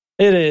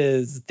It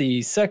is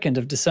the 2nd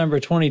of December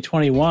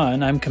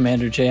 2021. I'm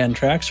Commander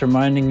JN-Trax,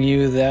 reminding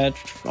you that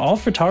all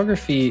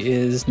photography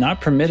is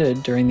not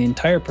permitted during the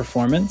entire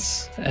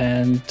performance,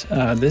 and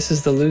this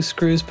is the Loose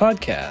Screws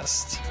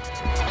podcast.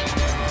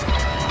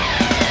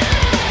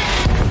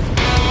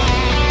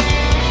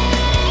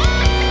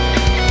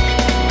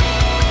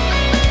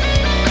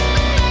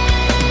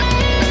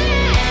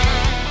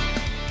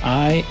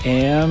 I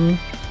am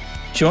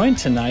joined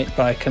tonight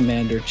by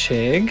Commander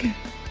Chig.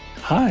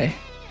 Hi.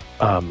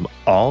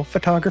 All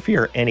photography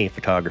or any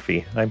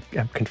photography? I'm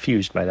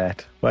confused by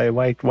that. Why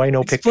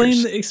no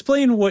pictures?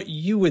 Explain what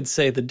you would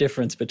say the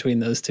difference between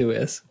those two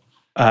is.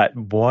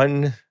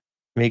 One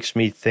makes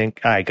me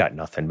think, I got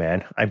nothing,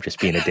 man. I'm just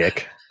being a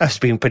dick. I was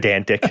being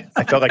pedantic.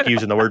 I felt like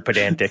using the word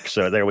pedantic,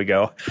 so there we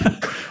go.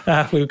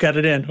 We got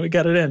it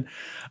in.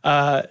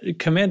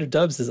 Commander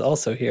Dubs is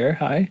also here.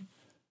 Hi.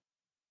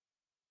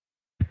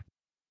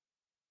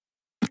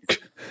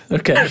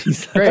 Okay.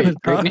 Great.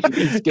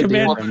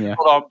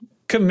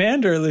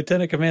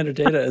 Lieutenant Commander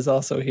Data is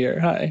also here.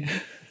 Hi.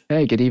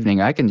 Hey, good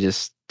evening. I can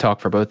just talk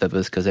for both of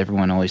us because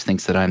everyone always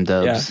thinks that I'm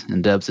Dubs,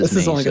 and Dubs is me.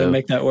 This is only going to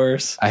make that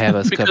worse. I have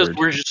us because covered.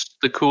 We're just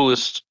the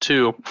coolest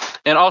too.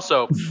 And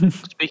also,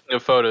 speaking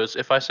of photos,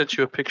 if I sent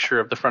you a picture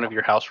of the front of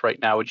your house right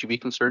now, would you be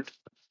concerned?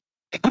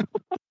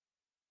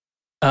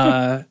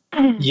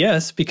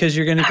 Yes, because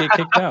you're going to get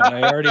kicked out.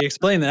 I already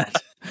explained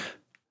that.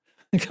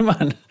 Come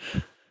on.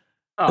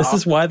 This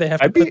is why they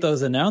have to put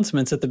those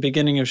announcements at the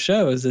beginning of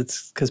shows.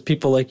 It's because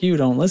people like you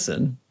don't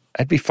listen.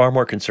 I'd be far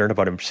more concerned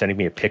about him sending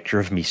me a picture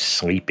of me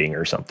sleeping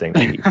or something.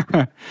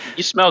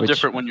 You smell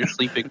different when you're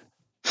sleeping.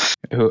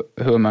 Who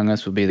among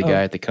us would be the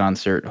guy at the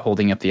concert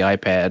holding up the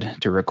iPad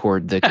to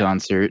record the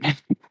concert?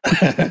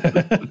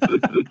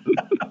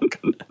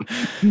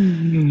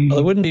 Well,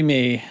 it wouldn't be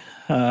me.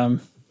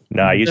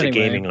 No, I use a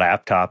gaming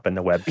laptop and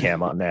the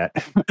webcam on that.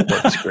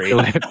 Works great.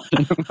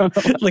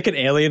 Like an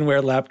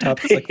Alienware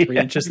laptop. It's like 3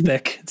 inches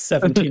thick,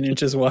 17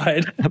 inches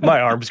wide.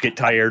 My arms get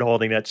tired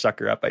holding that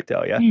sucker up, I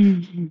tell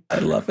you. I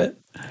love it.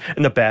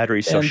 And the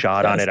battery's so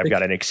shot on it. I've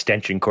got an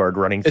extension cord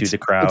running through the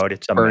crowd.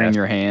 It's burning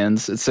your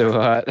hands. It's so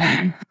hot.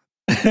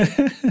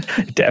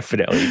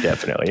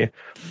 Definitely.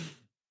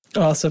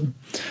 Awesome.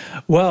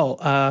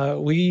 Well,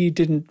 we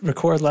didn't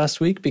record last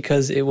week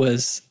because it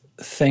was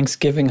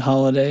Thanksgiving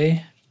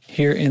holiday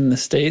here in the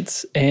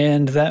States,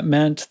 and that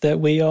meant that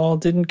we all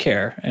didn't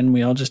care, and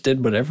we all just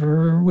did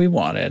whatever we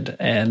wanted.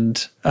 And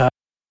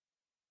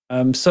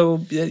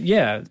so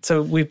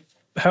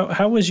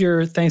how was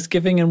your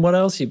Thanksgiving, and what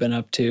else you been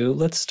up to?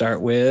 Let's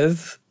start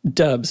with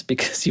Dubs,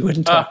 because you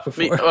wouldn't talk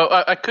before.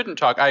 I couldn't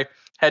talk. I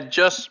had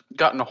just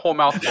gotten a whole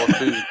mouthful of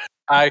food.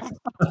 I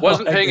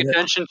wasn't paying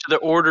attention to the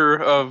order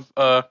of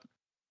what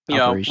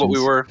we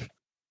were.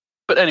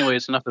 But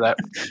anyways, enough of that.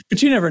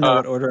 But you never know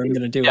what order I'm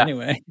going to do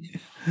anyway.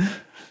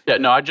 Yeah,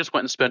 no, I just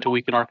went and spent a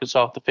week in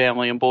Arkansas with the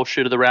family and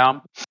bullshitted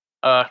around.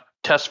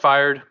 Test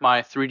fired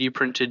my 3D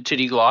printed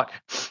titty Glock,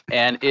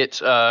 and it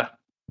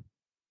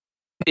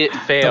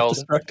failed.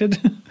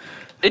 Self-destructed?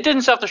 It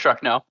didn't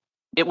self-destruct, no.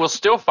 It will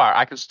still fire.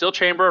 I can still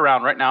chamber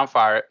around right now and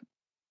fire it.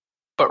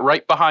 But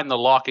right behind the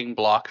locking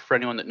block, for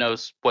anyone that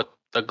knows what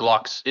the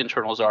Glock's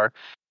internals are,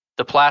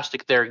 the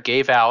plastic there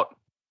gave out,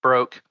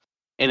 broke,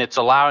 and it's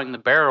allowing the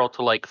barrel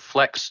to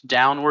flex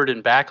downward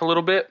and back a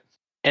little bit,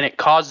 and it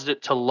causes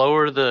it to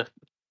lower the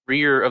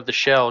rear of the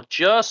shell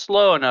just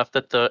low enough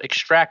that the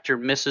extractor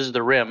misses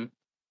the rim,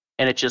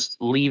 and it just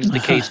leaves the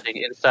casing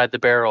inside the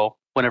barrel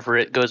whenever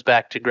it goes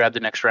back to grab the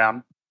next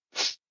round.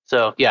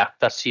 So yeah,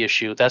 that's the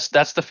issue. That's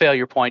the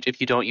failure point if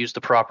you don't use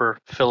the proper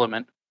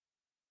filament.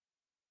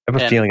 I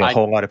have a feeling a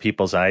whole lot of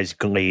people's eyes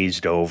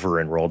glazed over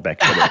and rolled back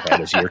to their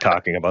head as you were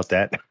talking about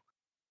that.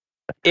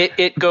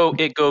 It go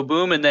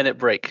boom and then it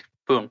break.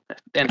 Boom.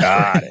 And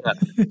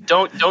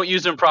don't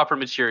use improper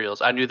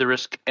materials. I knew the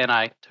risk and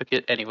I took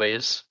it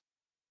anyways.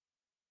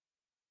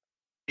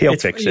 He'll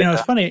fix it.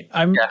 It's funny.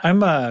 I'm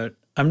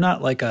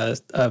not like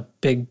a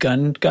big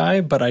gun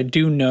guy, but I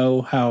do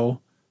know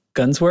how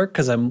guns work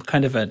because I'm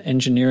kind of an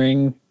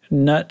engineering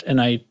nut, and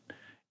I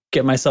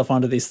get myself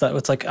onto these thoughts.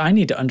 It's like I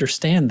need to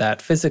understand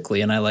that physically,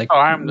 and I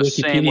I'm the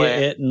same Wikipedia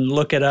way. it and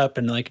look it up,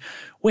 and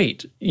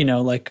wait,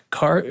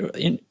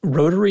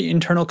 rotary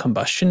internal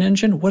combustion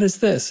engine. What is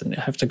this? And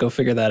I have to go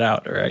figure that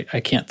out, or I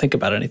can't think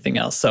about anything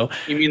else. So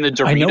you mean the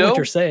Dorito? I know what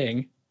you're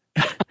saying.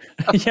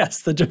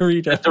 Yes, the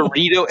Dorito. The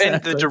Dorito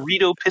and the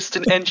Dorito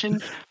piston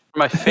engine.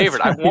 My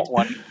favorite. Right. I want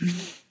one.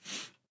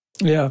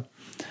 Yeah.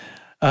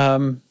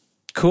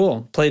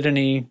 Cool. Played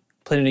any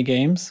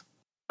games?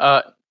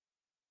 Not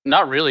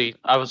really.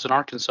 I was in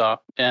Arkansas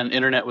and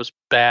internet was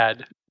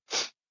bad.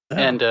 Oh.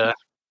 And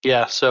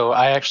so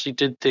I actually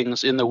did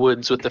things in the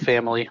woods with the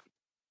family.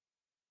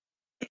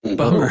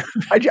 Bummer.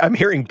 I'm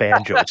hearing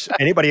banjos.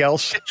 Anybody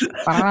else?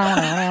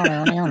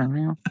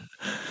 No,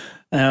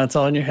 it's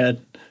all in your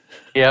head.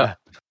 Yeah.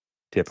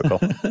 Typical.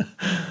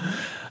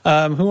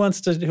 Who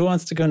wants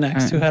to go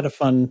next? Who had a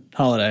fun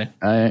holiday?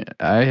 I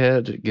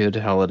had a good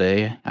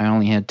holiday. I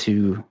only had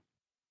 2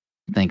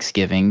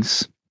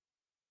 Thanksgivings.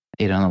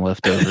 ate on the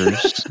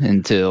leftovers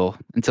until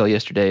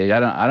yesterday.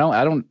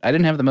 I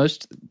didn't have the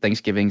most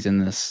Thanksgivings in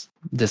this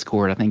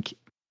Discord. I think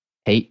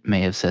Hate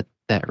may have set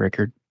that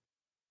record.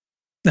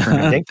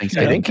 I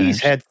think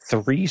he's had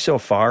 3 so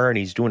far, and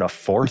he's doing a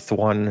 4th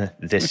one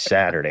this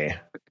Saturday.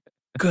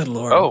 Good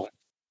Lord. Oh,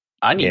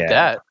 I need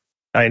that.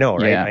 I know,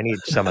 right? Yeah. I need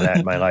some of that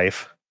in my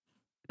life.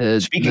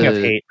 Speaking of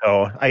Hate,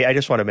 though, I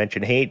just want to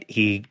mention Hate.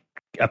 He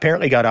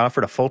apparently got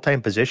offered a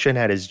full-time position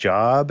at his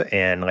job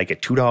and like a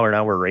 $2 an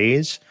hour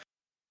raise.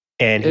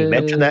 And he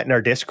mentioned that in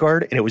our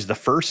Discord, and it was the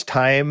first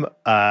time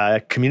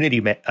a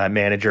community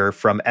manager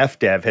from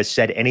FDev has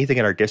said anything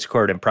in our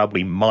Discord in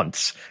probably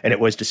months, and it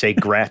was to say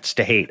grats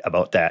to Hate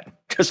about that.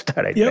 Just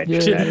thought I'd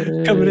mention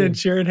that. Coming in,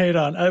 cheering Hate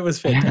on. It was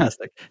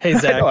fantastic. Hey,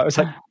 Zach. I was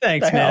like,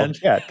 thanks, man.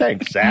 Yeah,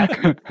 thanks, Zach.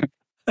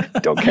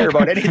 Don't care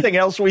about anything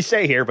else we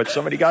say here, but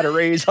somebody got a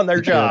raise on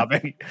their job,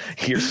 and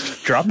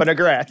here's dropping a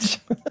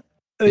grats.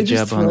 They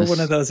just throw one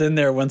of those in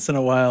there once in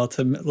a while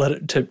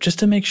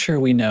to make sure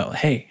we know.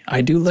 Hey,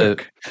 I do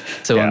look.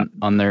 So yeah.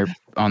 on their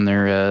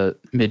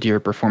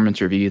mid-year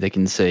performance review, they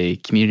can say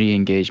community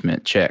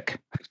engagement check.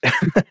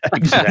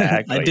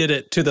 Exactly. I did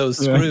it to those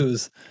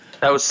screws.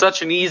 That was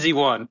such an easy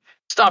one.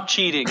 Stop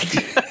cheating.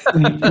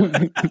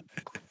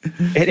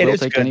 It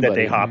is good that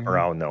they hop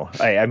around, though.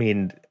 I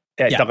mean.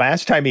 The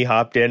last time he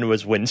hopped in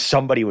was when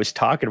somebody was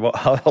talking about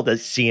how the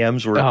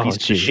CMs were a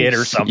piece of shit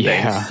or something.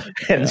 Yeah.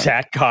 And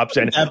Zach hops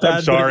in.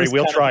 I'm sorry,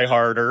 we'll try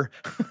harder.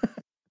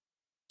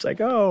 It's like,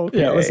 oh,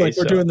 okay. Yeah, it was like,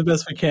 we're doing the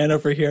best we can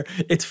over here.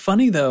 It's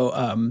funny,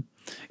 though,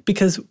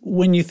 because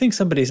when you think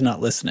somebody's not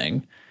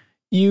listening,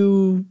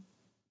 you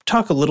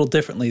talk a little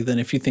differently than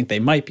if you think they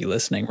might be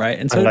listening, right?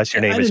 And so unless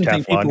your name is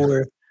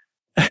Teflon.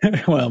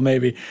 Well,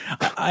 maybe.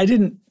 I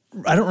don't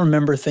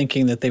remember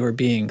thinking that they were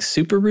being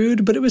super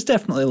rude, but it was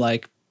definitely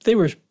like, they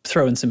were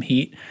throwing some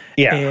heat.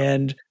 Yeah.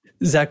 And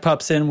Zach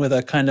pops in with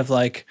a kind of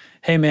like,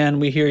 hey man,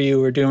 we hear you.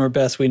 We're doing our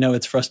best. We know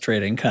it's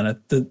frustrating, kind of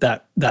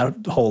that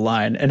whole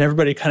line. And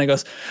everybody kind of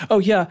goes, oh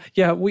yeah,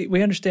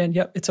 we understand.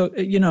 Yep. It's, hi.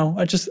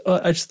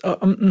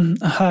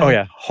 Oh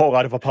yeah. Whole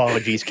lot of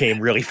apologies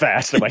came really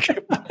fast. I'm like,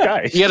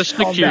 guys, you got to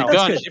stick to your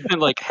guns. You've been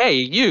like,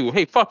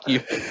 hey, fuck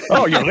you.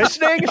 Oh, you're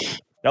listening?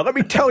 Now let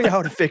me tell you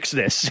how to fix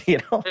this. You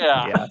know?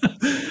 Yeah.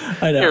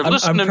 I know. Here,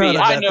 listen to me.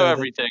 I know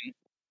everything.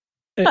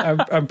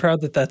 I'm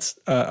proud that that's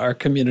our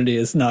community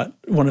is not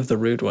one of the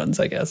rude ones,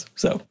 I guess.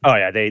 So. Oh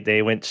yeah,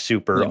 they went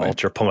super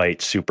ultra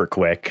polite, super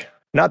quick.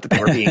 Not that they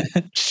were being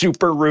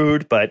super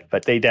rude, but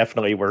they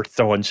definitely were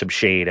throwing some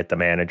shade at the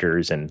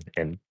managers. And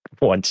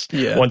once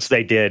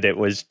they did, it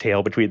was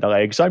tail between the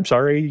legs. I'm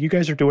sorry, you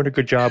guys are doing a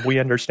good job. We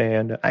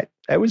understand. I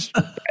don't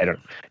know.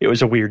 It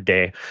was a weird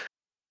day.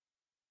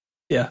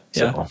 Yeah.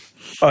 So,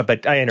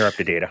 but I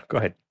interrupted Data. Go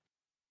ahead.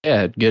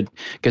 Yeah, good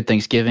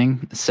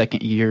Thanksgiving.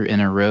 2nd year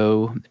in a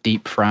row,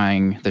 deep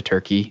frying the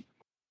turkey.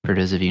 For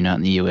those of you not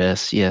in the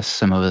U.S., yes,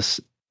 some of us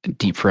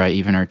deep fry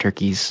even our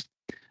turkeys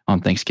on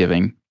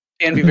Thanksgiving.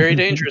 Can be very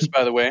dangerous,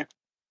 by the way.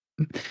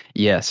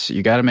 Yes,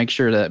 you got to make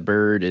sure that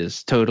bird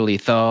is totally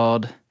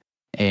thawed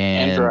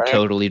and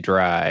totally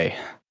dry.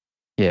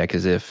 Yeah,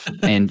 because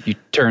and you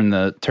turn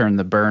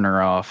the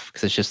burner off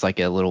because it's just like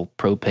a little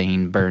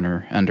propane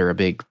burner under a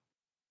big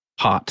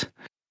pot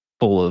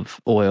full of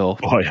oil.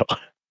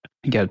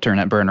 You got to turn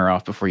that burner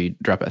off before you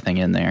drop that thing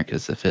in there,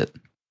 because if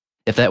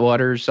that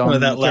water's on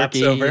the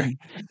turkey over.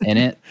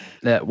 And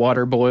that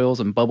water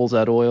boils and bubbles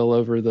that oil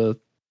over the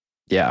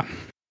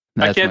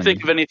I can't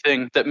think of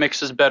anything that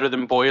mixes better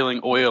than boiling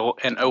oil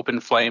and open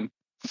flame.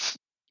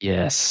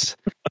 Yes.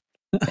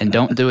 And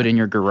don't do it in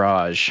your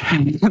garage.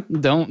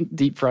 Don't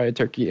deep fry a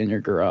turkey in your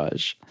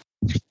garage.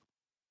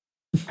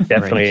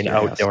 Definitely an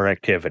outdoor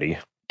activity.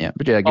 Yeah,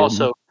 but yeah.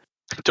 Also,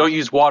 don't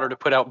use water to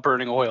put out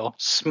burning oil.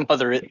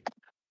 Smother it.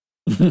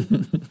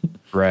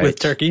 Right. With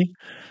turkey?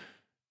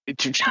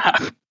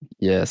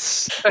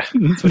 Yes.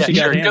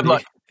 Sure. Good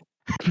luck.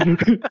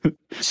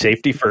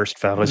 Safety first,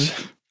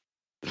 fellas.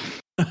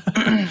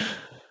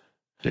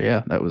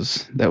 Yeah, that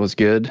was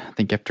good. I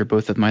think after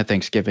both of my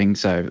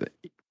Thanksgivings, I've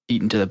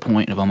eaten to the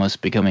point of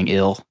almost becoming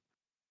ill.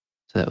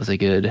 So that was a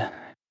good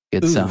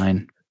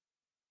sign.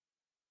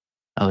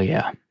 Oh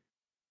yeah.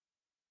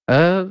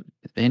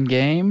 In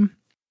game,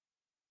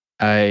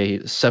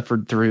 I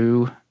suffered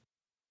through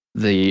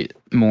the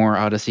more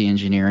Odyssey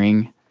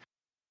engineering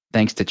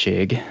thanks to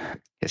Chig,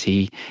 because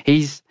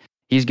he's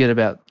good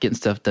about getting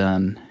stuff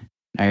done.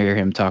 I hear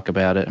him talk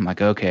about it. I'm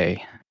like,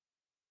 okay,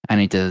 I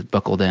need to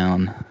buckle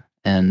down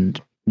and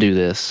do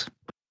this.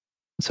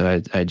 So I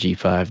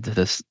G5'd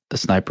the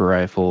sniper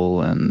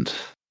rifle and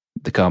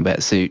the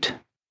combat suit.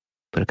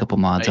 Put a couple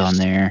mods on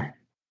there.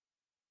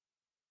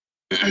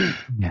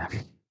 Yeah.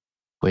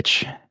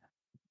 Which,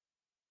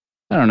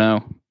 I don't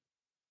know.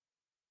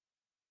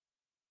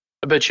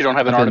 I bet you don't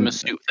have an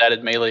Artemis suit with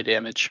added melee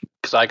damage,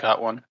 because I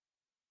got one.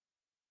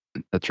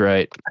 That's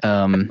right.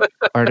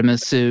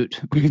 Artemis suit.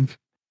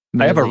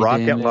 I have a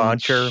rocket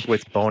launcher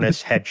with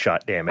bonus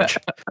headshot damage.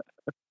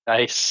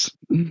 Nice.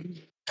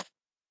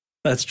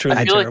 That's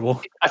truly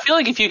terrible. I feel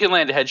like if you can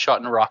land a headshot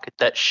in a rocket,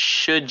 that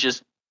should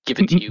just give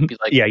it to you. Be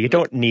like, yeah, you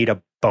don't need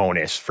a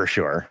bonus for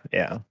sure.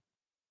 Yeah.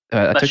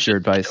 I took your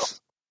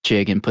advice,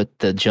 Jig, and put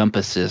the jump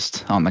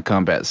assist on the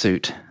combat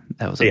suit.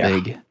 That was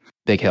a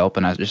big help,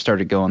 and I just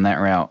started going that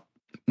route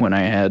when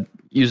I had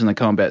using the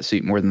combat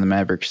suit more than the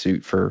Maverick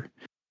suit for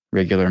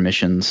regular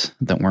missions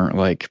that weren't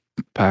like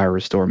power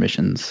restore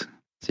missions.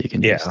 So you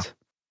can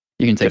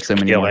you can take so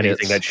many more anything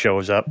hits. that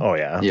shows up. Oh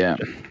yeah.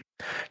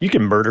 You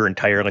can murder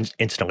entire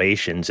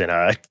installations in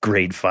a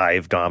grade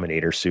 5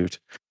 Dominator suit.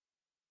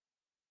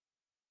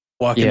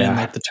 Walking in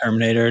like the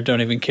Terminator,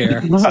 don't even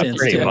care.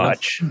 Pretty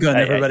much. Gun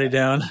everybody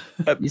down.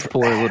 These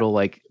poor little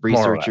like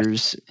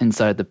researchers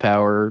inside the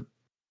power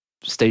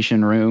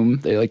station room,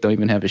 they like don't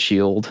even have a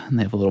shield and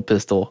they have a little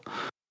pistol.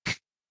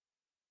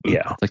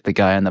 Yeah. Like the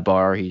guy in the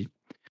bar, he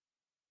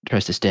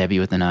tries to stab you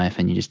with a knife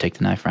and you just take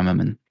the knife from him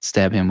and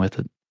stab him with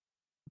it,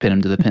 pin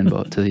him to the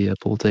pinball to the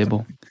pool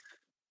table.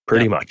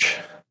 Pretty much.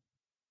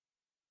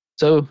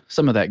 So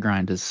some of that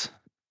grind is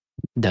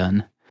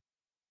done,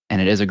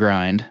 and it is a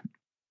grind,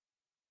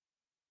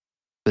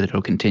 but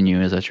it'll continue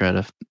as I try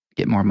to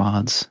get more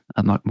mods,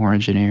 unlock more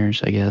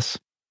engineers, I guess.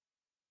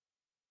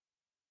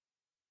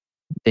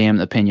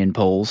 Damn opinion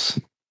polls.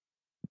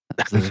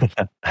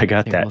 I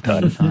got that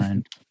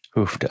done.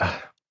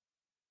 Oofed.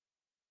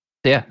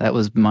 Yeah, that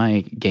was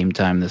my game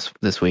time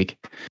this week.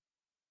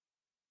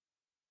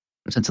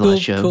 Since the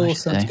last show, I should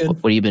say.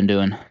 What have you been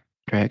doing,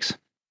 Drax?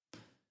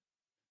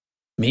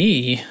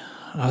 Me?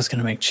 I was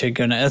gonna make Chig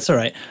go now. That's all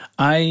right.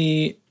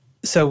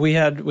 So we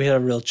had a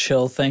real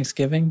chill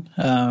Thanksgiving.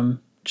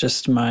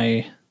 Just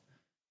my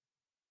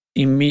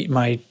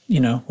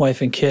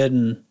wife and kid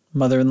and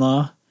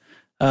mother-in-law.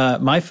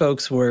 My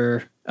folks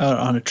were out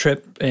on a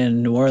trip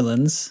in New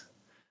Orleans,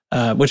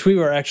 which we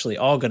were actually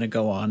all going to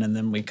go on, and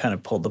then we kind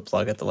of pulled the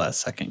plug at the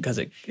last second because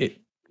it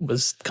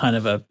was kind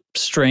of a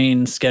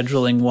strain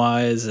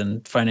scheduling-wise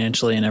and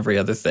financially and every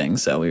other thing.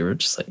 So we were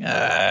just like,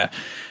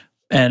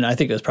 And I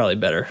think it was probably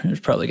better. It was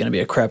probably going to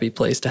be a crappy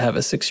place to have a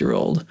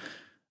 6-year-old.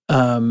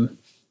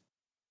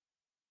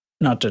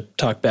 Not to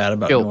talk bad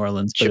about New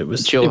Orleans, but it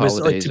was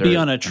like to be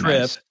on a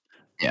trip. Nice.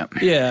 Yeah.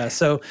 Yeah.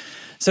 So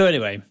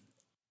anyway,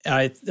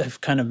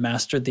 I've kind of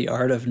mastered the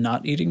art of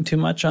not eating too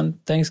much on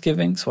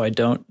Thanksgiving, so I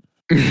don't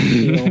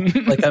feel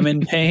like I'm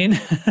in pain.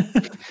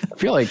 I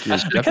feel like you're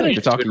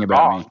talking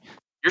about me.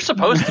 You're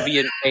supposed to be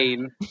in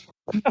pain.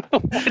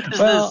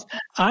 Well,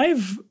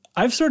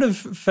 I've sort of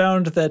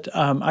found that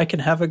I can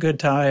have a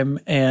good time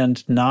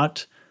and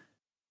not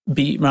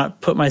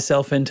put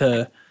myself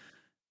into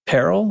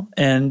peril,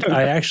 and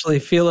I actually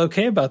feel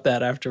okay about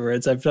that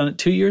afterwards. I've done it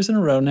 2 years in a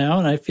row now,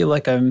 and I feel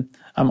like I'm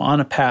on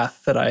a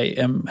path that I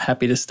am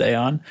happy to stay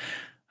on.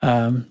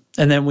 And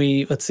then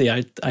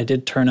I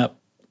did turn up.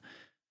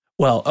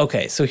 Well,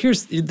 okay, so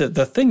here's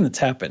the thing that's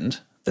happened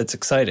that's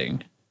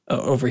exciting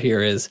over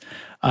here is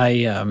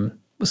I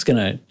was going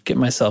to get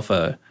myself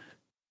a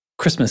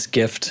Christmas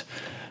gift.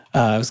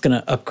 I was going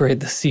to upgrade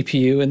the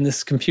CPU in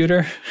this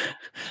computer.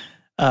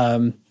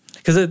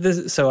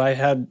 Because I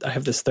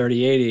have this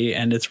 3080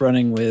 and it's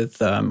running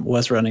with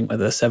was running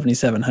with a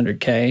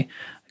 7700K,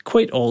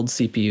 quite old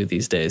CPU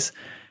these days.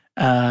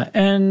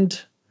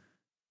 And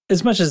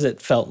as much as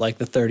it felt like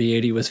the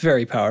 3080 was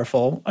very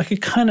powerful, I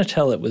could kind of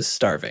tell it was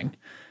starving.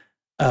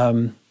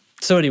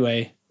 So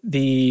anyway,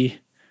 the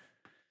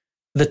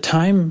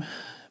time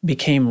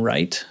became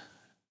right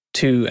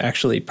to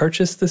actually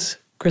purchase this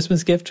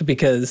Christmas gift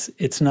because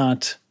it's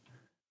not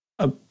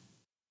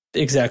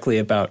exactly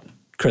about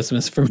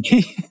Christmas for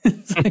me.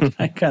 It's like,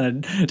 I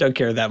kind of don't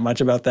care that much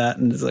about that,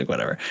 and it's like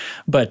whatever.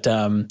 But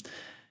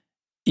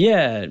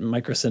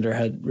Micro Center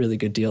had really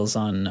good deals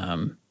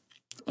on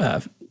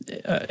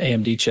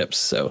AMD chips,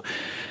 so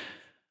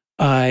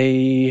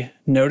I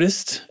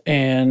noticed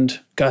and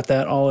got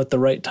that all at the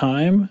right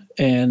time,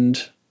 and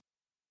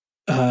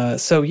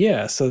so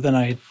then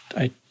I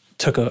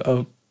took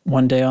a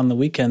one day on the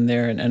weekend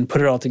there and put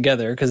it all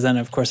together, because then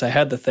of course I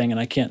had the thing and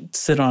I can't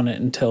sit on it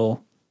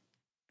until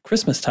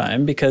Christmas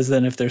time, because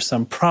then if there's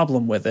some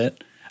problem with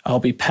it, I'll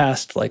be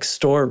past like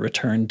store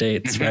return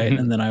dates, right?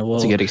 And then I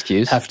will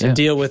have to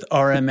deal with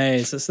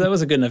RMAs. So that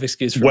was a good enough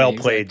excuse for me. Well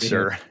played,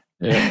 sir.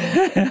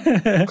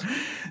 Yeah.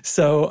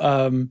 So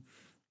I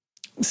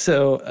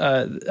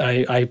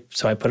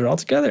put it all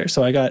together.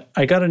 So I got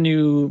a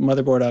new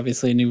motherboard,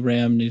 obviously, a new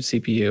RAM, new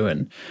CPU,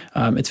 and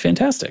it's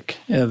fantastic.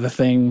 The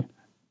thing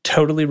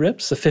totally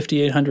rips. The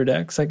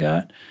 5800X I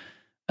got,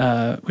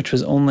 which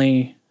was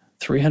only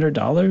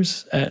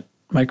 $300 at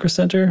Micro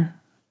Center,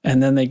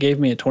 and then they gave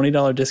me a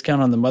 $20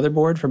 discount on the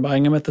motherboard for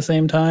buying them at the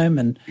same time.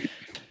 And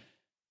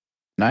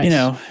nice.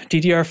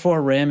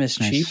 DDR4 RAM is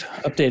cheap.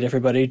 Update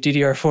everybody,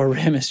 DDR4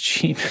 RAM is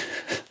cheap.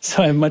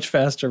 So I have much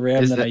faster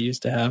RAM than I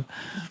used to have.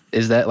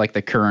 Is that like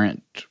the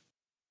current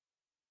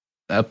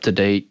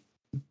up-to-date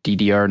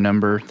DDR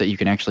number that you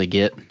can actually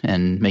get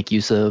and make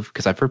use of?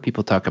 Because I've heard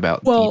people talk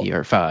about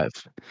DDR5.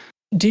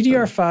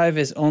 DDR5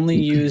 is only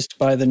used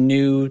by the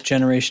new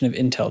generation of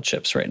Intel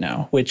chips right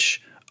now,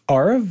 which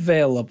are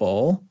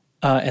available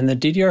And the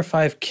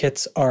DDR5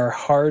 kits are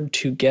hard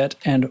to get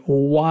and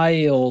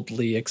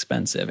wildly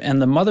expensive.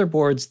 And the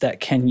motherboards that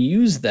can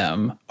use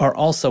them are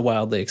also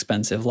wildly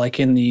expensive, like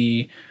in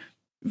the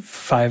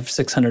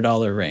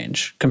 $500-$600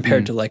 range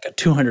compared to like a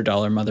 $200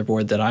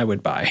 motherboard that I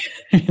would buy,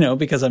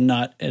 because I'm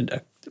not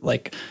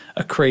like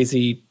a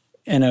crazy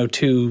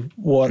NO2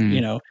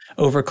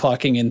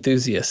 overclocking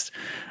enthusiast.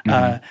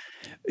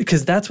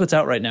 Because that's what's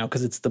out right now,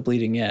 because it's the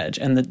bleeding edge.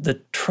 And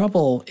the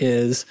trouble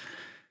is,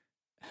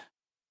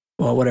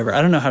 well, whatever.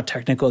 I don't know how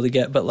technical to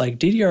get, but like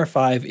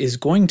DDR5 is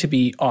going to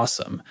be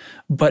awesome,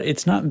 but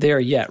it's not there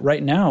yet.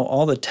 Right now,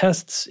 all the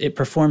tests, it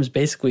performs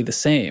basically the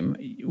same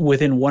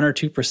within 1 or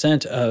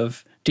 2%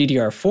 of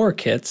DDR4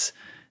 kits,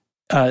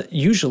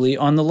 usually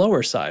on the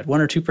lower side,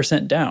 1 or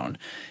 2% down.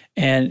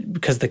 And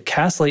because the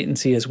CAS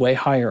latency is way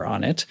higher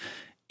on it,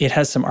 it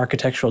has some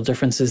architectural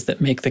differences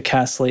that make the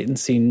CAS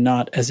latency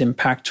not as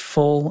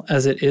impactful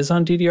as it is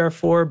on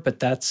DDR4, but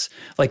that's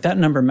like that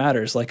number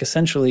matters. Like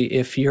essentially,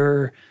 if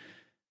you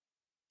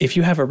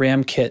have a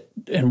RAM kit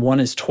and one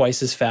is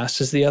twice as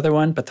fast as the other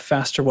one, but the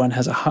faster one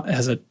has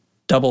a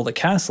double the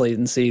CAS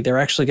latency, they're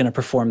actually going to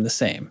perform the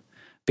same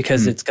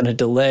because it's going to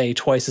delay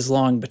twice as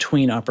long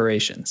between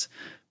operations,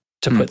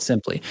 to put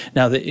simply.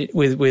 Now,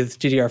 with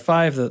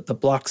DDR5, the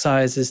block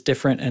size is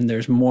different and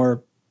there's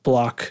more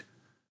block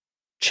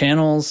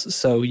channels,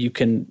 so you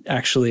can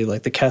actually,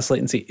 like, the CAS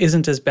latency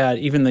isn't as bad,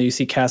 even though you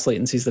see CAS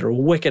latencies that are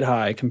wicked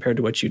high compared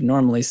to what you'd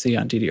normally see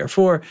on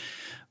DDR4.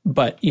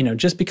 But,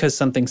 just because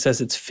something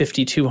says it's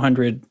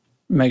 5,200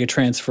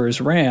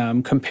 megatransfers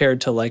RAM compared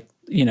to, like,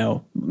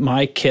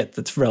 my kit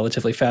that's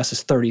relatively fast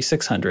is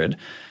 3,600,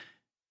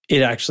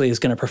 it actually is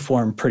going to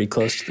perform pretty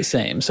close to the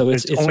same. So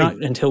it's not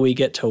until we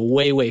get to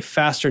way, way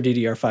faster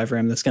DDR5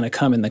 RAM that's going to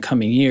come in the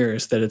coming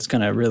years that it's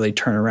going to really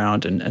turn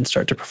around and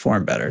start to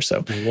perform better.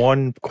 So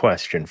one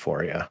question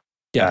for you.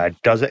 Yeah.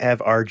 Does it have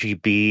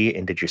RGB,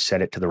 and did you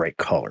set it to the right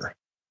color?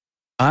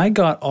 I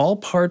got all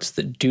parts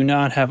that do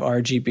not have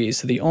RGB.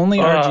 So the only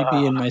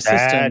RGB in my system...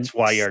 That's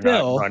why you're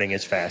not running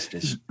as fast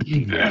as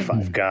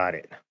DDR5. Got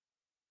it.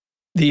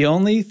 The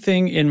only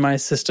thing in my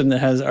system that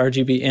has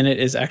RGB in it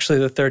is actually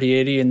the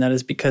 3080, and that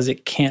is because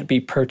it can't be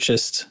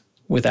purchased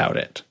without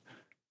it.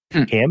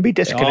 Can be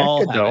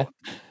disconnected, though.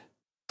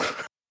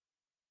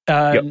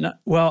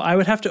 Well, I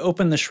would have to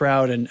open the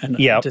shroud and then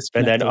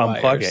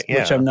unplug wires, it,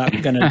 which I'm not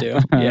going to do.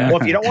 Yeah. Well,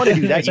 if you don't want to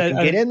do that, you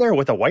can get in there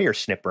with a wire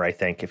snipper, I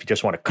think, if you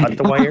just want to cut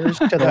the wires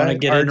to the want to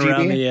get RGB. In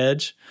around the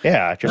edge.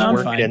 Yeah, just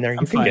work it in there.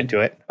 You can get to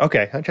it.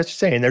 Okay, I'm just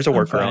saying there's a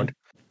workaround.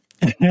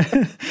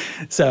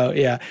 So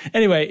yeah.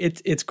 Anyway,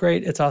 it's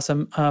great. It's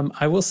awesome.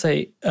 I will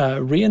say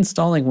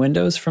reinstalling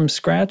Windows from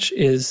scratch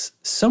is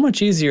so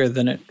much easier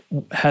than it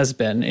has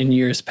been in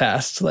years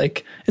past.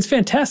 Like, it's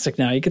fantastic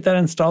now. You get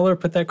that installer,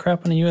 put that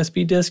crap on a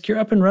USB disk, you're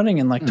up and running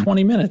in like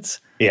 20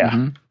 minutes.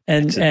 Yeah.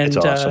 And it's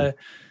awesome.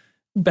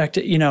 Back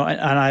to, and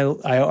I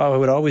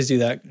would always do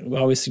that. I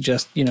always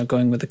suggest,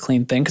 going with a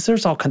clean thing, because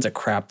there's all kinds of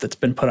crap that's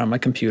been put on my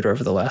computer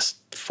over the last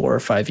 4 or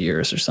 5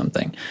 years or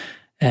something.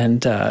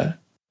 And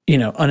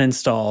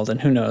uninstalled,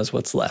 and who knows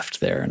what's left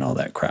there and all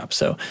that crap.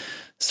 So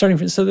there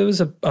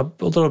was a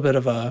little bit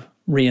of a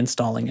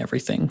reinstalling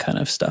everything kind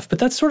of stuff, but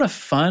that's sort of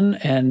fun,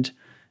 and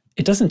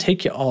it doesn't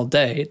take you all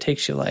day. It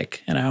takes you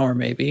like an hour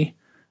maybe.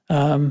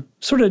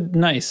 Sort of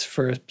nice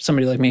for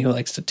somebody like me who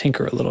likes to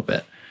tinker a little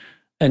bit.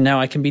 And now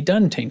I can be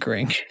done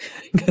tinkering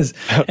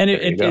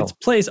it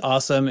plays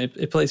awesome.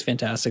 It plays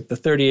fantastic. The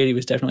 3080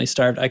 was definitely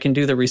starved. I can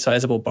do the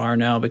resizable bar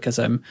now because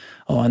I'm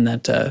on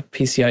that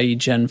PCIe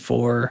Gen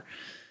 4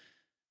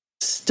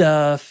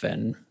 stuff,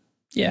 and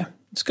yeah,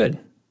 it's good.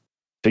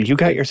 So you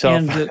got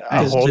yourself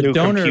a whole new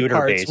computer.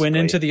 Parts basically went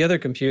into the other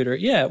computer.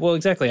 Yeah, well,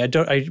 exactly.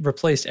 I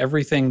replaced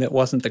everything that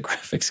wasn't the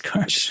graphics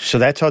card. So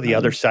that's how the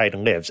other side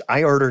lives.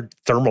 I ordered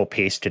thermal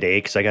paste today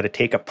because I got to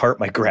take apart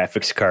my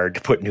graphics card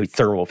to put new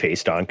thermal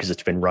paste on because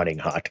it's been running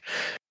hot.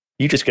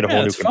 You just get a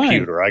whole new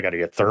computer. Fine. I got to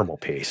get thermal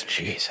paste.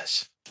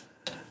 Jesus.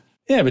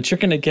 Yeah, but you're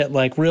going to get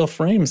like real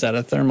frames out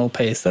of thermal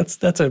paste. That's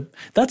a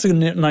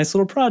nice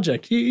little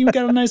project. You've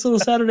got a nice little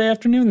Saturday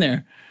afternoon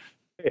there.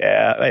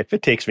 Yeah, if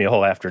it takes me a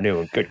whole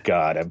afternoon, good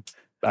God,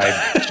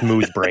 I'm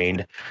smooth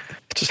brained.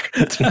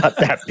 It's not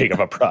that big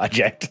of a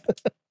project.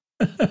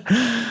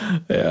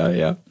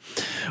 Yeah.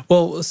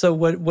 Well, so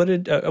what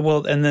did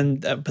and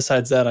then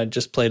besides that, I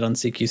just played on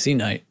CQC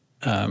night,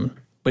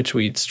 which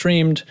we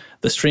streamed.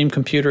 The stream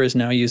computer is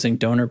now using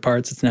donor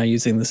parts. It's now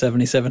using the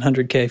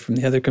 7700K from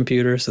the other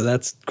computer, so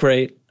that's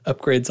great.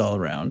 Upgrades all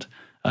around.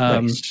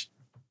 Nice.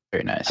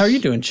 Very nice. How are you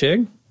doing,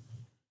 Chig?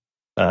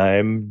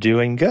 I'm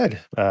doing good.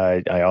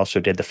 I also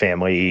did the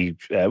family.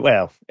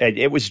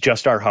 It was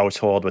just our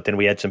household, but then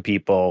we had some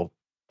people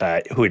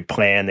who had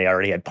planned. They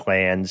already had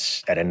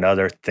plans at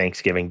another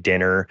Thanksgiving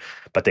dinner,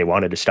 but they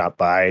wanted to stop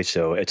by.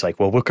 So it's like,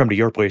 well, we'll come to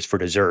your place for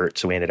dessert.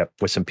 So we ended up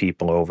with some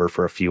people over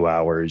for a few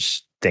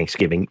hours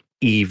Thanksgiving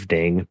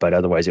evening, but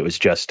otherwise it was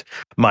just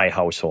my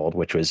household,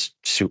 which was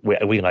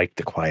we like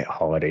the quiet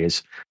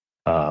holidays.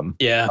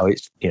 Yeah,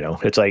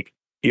 it's like,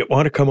 you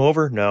want to come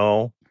over?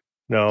 No,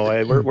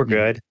 we're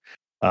good.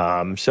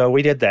 So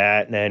we did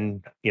that, and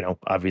then,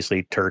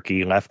 obviously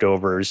turkey,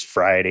 leftovers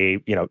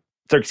Friday,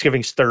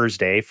 Thanksgiving's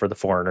Thursday for the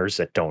foreigners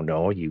that don't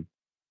know, you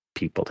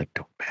people that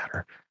don't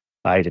matter.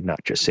 I did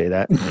not just say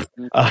that.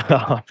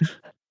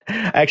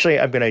 Actually,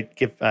 I'm going to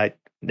give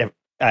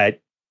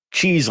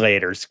Cheese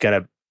Later's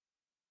going to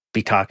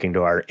be talking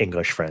to our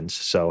English friends.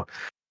 So,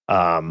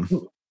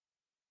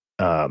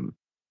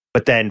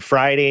 but then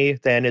Friday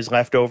then is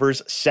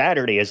leftovers.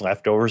 Saturday is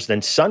leftovers.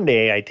 Then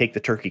Sunday, I take the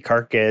turkey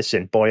carcass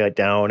and boil it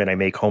down, and I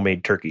make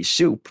homemade turkey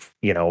soup,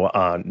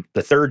 on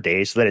the third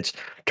day. So then it's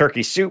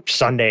turkey soup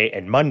Sunday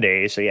and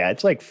Monday. So yeah,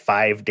 it's like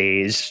 5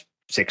 days,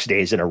 6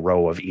 days in a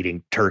row of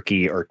eating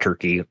turkey or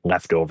turkey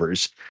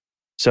leftovers.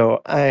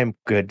 So I'm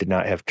good to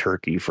not have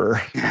turkey for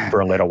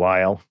a little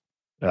while.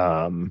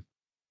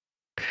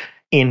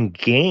 In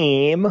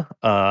game,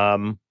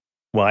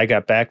 I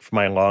got back from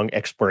my long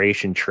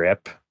exploration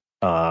trip.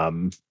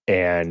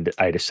 And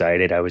I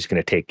decided I was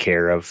going to take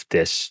care of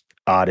this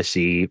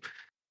Odyssey,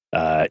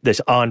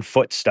 this on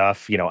foot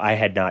stuff. I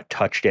had not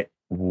touched it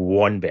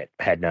one bit.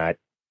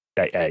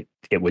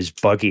 It was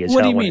buggy as hell.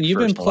 What do you mean? You've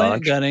been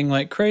plant gunning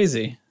like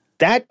crazy.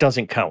 That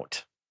doesn't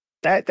count.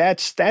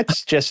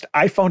 That's just,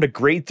 I found a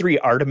grade 3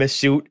 Artemis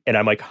suit, and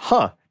I'm like,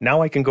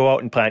 now I can go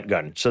out and plant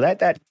gun. So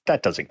that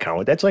doesn't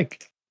count. That's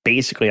like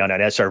basically on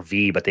an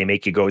SRV, but they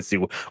make you go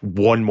through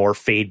one more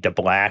fade to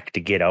black to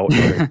get out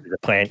the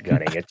plant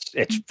gunning.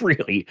 It's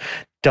really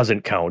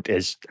doesn't count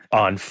as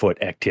on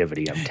foot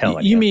activity. I'm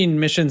telling you. You mean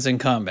missions in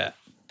combat?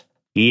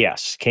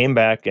 Yes, came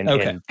back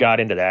and got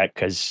into that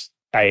because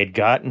I had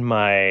gotten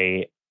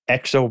my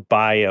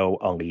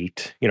ExoBio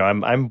Elite.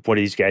 I'm one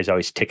of these guys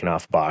always ticking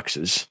off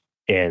boxes,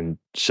 and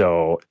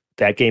so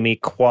that gave me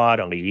Quad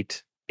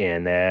Elite.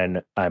 And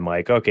then I'm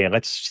like, okay,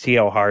 let's see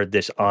how hard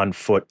this on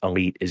foot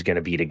Elite is going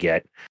to be to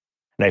get.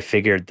 And I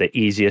figured the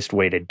easiest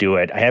way to do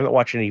it, I haven't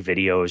watched any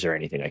videos or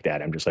anything like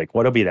that. I'm just like,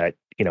 what'll be that,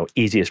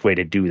 easiest way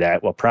to do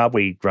that? Well,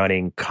 probably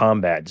running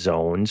combat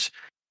zones,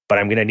 but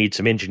I'm going to need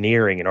some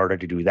engineering in order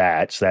to do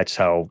that. So that's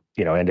how,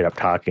 I ended up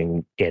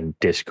talking in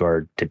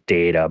Discord to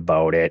Data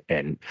about it.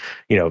 And,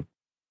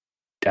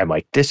 I'm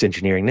like, this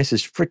engineering, this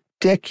is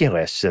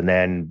ridiculous. And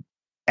then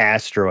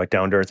Astro at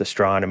Down to Earth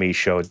Astronomy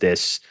showed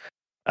this,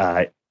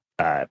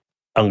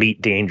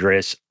 Elite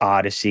Dangerous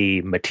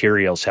Odyssey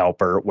materials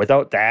helper.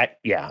 Without that,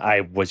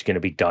 I was going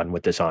to be done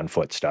with this on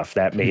foot stuff.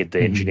 That made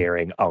the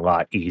engineering a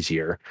lot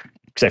easier,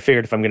 because I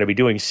figured if I'm going to be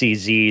doing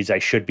CZs, I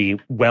should be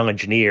well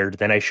engineered.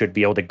 Then I should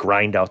be able to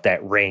grind out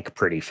that rank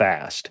pretty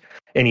fast.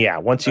 And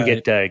once you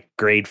get a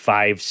grade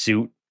 5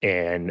 suit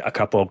and a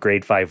couple of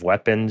grade 5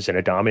 weapons and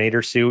a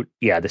Dominator suit,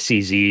 the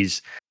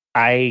CZs,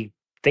 I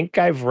think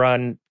I've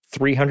run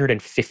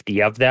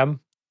 350 of them.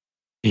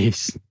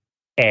 Yes.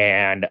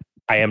 And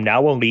I am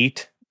now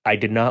elite. I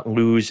did not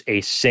lose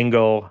a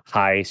single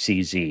high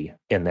CZ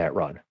in that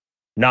run.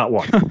 Not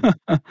one.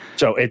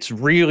 So it's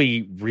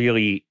really,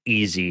 really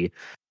easy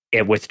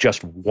with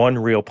just one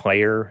real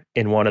player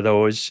in one of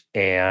those.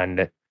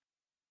 And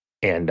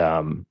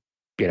you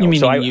mean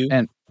so I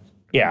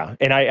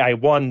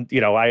won,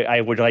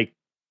 I would like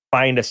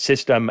find a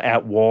system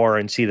at war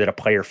and see that a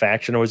player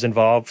faction was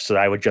involved. So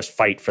I would just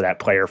fight for that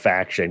player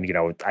faction.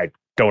 I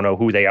don't know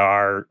who they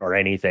are or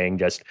anything.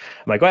 Just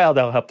I'm like, well,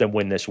 they'll help them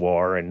win this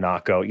war and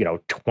knock out,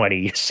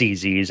 20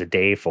 CZs a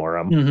day for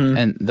them. Mm-hmm.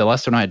 And the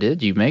last one I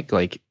did, you make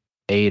like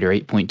 8 or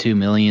 8.2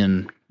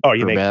 million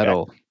per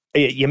battle.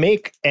 You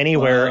make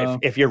anywhere,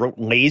 if you're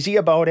lazy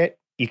about it,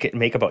 you can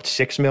make about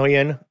 6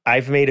 million.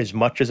 I've made as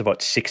much as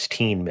about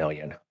 16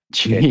 million.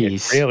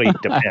 Jeez. It really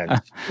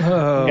depends.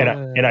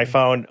 And I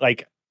found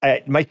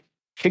my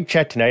Chig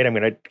Chat tonight, I'm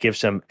going to give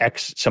some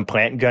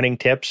plant gunning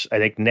tips. I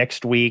think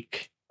next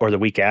week or the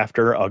week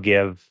after, I'll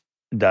give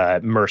the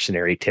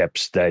mercenary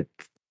tips, the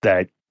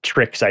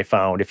tricks I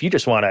found. If you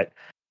just want to,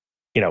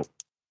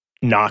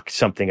 knock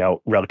something out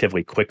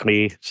relatively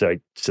quickly so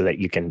that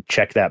you can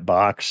check that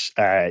box,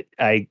 I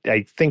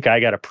think I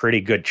got a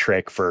pretty good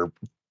trick for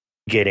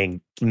getting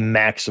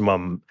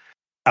maximum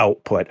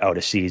output out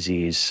of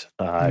CZs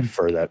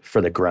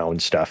for the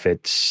ground stuff.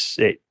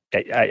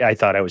 I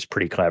thought I was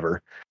pretty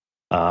clever.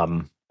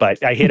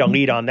 But I hit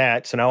elite on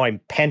that. So now I'm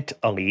Pent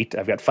Elite.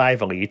 I've got 5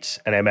 elites,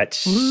 and I'm at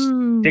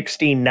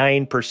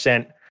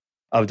 69%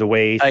 of the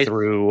way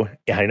through.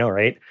 Yeah, I know,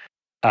 right?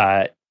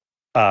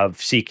 Of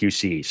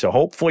CQC. So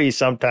hopefully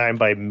sometime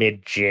by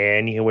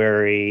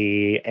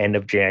mid-January, end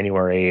of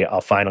January,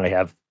 I'll finally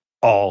have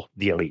all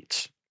the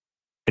elites.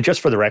 And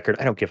just for the record,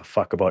 I don't give a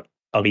fuck about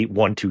Elite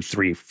 1, 2,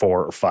 3,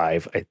 4, or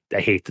 5. I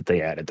hate that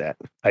they added that.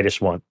 I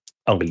just want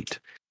elite.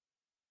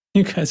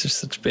 You guys are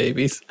such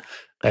babies.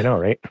 I know,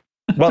 right?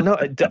 Well, no,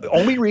 the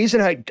only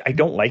reason I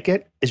don't like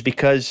it is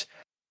because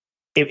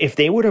if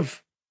they would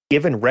have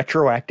given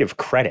retroactive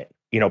credit,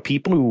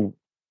 people who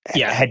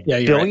had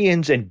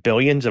billions and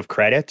billions of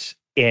credits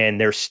and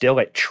they're still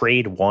at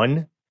trade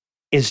 1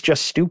 is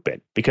just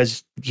stupid,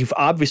 because you've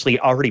obviously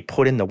already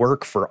put in the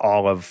work for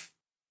all of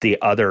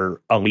the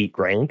other elite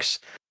ranks.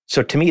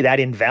 So to me, that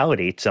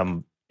invalidates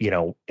them,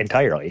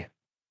 entirely.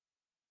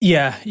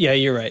 Yeah,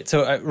 you're right.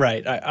 So,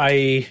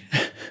 I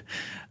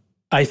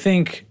I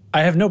think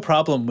I have no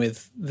problem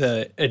with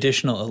the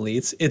additional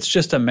elites. It's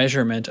just a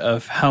measurement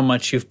of how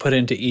much you've put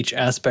into each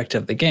aspect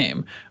of the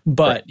game.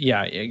 But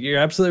yeah, you're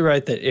absolutely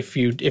right that if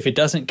it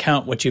doesn't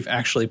count what you've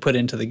actually put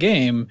into the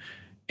game,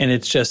 and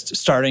it's just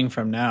starting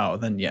from now,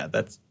 then yeah,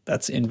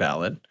 that's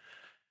invalid.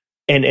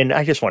 And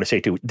I just want to say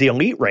too, the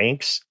elite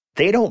ranks,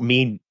 they don't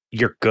mean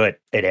you're good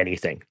at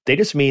anything. They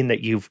just mean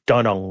that you've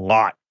done a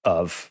lot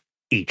of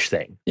each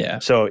thing. Yeah.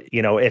 So,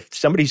 if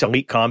somebody's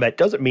elite combat,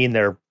 doesn't mean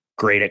they're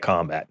great at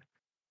combat.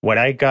 When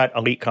I got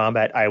elite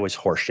combat, I was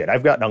horseshit.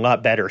 I've gotten a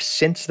lot better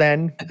since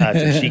then, through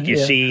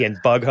CQC and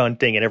bug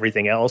hunting and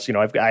everything else.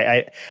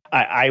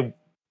 I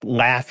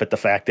laugh at the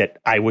fact that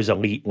I was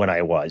elite when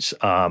I was.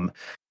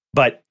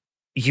 But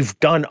you've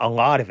done a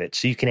lot of it,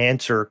 so you can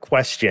answer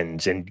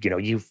questions, and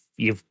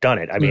you've done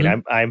it. I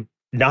mean, I'm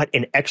not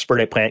an expert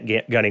at plant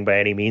gunning by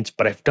any means,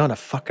 but I've done a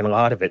fucking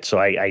lot of it, so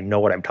I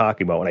know what I'm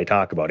talking about when I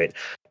talk about it.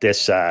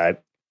 This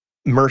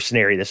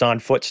mercenary, this on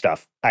foot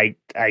stuff, I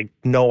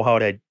know how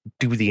to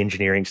do the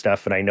engineering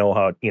stuff, and I know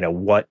how,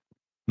 what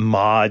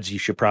mods you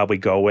should probably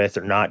go with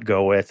or not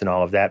go with and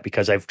all of that,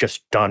 because I've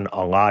just done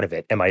a lot of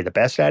it. Am I the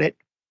best at it?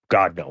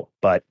 God, no.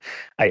 But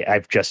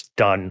I've just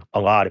done a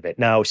lot of it.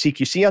 Now,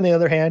 CQC, on the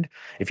other hand,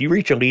 if you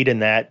reach elite in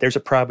that, there's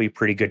a probably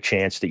pretty good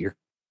chance that you're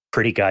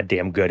pretty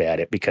goddamn good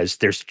at it, because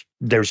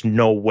there's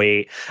no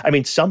way. I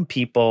mean, some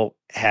people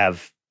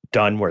have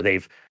done where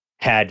they've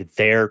had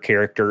their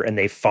character and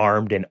they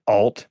farmed an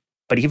alt,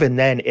 but even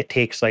then it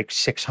takes like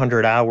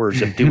 600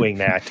 hours of doing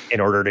that in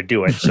order to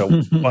do it.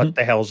 So what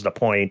the hell's the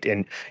point?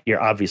 And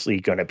you're obviously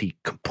going to be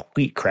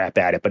complete crap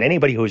at it. But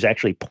anybody who's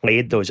actually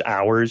played those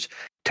hours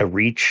to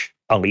reach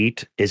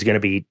elite is going to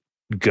be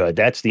good.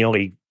 That's the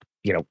only,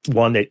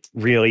 one that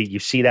really, you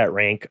see that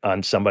rank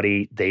on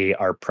somebody, they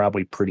are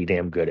probably pretty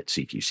damn good at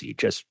CQC.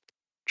 Just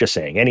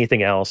saying.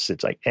 Anything else,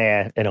 it's like,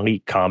 an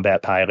elite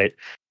combat pilot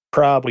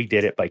probably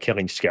did it by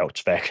killing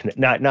scouts back in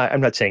I'm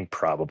not saying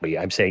probably,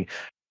 I'm saying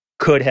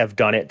could have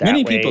done it that way.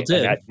 Many people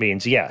did. That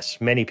means, yes,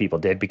 many people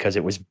did, because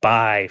it was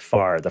by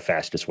far the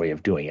fastest way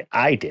of doing it.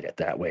 I did it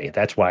that way.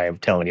 That's why I'm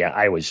telling you,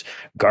 I was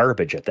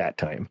garbage at that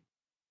time.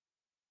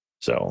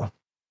 So,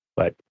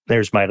 but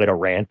there's my little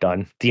rant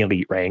on the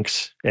elite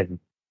ranks and,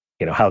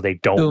 how they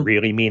don't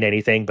really mean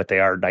anything, but they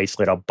are nice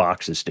little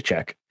boxes to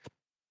check.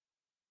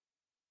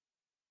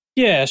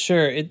 Yeah,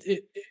 sure.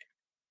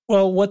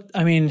 What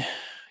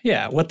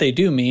they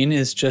do mean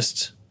is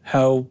just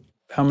how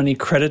many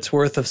credits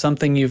worth of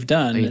something you've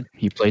done.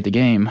 You played the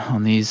game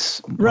on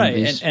these and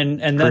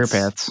career that's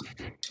paths.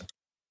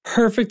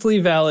 Perfectly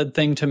valid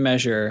thing to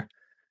measure,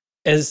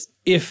 as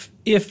if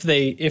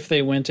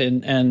they went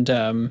in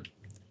and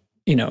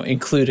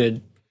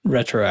included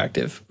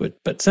retroactive,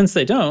 but since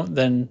they don't,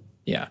 then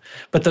yeah.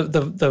 But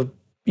the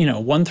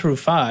 1 through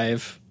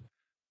 5,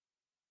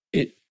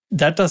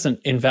 that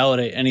doesn't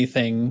invalidate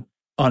anything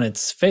on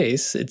its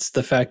face. It's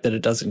the fact that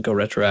it doesn't go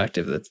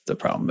retroactive that's the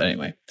problem. But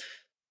anyway.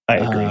 I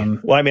agree.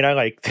 Well, I mean,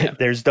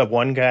 there's the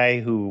one guy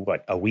who,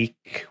 a week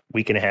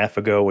and a half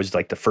ago was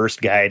like the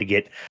first guy to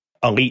get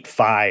Elite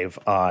 5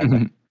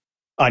 on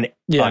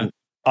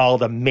all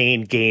the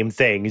main game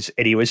things,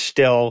 and he was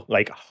still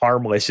like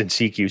harmless in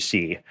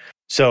CQC.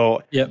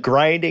 So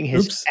grinding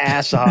his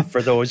ass off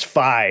for those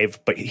 5,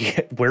 but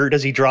where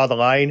does he draw the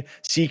line?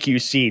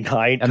 CQC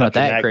 9. I'm not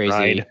that crazy.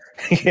 Grind.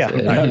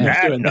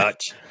 That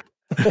nuts.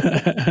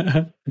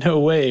 No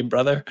way,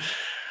 brother.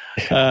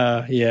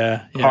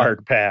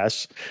 Hard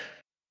pass.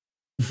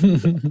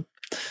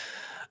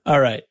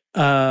 All right.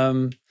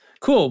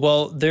 Cool.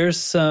 Well, there's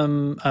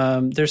some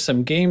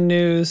game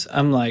news.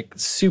 I'm like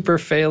super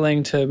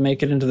failing to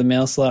make it into the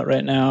mail slot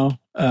right now.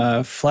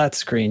 Flat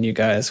screen, you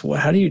guys.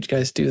 How do you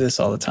guys do this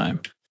all the time?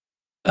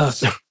 Oh,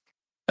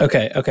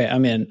 okay.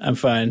 I'm in. I'm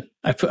fine.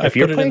 If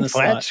you're playing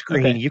flat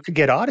screen, you could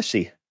get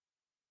Odyssey.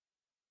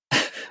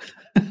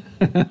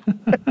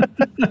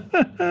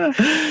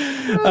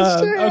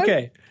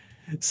 Okay.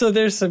 So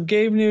there's some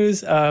game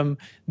news.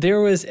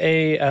 There was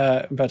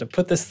I'm about to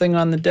put this thing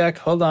on the deck.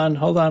 Hold on.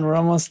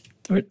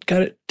 We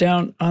got it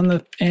down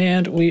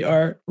and we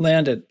are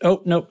landed.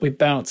 Oh, nope. We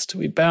bounced.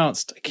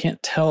 I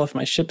can't tell if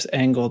my ship's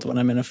angled when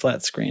I'm in a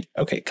flat screen.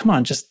 Okay, come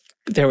on.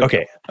 There we go.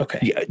 Okay.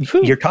 Yeah,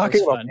 you're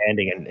talking about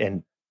landing,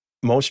 and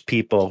most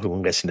people who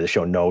listen to the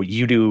show know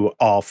you do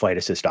all flight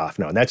assist off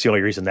now. And that's the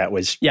only reason that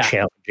was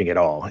challenging at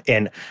all.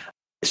 And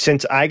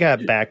since I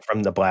got back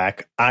from the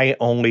black, I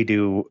only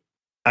do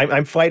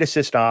I'm flight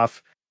assist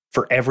off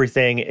for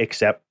everything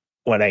except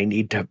when I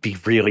need to be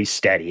really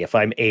steady. If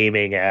I'm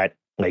aiming at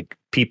like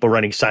people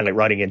running silent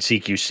running in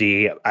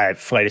CQC,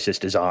 flight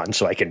assist is on,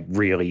 so I can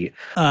really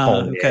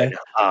hone in,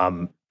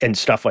 and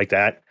stuff like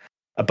that.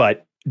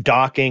 But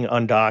docking,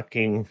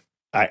 undocking,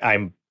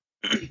 I'm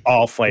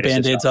all flight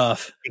assist. Band-Aids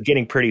off.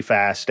 Getting pretty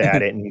fast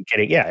at it and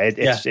getting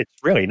it's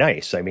really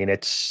nice. I mean,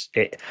 it's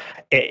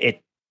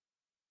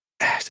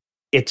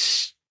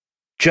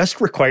just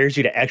requires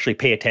you to actually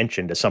pay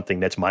attention to something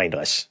that's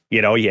mindless.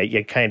 You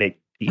kind of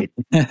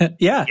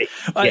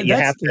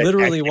that's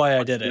literally why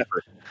I did it.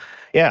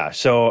 Yeah,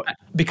 so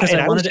because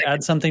I wanted to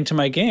add something to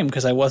my game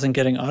because I wasn't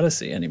getting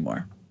Odyssey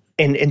anymore.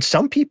 And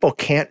some people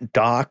can't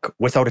dock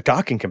without a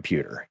docking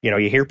computer.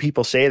 You hear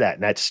people say that,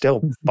 and that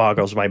still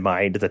boggles my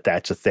mind that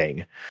that's a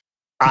thing.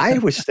 I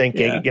was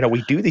thinking,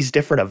 we do these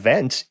different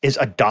events is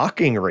a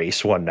docking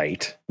race one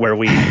night where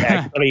we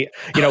actually,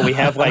 we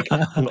have like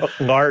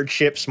large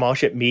ship, small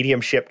ship,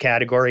 medium ship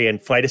category and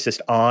flight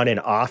assist on and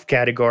off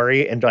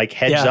category. And like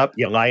heads up,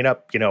 you line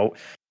up,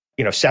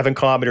 7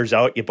 kilometers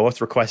out, you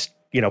both request,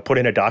 put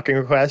in a docking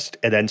request,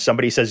 and then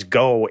somebody says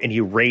go and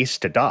you race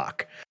to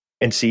dock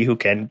and see who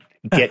can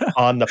get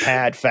on the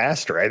pad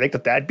faster. I think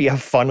that'd be a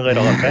fun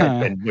little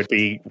event and would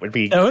be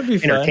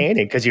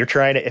entertaining because you're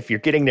trying to, if you're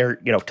getting there,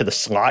 to the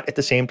slot at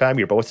the same time,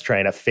 you're both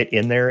trying to fit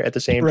in there at the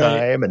same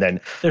time, and then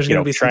there's going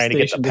to be trying to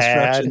get the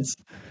pad.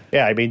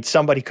 Yeah, I mean,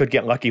 somebody could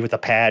get lucky with a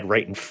pad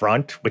right in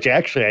front, which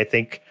actually I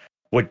think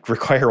would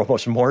require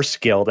almost more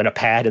skill than a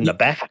pad in the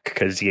back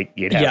because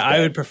you'd have I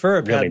would prefer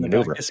a pad really in the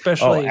maneuver. Back,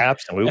 especially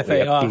absolutely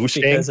FA off,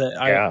 because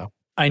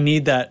I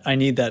need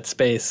that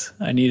space.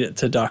 I need it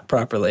to dock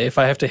properly. If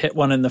I have to hit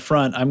one in the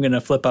front, I'm going to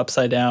flip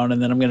upside down,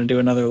 and then I'm going to do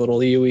another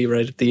little UE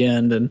right at the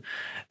end, and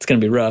it's going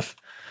to be rough.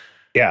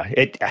 Yeah,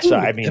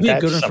 I mean, that'd be a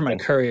good one for my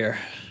courier.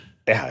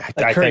 Yeah,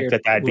 I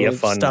think that'd be a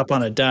fun stop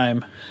on a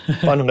dime.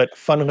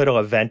 fun little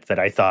event that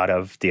I thought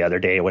of the other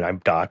day when I'm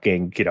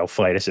docking,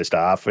 flight assist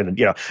off,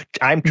 and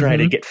I'm trying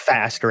to get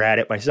faster at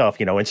it myself.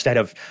 Instead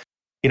of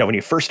when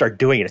you first start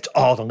doing it, it's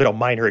all the little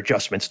minor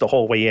adjustments the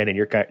whole way in, and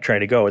you're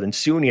trying to go. And then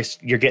soon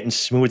you're getting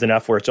smooth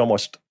enough where it's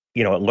almost,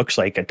 it looks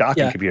like a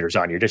docking computer's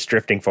on. You're just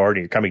drifting forward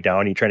and you're coming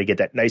down and you're trying to get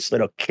that nice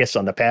little kiss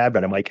on the pad.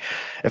 But I'm like,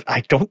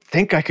 I don't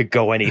think I could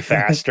go any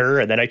faster.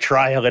 And then I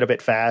try a little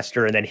bit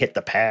faster and then hit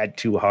the pad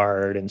too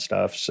hard and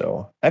stuff.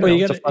 So I don't know.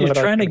 You're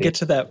trying to get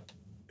to that.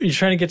 You're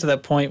trying to get to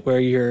that point where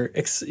you're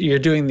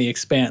doing the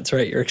expanse,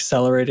 right? You're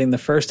accelerating the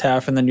first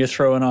half, and then you're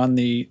throwing on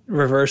the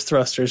reverse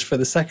thrusters for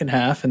the second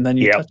half, and then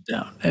you touch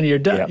down, and you're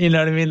done. You know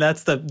what I mean?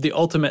 That's the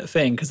ultimate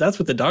thing, because that's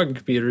what the docking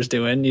computer's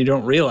doing. You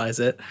don't realize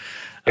it.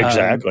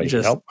 Exactly.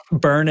 Just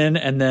burning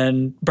and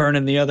then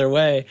burning the other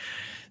way.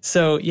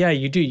 So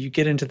you do. You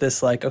get into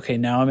this like, okay,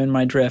 now I'm in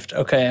my drift.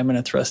 Okay, I'm going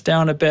to thrust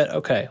down a bit.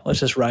 Okay, let's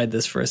just ride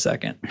this for a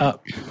second.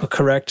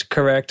 Correct.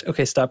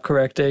 Okay, stop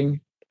correcting.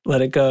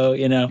 Let it go.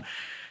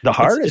 The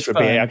hardest would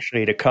be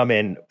actually to come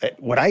in.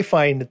 What I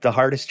find the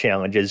hardest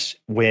challenge is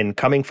when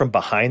coming from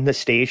behind the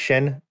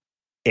station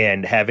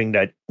and having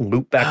to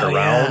loop back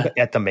around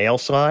at the mail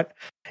slot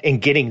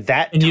and getting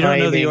that. And you don't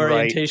know the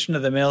orientation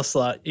of the mail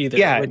slot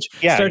either, which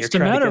starts to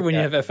matter when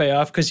you have FA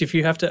off, because if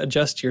you have to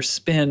adjust your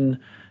spin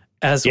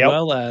as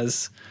well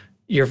as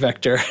your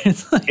vector.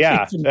 It's like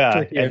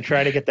and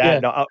trying to get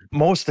that. Yeah.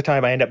 Most of the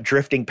time I end up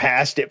drifting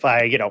past it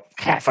by,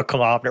 half a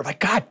kilometer. Like,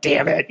 God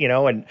damn it,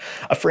 and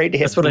afraid to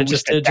hit. That's what I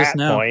just did just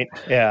now. Point.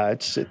 Yeah,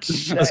 it's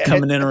I was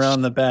coming in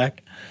around the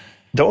back.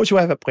 Those who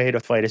haven't played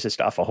with flight assist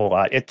stuff a whole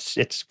lot,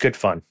 it's good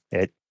fun.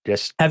 It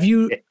just have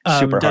you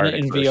done it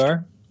in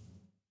VR?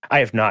 I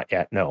have not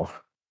yet, no.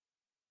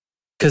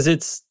 Because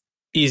it's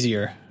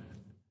easier.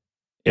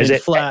 Is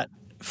it flat?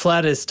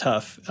 Flat is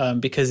tough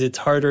because it's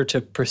harder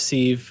to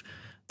perceive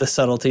the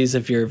subtleties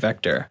of your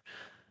vector.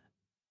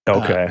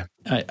 Okay.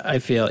 I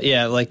feel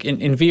like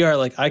in VR,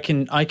 like I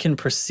can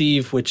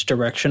perceive which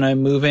direction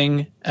I'm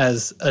moving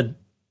as a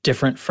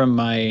different from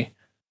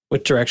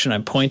which direction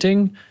I'm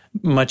pointing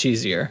much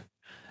easier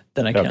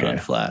than I can on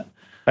flat.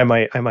 I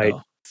might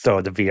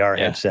throw the VR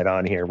headset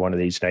on here one of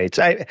these nights.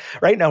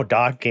 Right now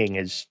docking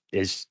is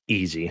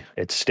easy.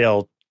 It's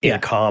still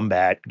in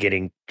combat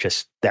getting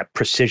just that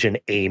precision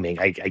aiming.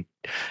 I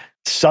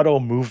subtle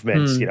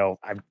movements,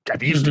 I'm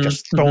used to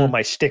just throwing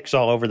my sticks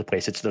all over the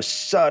place. It's those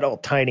subtle,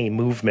 tiny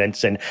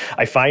movements. And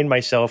I find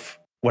myself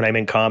when I'm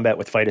in combat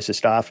with fight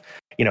assist off,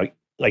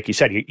 like you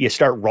said, you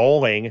start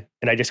rolling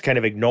and I just kind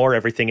of ignore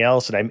everything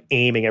else and I'm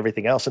aiming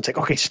everything else. It's like,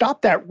 okay,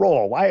 stop that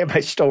roll. Why am I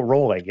still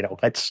rolling?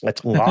 Let's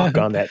lock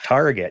on that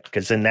target.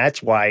 Cause then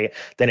that's why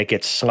then it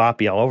gets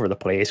sloppy all over the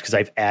place. Cause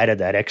I've added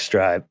that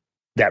extra,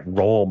 that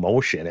roll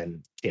motion,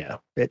 and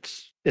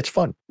it's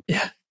fun.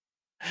 Yeah.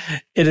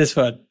 It is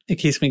fun. It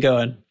keeps me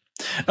going.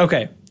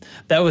 Okay.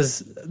 That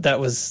was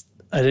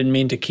I didn't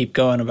mean to keep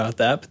going about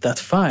that, but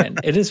that's fine.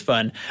 It is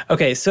fun.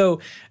 Okay, so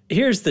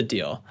here's the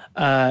deal.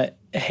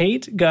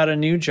 Haight got a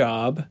new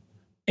job,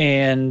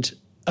 and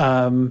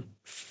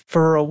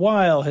for a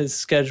while his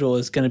schedule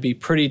is going to be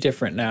pretty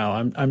different now.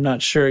 I'm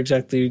not sure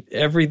exactly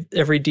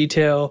every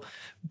detail,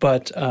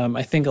 but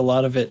I think a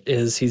lot of it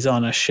is he's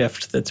on a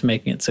shift that's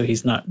making it so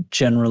he's not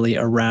generally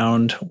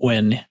around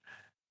when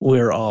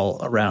we're all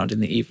around in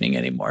the evening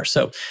anymore.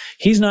 So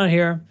he's not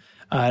here.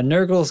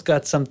 Nurgle's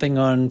got something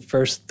on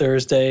first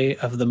Thursday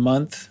of the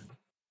month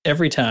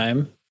every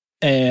time.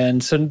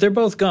 And so they're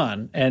both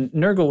gone. And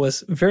Nurgle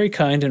was very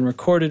kind and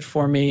recorded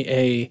for me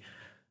a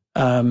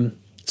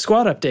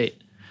squad update.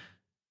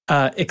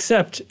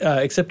 Except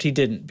he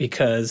didn't,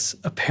 because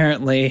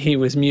apparently he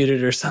was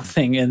muted or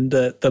something and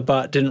the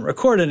bot didn't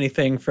record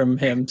anything from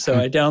him. So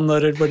I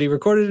downloaded what he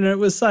recorded and it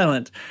was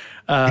silent.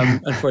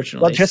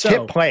 Unfortunately. Well, just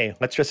hit play.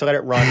 Let's just let it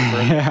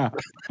run.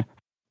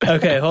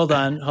 Okay, hold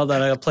on.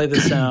 I'll play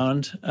the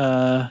sound.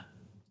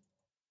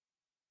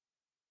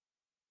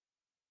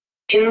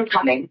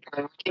 Incoming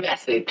priority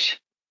message.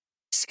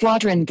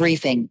 Squadron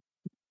briefing.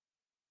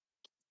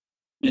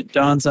 It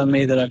dawns on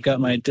me that I've got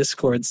my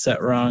Discord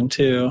set wrong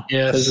too.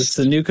 Yes. Because it's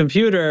a new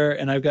computer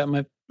and I've got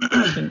my...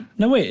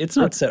 No, wait, it's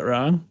not set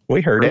wrong.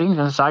 We heard it. Greetings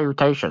and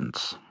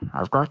salutations.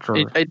 I've got your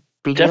It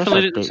BGS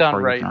definitely didn't update sound for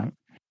you right. tonight.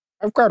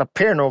 I've got a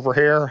pen over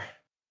here.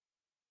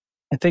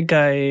 I think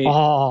I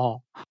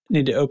Oh,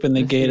 need to open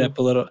the This gate new- up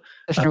a little.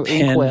 this A new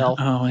pin. inkwell.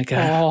 Oh my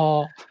god.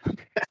 Oh,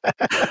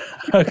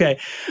 Okay.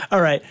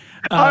 All right.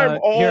 I'm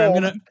Here,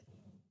 old.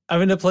 I'm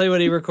gonna play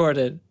what he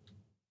recorded.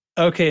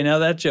 Okay, now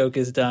that joke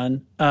is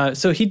done.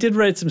 So he did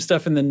write some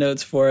stuff in the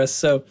notes for us.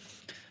 So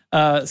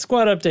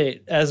squad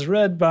update as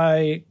read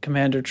by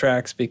Commander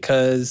Trax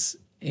because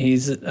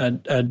he's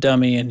a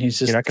dummy and he's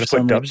just You're not going for to put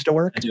some dubs to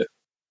work? reason-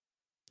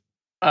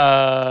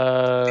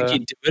 I think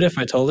he'd do it if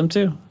I told him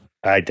to.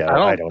 I don't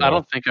know. I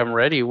don't think I'm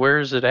ready. Where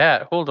is it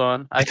at? Hold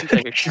on. I can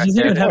take a He crack doesn't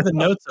at even it. have the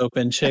notes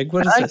open, Chig.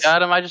 What is I this?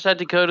 got him. I just had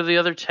to go to the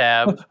other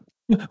tab.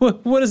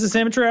 What is this,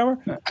 amateur hour?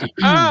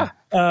 Ah!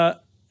 Uh,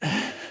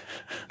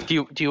 Do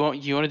you want to do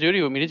it? Or do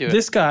you want me to do it?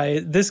 this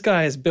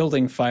guy is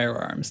building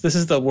firearms. This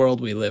is the world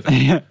we live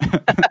in.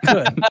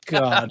 Good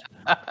God.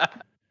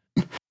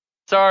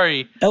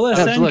 Sorry.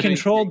 LSN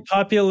controlled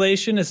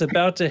population is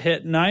about to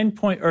hit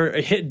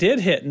did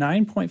hit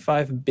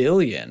 9.5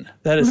 billion.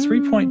 That is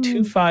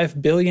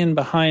 3.25 billion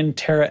behind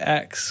Terra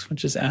X,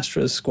 which is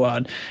Astra's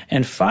squad,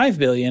 and 5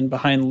 billion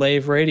behind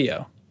Lave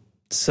Radio.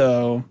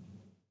 So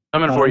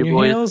Coming hot for on you, your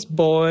boys. heels,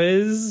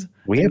 boys.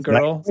 We have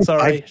girl. 9.5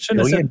 Sorry, shouldn't have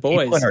billion said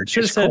boys. people in our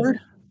Should have said Discord?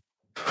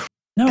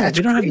 no. That's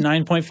we don't crazy.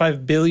 have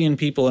 9.5 billion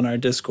people in our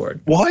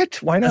Discord. What?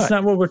 Why not? That's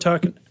not what we're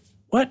talking.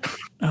 What?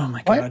 Oh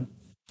my What? God.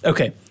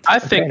 Okay. I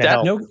think trying to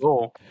that's help. No-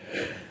 cool.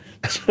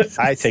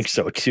 I think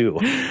so too.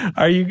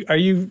 Are you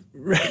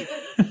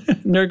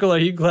Nurgle, are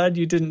you glad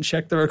you didn't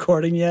check the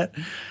recording yet?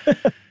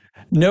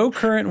 No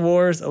current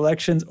wars,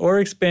 elections, or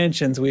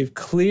expansions. We've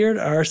cleared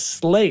our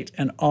slate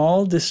and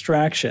all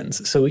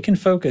distractions so we can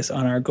focus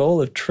on our goal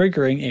of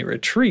triggering a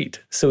retreat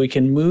so we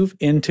can move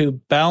into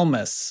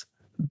Balmus.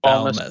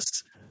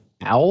 Balmus.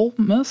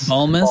 Balmus?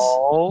 Balmus?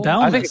 Bal-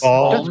 Balmus. I think it's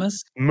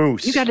Balmus.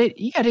 Moose. You got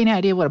any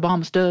idea what a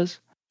Balmus does?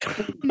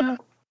 No.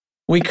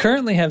 We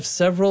currently have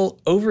several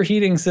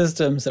overheating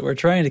systems that we're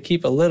trying to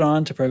keep a lid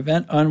on to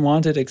prevent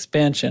unwanted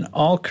expansion.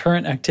 All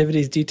current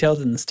activities detailed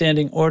in the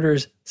standing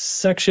orders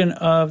section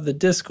of the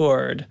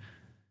Discord.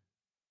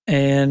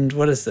 And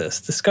what is this?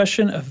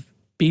 Discussion of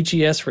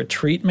BGS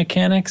retreat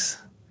mechanics?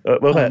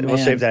 We'll man.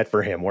 save that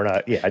for him. We're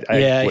not. Yeah,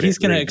 Yeah, wouldn't he's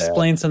going to read that.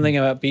 explain something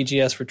about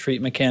BGS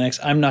retreat mechanics.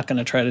 I'm not going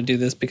to try to do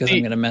this because I'm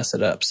going to mess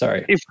it up.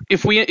 Sorry.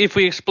 If we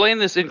explain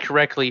this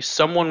incorrectly,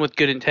 someone with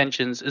good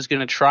intentions is going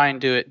to try and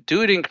do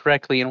it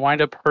incorrectly, and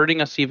wind up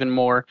hurting us even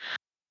more.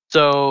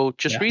 So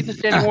just read the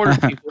standing orders,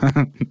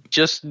 people.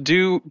 Just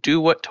do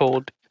what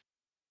told.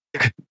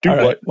 Do All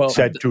right, what well,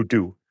 said to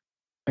do.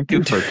 Thank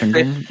you for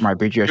attending my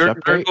BGS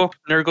update.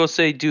 Nurgle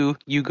say do,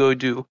 you go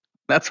do.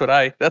 That's what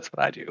I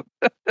do.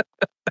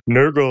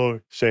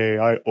 Nurgle say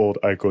I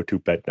go to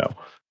bed now.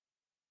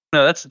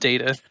 No, that's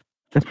data.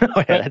 Oh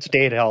yeah, that's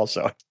data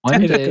also.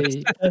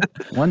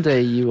 One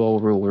day you all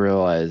will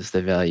realize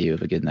the value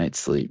of a good night's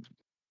sleep.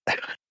 I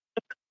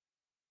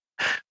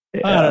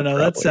don't know.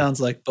 That probably.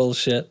 sounds like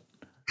bullshit.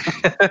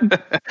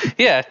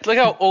 Yeah, look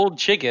how old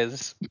Chig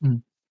is.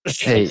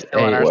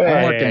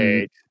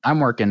 Hey, I'm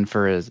working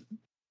for a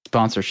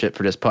sponsorship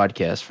for this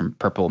podcast from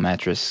Purple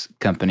Mattress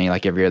Company,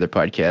 like every other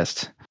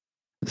podcast.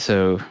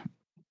 So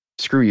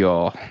screw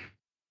y'all.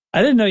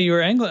 I didn't know you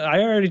were Anglo. I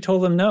already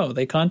told them no.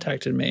 They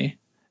contacted me,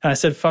 and I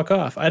said, "Fuck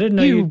off." I didn't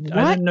know you.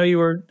 I didn't know you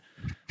were.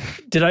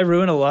 Did I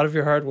ruin a lot of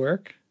your hard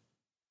work?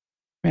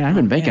 Man, I've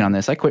been banking on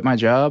this. I quit my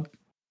job.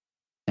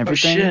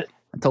 Everything. Oh, shit.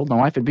 I told my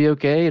wife it'd be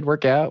okay. It'd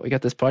work out. We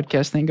got this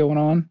podcast thing going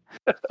on.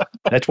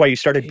 That's why you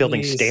started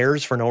building Jeez.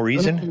 stairs for no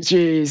reason.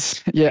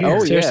 Jeez. Yeah.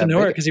 Oh, Stairs yeah. to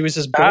nowhere because he was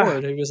just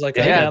bored. He was like,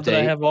 big now that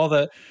I update. have all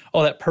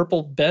that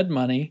purple bed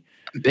money.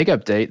 Big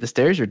update. The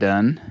stairs are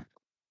done.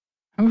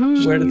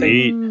 Where did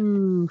they?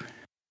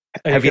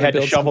 Are Have you gonna had to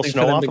build shovel something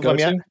snow for off to of them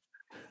go yet? to?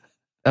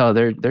 Oh,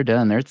 they're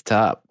done. They're at the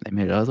top. They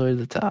made it all the way to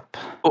the top.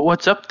 But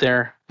what's up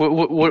there?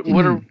 What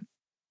are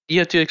you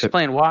have to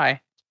explain why?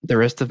 The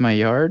rest of my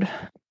yard.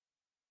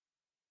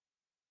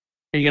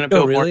 Are you going to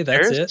build really? more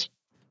That's stairs? it?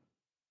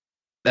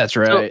 That's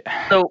right.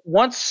 So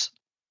once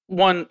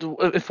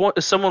if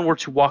someone were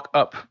to walk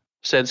up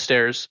said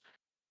stairs,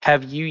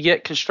 have you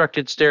yet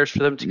constructed stairs for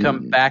them to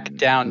come back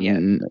down yet?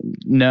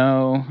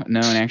 No. And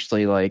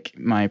actually, like,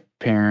 my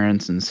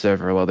parents and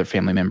several other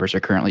family members are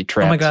currently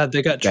trapped. Oh my God,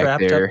 they got back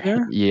trapped there. up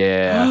there?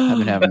 Yeah, I've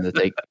been having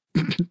to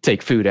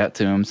take food out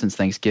to them since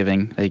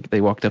Thanksgiving.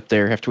 They walked up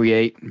there after we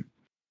ate.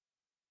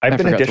 I've I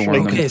been forgot to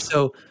warn them. Okay,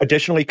 so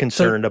additionally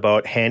concerned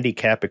about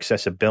handicap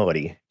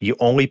accessibility. You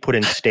only put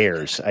in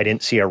stairs. I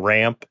didn't see a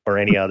ramp or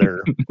any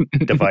other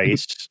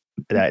device.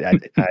 That's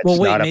well,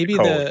 wait, not up to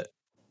code.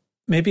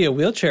 maybe a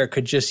wheelchair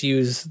could just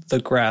use the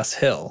grass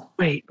hill.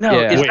 Wait, no,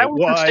 is that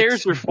what the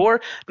stairs were for?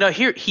 No,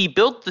 here he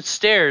built the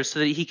stairs so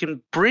that he can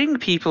bring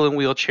people in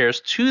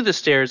wheelchairs to the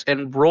stairs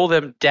and roll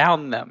them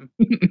down them.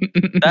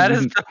 That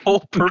is the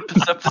whole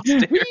purpose of the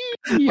stairs.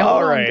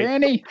 All right,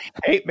 Granny.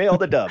 Hate mail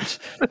the dubs.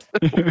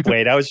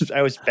 Wait, I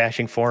was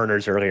bashing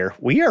foreigners earlier.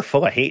 We are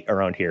full of hate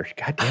around here.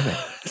 God damn it.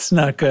 It's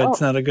not good.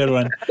 It's not a good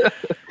one.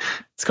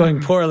 It's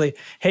going poorly.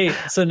 Hey,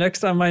 so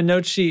next on my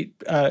note sheet,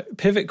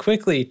 pivot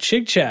quickly,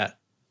 Chig Chat.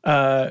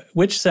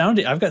 Which sound?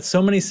 I've got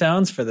so many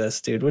sounds for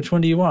this, dude. Which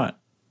one do you want?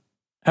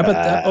 How about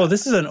that? Oh,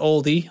 this is an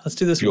oldie. Let's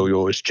do this one.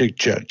 Yo, it's Chig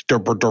Chat.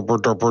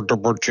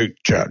 Chig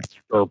Chat.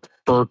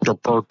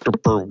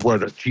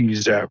 What a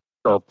cheese at.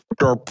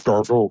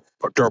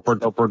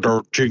 Chig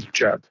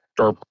Chat.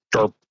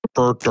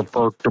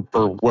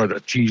 What a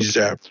cheese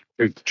at.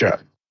 Chig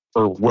Chat.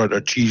 What a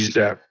cheese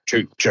at.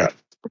 Chig Chat.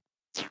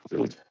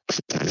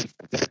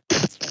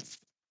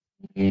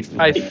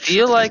 I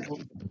feel like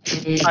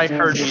I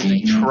heard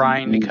music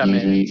trying to come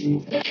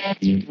in. That's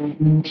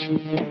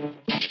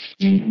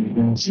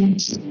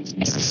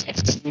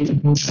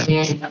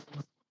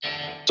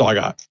all I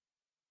got.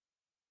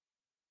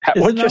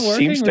 What just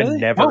seems to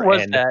never end? What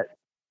was end? that?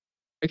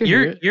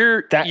 Your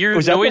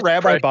was that the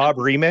Rabbi Bob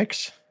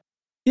remix?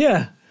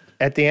 Yeah.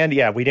 At the end,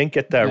 we didn't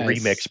get the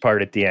remix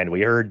part at the end. We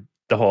heard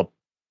the whole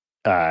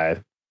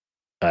Ty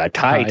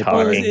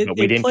talking, but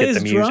we didn't get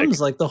the music.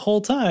 Drums like the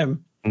whole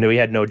time. No, we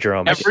had no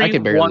drums.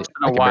 Every once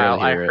in a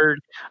while,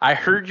 I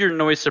heard your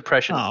noise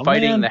suppression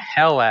fighting the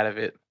hell out of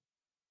it.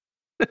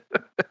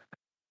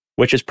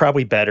 Which is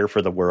probably better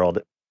for the world,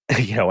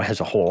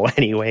 as a whole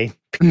anyway.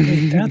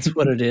 That's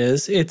what it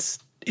is. It's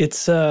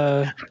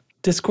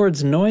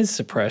Discord's noise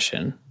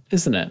suppression,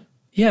 isn't it?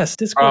 Yes,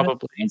 Discord has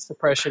noise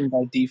suppression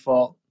by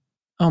default.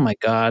 Oh my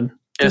God.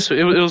 Yes,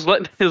 it was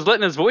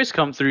letting his voice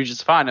come through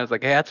just fine. I was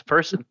like, hey, that's a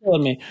person.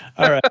 Telling me.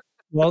 All right.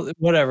 Well,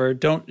 whatever.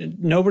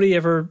 Nobody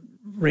ever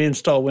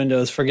reinstall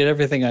Windows. Forget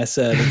everything I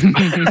said.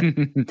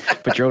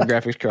 Put your old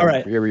graphics card. All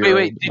right.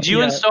 Wait. Did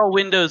you install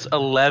Windows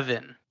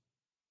 11?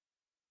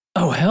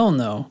 Oh, hell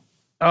no.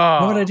 Oh,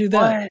 why would I do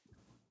that? What?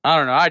 I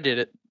don't know. I did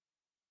it.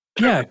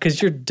 Yeah,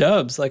 because you're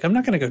dubs. Like, I'm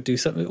not going to go do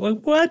something.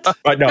 Like, what?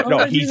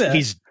 No.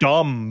 He's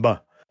dumb.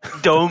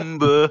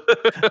 Dumbs.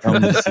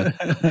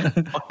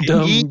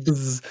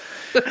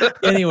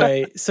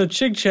 Anyway, so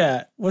Chig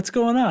Chat, what's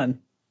going on?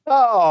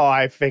 Oh,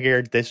 I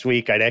figured this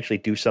week I'd actually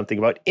do something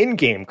about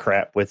in-game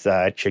crap with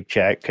Chig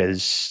Chat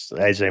because,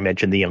 as I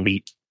mentioned, the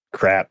elite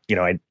crap,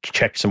 I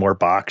checked some more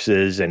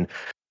boxes and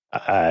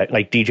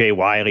like DJ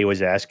Wiley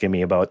was asking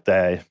me about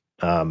the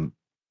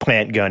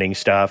plant gunning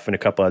stuff and a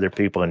couple other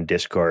people in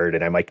Discord.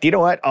 And I'm like, you know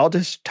what? I'll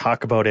just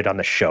talk about it on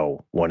the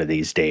show one of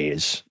these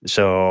days.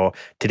 So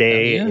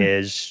today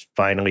is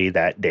finally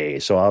that day.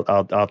 So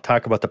I'll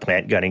talk about the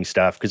plant gunning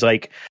stuff because,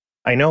 like,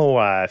 I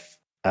know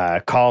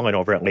Colin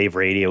over at Lave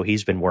Radio,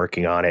 he's been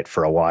working on it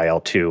for a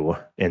while too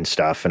and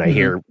stuff. And I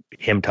hear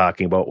him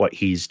talking about what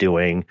he's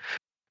doing.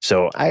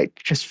 So I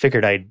just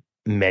figured I'd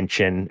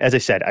mention, as I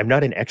said, I'm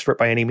not an expert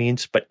by any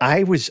means, but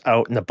I was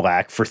out in the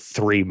black for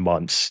 3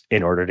 months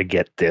in order to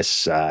get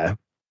this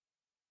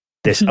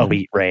this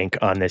elite rank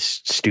on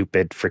this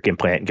stupid freaking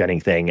plant gunning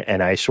thing.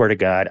 And I swear to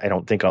God, I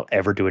don't think I'll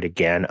ever do it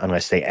again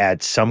unless they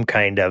add some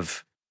kind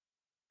of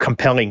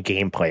compelling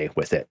gameplay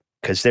with it.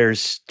 Because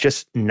there's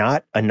just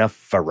not enough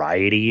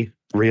variety,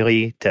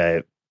 really,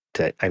 to.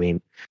 I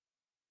mean,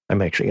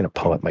 I'm actually going to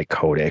pull up my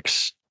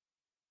codex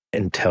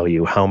and tell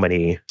you how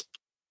many.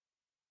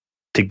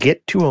 To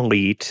get to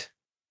elite,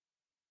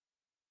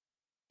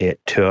 it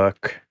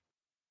took.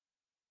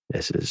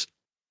 This is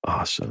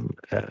awesome.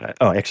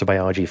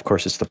 Exobiology, of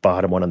course, it's the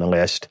bottom one on the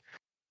list.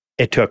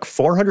 It took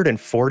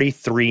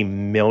 443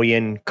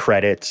 million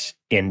credits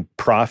in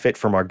profit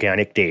from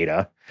organic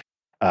data.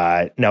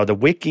 Now, the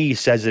wiki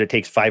says that it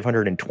takes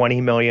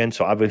 520 million,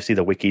 so obviously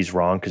the wiki's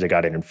wrong because I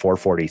got it in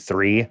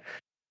 443.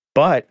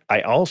 But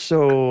I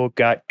also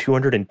got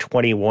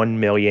 221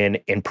 million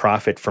in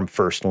profit from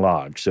first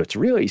log, so it's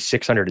really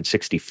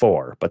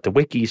 664. But the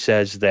wiki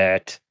says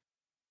that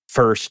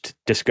first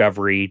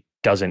discovery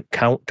doesn't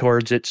count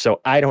towards it,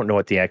 so I don't know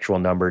what the actual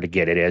number to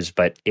get it is,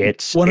 but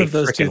it's one of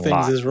those two things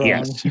lot. is wrong.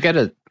 Yes. You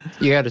gotta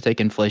take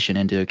inflation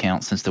into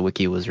account since the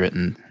wiki was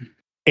written.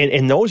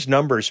 And those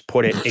numbers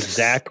put it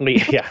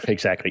exactly,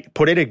 exactly.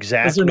 Put it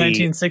exactly. Those are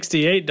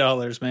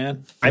 $1968,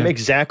 man. I'm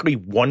exactly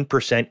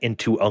 1%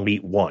 into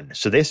Elite 1.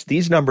 So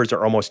these numbers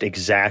are almost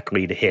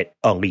exactly to hit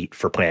Elite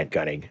for plant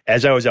gunning.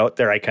 As I was out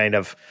there, I kind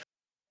of,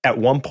 at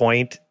one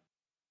point,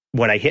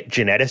 when I hit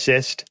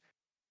Geneticist,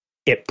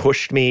 it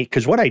pushed me,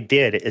 because what I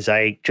did is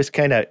I just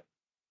kind of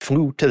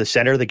flew to the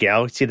center of the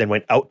galaxy, then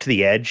went out to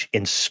the edge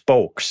in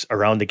spokes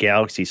around the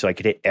galaxy so I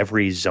could hit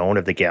every zone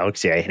of the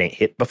galaxy I hadn't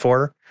hit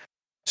before.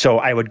 So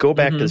I would go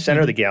back to the center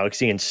of the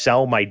galaxy and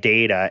sell my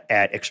data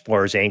at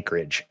Explorer's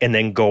Anchorage and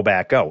then go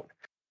back out.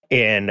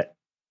 And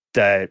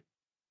the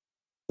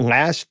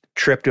last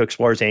trip to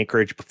Explorer's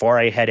Anchorage, before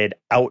I headed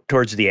out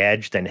towards the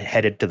edge, then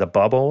headed to the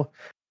bubble,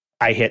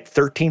 I hit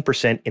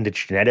 13% into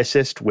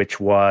Geneticist, which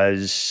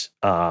was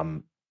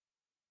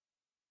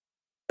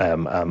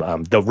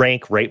the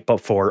rank right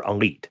before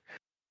elite.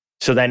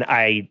 So then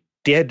I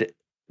did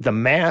the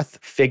math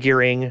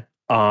figuring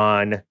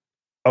on,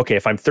 okay,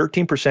 if I'm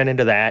 13%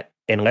 into that,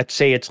 and let's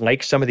say it's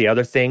like some of the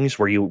other things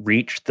where you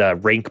reach the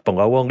rank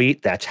below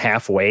elite, that's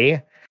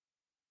halfway.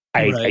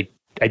 I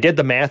did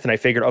the math and I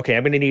figured, okay,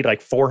 I'm going to need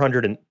like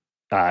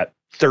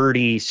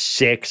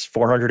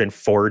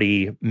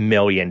 440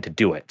 million to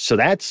do it. So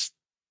that's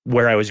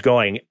where I was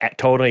going,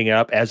 totaling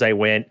up as I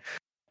went,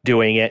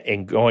 doing it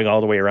and going all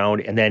the way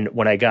around. And then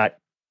when I got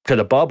to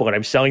the bubble and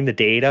I'm selling the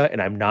data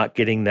and I'm not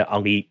getting the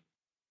elite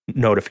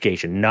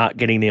notification, not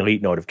getting the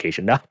elite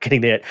notification, not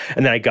getting it.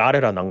 And then I got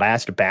it on the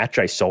last batch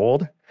I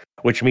sold,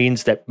 which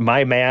means that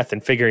my math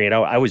and figuring it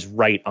out, I was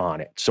right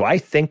on it. So I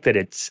think that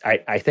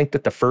I think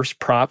that the first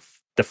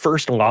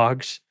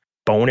logs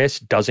bonus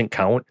doesn't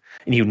count,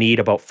 and you need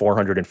about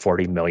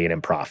 440 million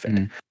in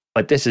profit.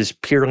 But this is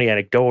purely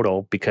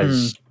anecdotal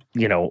because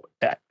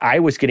I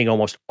was getting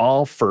almost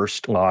all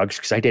first logs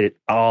because I did it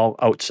all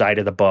outside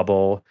of the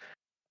bubble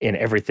and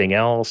everything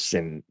else.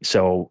 And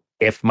so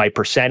if my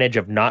percentage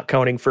of not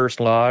counting first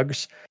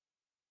logs,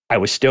 I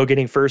was still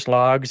getting first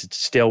logs, it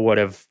still would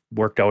have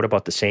worked out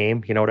about the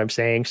same. You know what I'm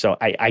saying? So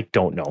I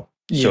don't know.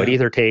 Yeah. So it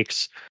either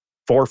takes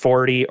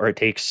 440 or it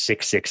takes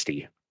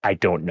 660. I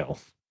don't know.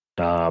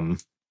 Now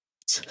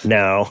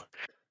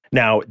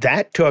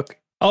that took...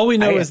 All we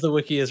know is the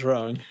wiki is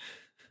wrong.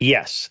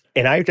 Yes.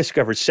 And I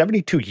discovered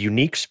 72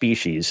 unique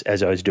species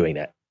as I was doing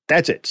that.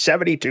 That's it.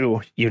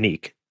 72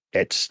 unique.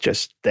 It's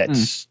just,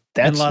 that's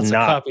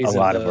not a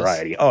lot of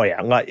variety. Oh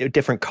yeah. A lot of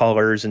different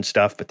colors and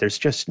stuff, but there's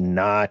just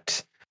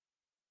not,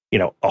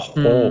 a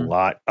whole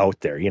lot out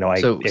there.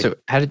 So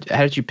how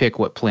did you pick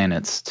what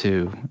planets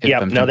to?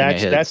 Yeah. No,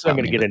 that's I'm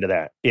going to get into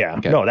that. Yeah.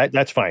 Okay. No,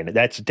 that's fine.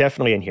 That's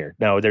definitely in here.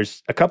 Now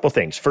there's a couple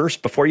things.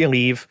 First, before you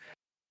leave,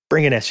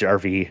 bring an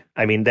SRV.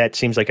 I mean, that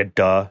seems like a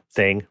duh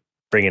thing.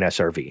 Bring an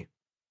SRV.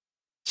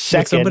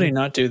 Second, would somebody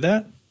not do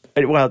that?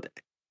 Well,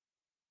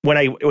 when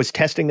I was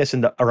testing this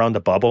around the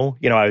bubble,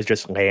 I was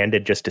just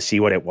landed just to see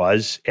what it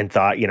was and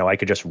thought, I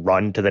could just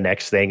run to the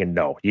next thing. And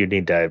no, you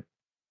need to,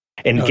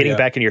 getting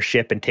back in your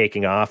ship and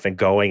taking off and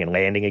going and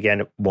landing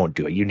again won't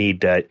do it. You need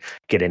to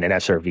get in an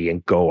SRV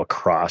and go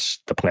across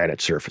the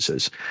planet's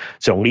surfaces.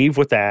 So leave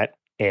with that.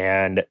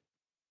 And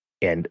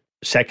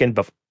second,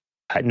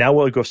 now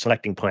we'll go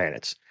selecting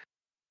planets.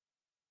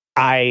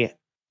 I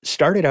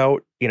started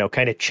out,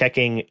 kind of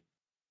checking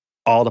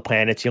all the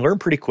planets. You learn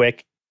pretty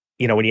quick,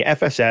 when you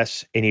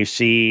FSS and you'll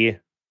see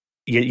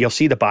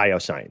the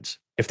biosigns.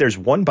 If there's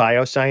one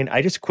biosign,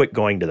 I just quit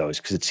going to those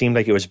because it seemed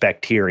like it was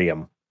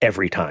bacterium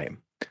every time.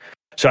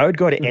 So I would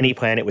go to any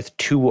planet with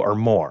 2 or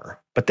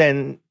more. But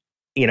then,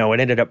 it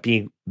ended up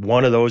being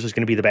one of those was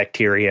going to be the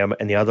bacterium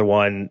and the other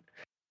one,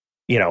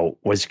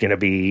 was going to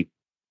be,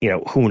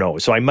 who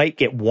knows? So I might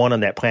get one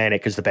on that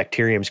planet because the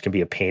bacteriums can be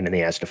a pain in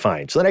the ass to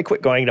find. So then I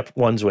quit going to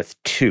ones with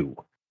 2.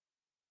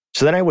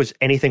 So then I was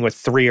anything with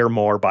 3 or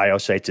more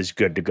biosites is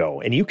good to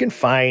go. And you can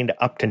find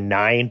up to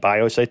 9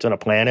 biosites on a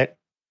planet.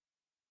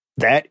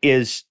 That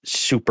is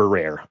super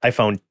rare. I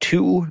found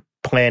 2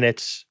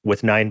 planets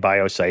with 9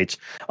 biosites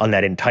on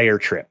that entire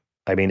trip.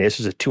 I mean, this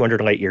is a 200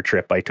 light year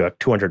trip I took,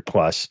 200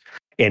 plus,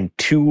 and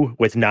 2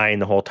 with 9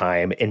 the whole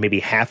time, and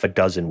maybe half a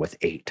dozen with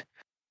 8.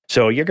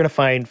 So you're going to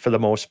find, for the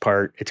most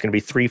part, it's going to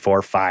be 3,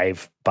 4,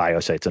 5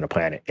 biosites on a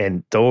planet.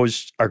 And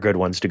those are good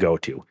ones to go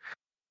to.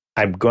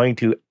 I'm going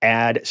to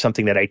add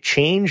something that I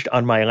changed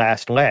on my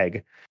last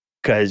leg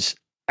because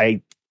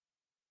I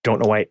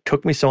don't know why it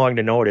took me so long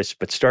to notice,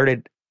 but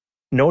started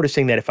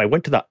noticing that if I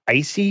went to the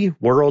icy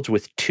worlds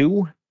with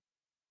 2,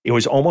 it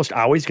was almost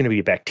always going to be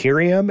a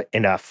bacterium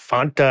and a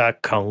Phanta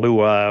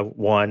Kahlua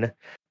one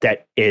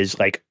that is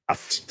like a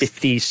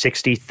 50,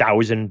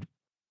 60,000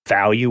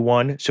 value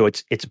one. So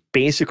it's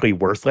basically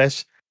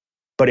worthless.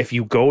 But if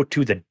you go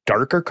to the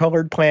darker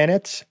colored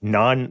planets,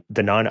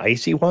 the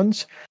non-icy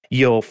ones,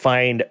 you'll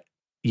fly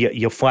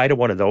to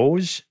one of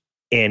those.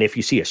 And if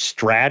you see a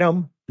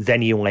stratum,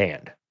 then you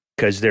land.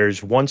 Because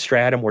there's one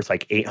stratum worth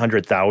like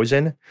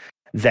 800,000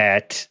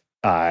 that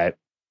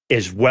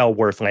is well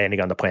worth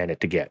landing on the planet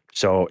to get.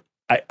 So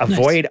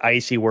avoid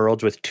icy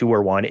worlds with 2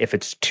 or 1. If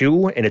it's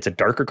 2 and it's a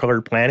darker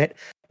colored planet,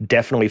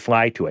 definitely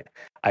fly to it.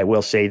 I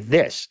will say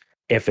this,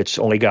 if it's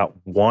only got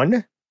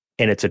 1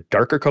 and it's a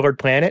darker colored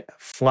planet,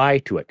 fly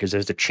to it because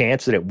there's a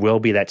chance that it will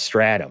be that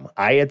stratum.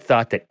 I had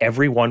thought that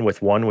every one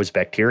with 1 was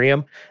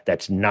bacterium.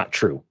 That's not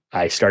true.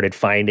 I started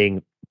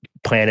finding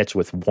planets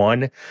with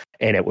 1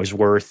 and it was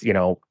worth,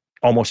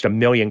 almost 1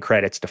 million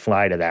credits to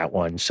fly to that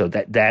one. So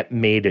that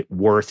made it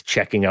worth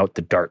checking out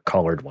the dark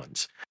colored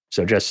ones.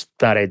 So just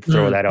thought I'd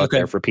throw that out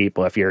there for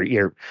people. If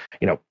you're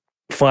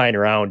flying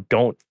around,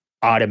 don't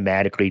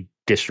automatically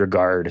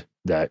disregard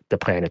the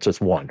planets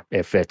with 1.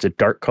 If it's a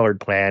dark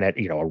colored planet,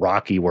 a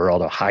rocky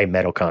world, a high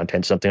metal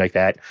content, something like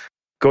that,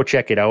 go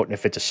check it out. And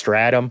if it's a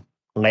stratum,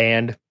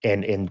 land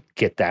and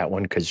get that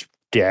one because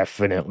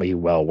definitely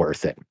well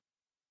worth it.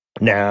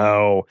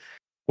 Now,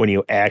 when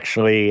you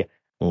actually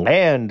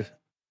land,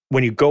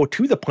 when you go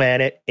to the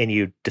planet and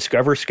you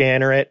discover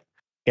scanner it,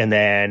 and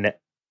then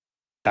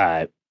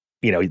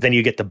then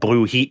you get the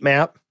blue heat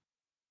map.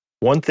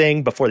 One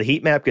thing before the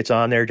heat map gets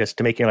on there, just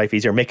to make your life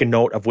easier, make a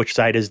note of which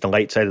side is the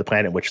light side of the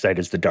planet, which side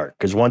is the dark.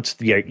 Because once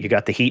you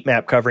got the heat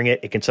map covering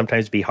it, it can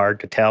sometimes be hard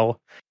to tell,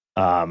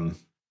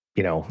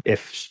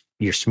 if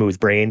you're smooth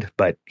brained.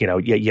 But,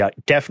 you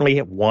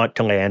definitely want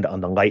to land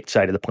on the light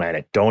side of the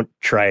planet. Don't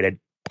try to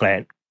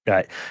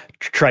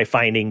try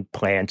finding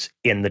plants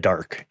in the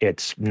dark.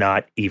 It's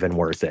not even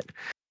worth it.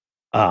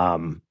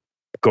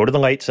 Go to the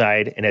light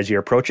side. And as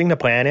you're approaching the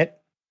planet,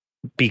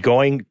 be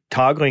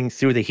toggling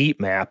through the heat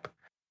map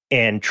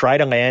and try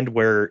to land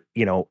where,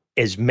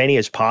 as many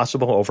as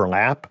possible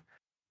overlap.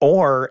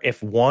 Or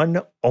if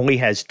one only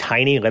has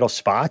tiny little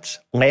spots,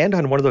 land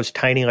on one of those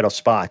tiny little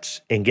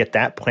spots and get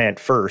that plant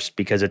first,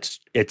 because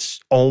it's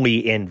only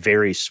in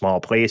very small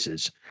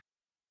places.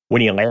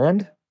 When you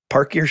land,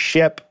 park your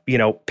ship,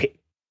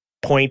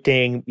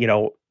 pointing,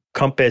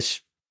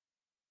 compass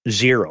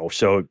 0.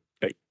 So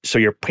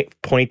you're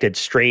pointed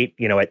straight,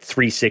 at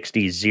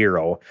 360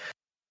 0.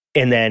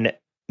 And then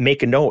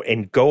make a note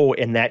and go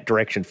in that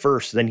direction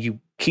first. Then you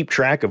keep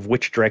track of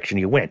which direction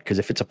you went. Because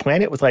if it's a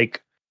planet with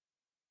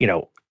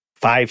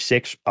 5,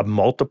 6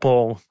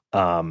 multiple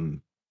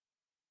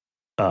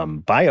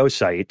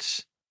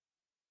biosites,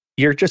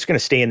 you're just going to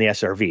stay in the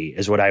SRV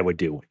is what I would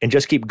do, and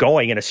just keep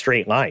going in a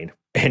straight line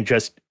and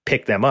just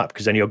pick them up.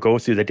 Because then you'll go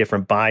through the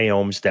different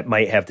biomes that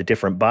might have the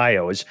different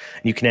bios,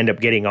 and you can end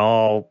up getting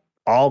all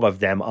of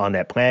them on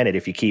that planet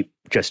if you keep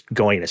just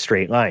going in a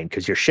straight line,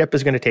 because your ship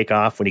is going to take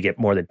off when you get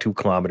more than 2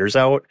 kilometers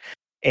out,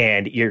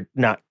 and you're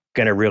not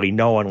going to really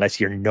know unless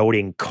you're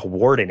noting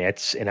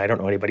coordinates. And I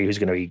don't know anybody who's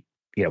going to be,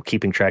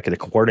 keeping track of the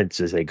coordinates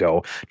as they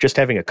go. Just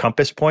having a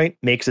compass point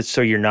makes it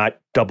so you're not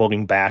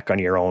doubling back on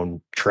your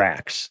own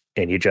tracks,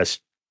 and you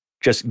just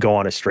go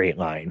on a straight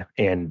line.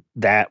 And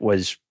that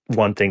was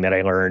one thing that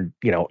I learned,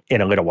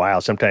 in a little while.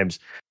 Sometimes,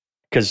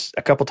 because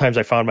a couple times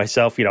I found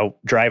myself,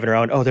 driving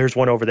around, oh, there's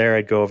one over there.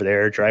 I'd go over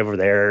there, drive over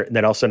there. And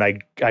then all of a sudden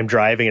I'm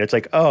driving and it's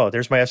like, oh,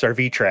 there's my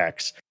SRV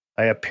tracks.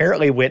 I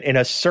apparently went in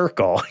a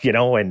circle,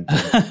 and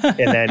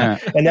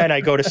then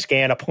I go to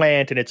scan a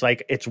plant and it's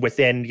like, it's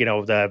within,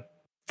 the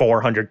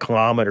 400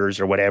 kilometers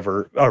or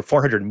whatever, or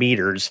 400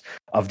 meters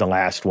of the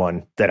last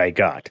one that I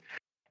got.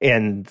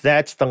 And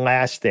that's the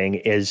last thing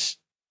is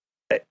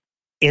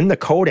in the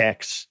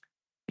codex,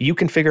 you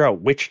can figure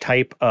out which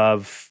type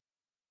of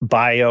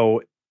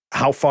bio,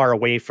 how far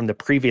away from the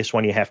previous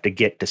one you have to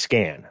get to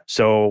scan.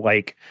 So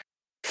like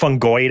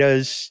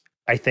fungoides,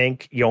 I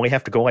think you only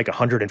have to go like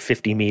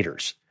 150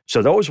 meters.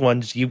 So those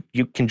ones you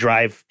can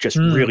drive just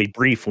really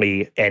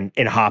briefly and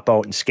hop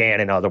out and scan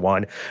another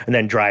one and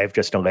then drive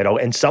just a little.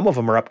 And some of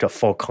them are up to a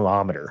full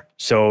kilometer.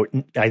 So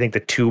I think the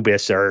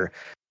tubis are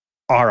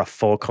a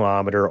full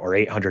kilometer or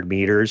 800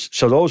 meters.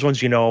 So those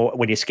ones,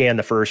 when you scan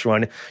the first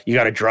one, you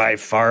got to drive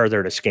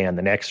farther to scan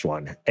the next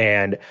one.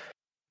 And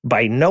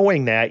by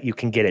knowing that, you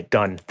can get it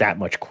done that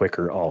much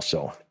quicker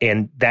also.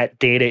 And that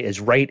data is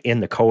right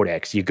in the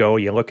codex. You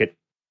look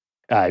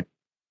at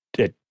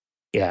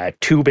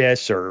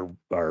tubis or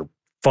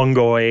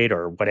fungoid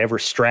or whatever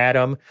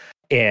stratum,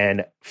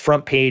 and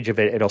front page of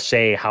it, it'll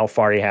say how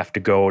far you have to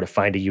go to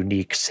find a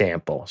unique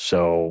sample.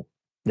 So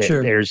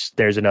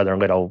there's another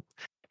little,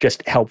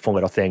 just helpful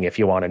little thing if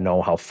you want to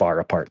know how far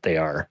apart they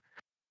are.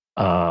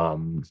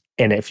 And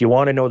if you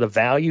want to know the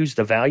values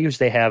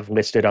they have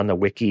listed on the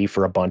wiki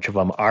for a bunch of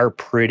them are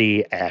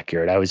pretty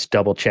accurate. I was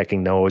double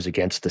checking those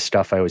against the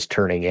stuff I was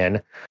turning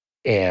in,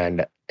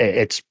 and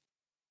it's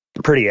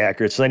pretty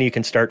accurate. So then you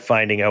can start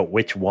finding out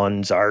which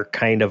ones are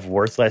kind of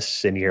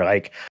worthless, and you're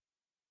like,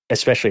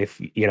 especially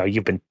if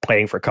you've been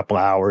playing for a couple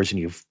of hours and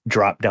you've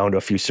dropped down to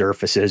a few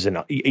surfaces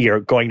and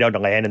you're going down to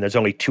land and there's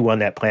only 2 on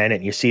that planet,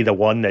 and you see the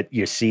one that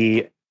you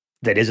see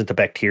that isn't the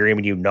bacterium,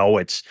 and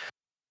it's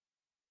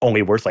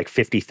only worth like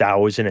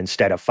 50,000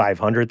 instead of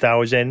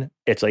 500,000.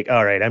 It's like,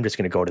 all right, I'm just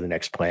going to go to the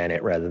next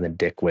planet rather than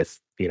dick with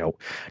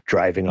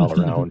driving all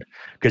around.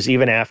 Because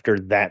even after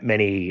that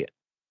many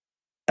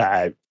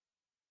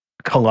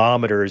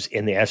kilometers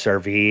in the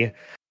SRV,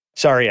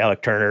 sorry,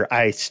 Alec Turner,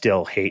 I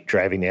still hate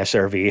driving the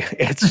SRV.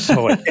 It's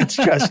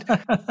just,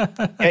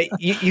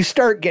 you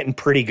start getting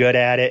pretty good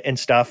at it and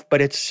stuff, but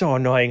it's so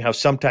annoying how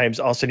sometimes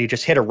all of a sudden you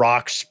just hit a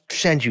rock,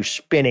 sends you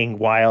spinning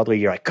wildly.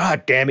 You're like,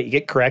 God damn it. You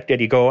get corrected.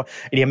 You go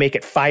and you make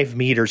it 5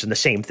 meters and the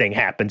same thing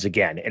happens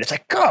again. And it's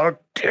like, God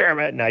damn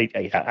it. And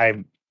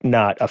I'm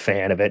not a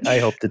fan of it. I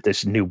hope that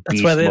this new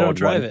beast mode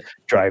one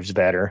drives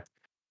better.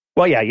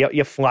 Well, yeah,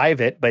 you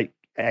flive it, but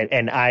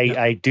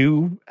I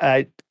do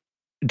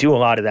do a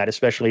lot of that,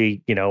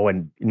 especially,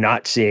 when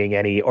not seeing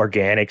any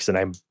organics, and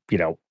I'm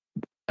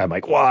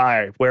like,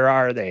 why? Where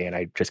are they? And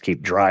I just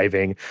keep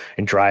driving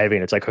and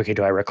driving. It's like, okay,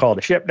 do I recall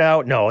the ship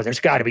now? No, there's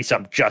got to be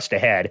something just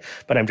ahead,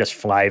 but I'm just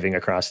fliving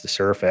across the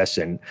surface.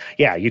 And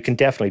yeah, you can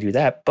definitely do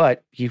that,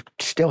 but you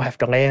still have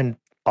to land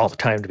all the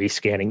time to be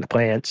scanning the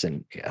plants.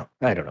 And yeah,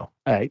 I don't know.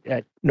 I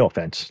no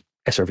offense,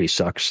 SRV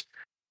sucks.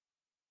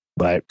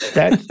 But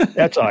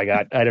that's all I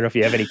got. I don't know if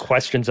you have any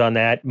questions on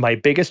that. My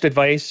biggest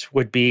advice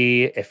would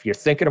be if you're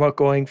thinking about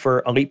going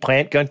for elite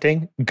plant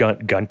gunting,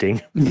 plant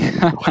gunning. Can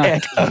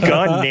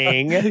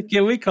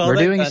we call We're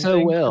that doing gunting so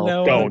well.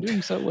 No, We're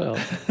doing so well.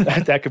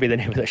 That could be the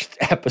name of this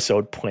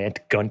episode, plant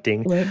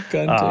gunting. Plant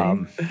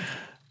gunting.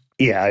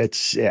 Yeah,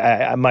 it's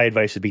my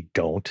advice would be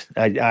don't.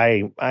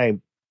 I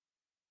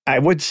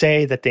would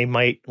say that they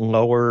might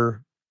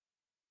lower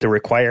the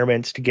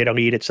requirements to get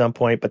elite at some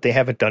point, but they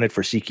haven't done it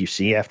for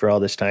CQC after all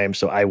this time,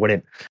 so I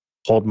wouldn't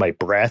hold my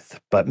breath.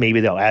 But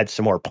maybe they'll add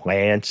some more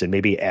plants and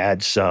maybe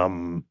add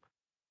some.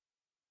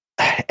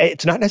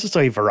 It's not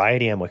necessarily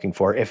variety I'm looking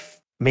for.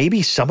 If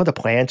maybe some of the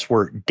plants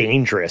were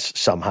dangerous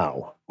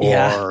somehow.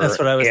 Yeah, that's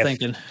what I was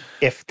thinking.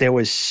 If there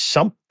was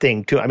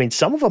something to, I mean,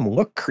 some of them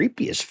look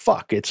creepy as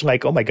fuck. It's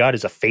like, oh my God,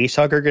 is a face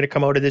hugger going to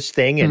come out of this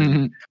thing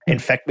and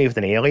infect me with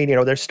an alien? You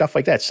know, there's stuff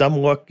like that. Some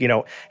look,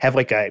 have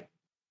like a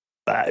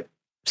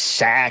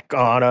sack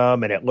on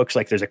them and it looks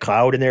like there's a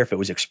cloud in there. If it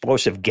was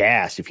explosive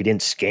gas, if you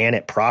didn't scan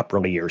it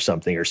properly or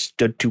something, or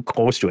stood too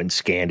close to it and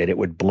scanned it, it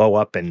would blow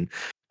up and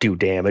do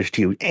damage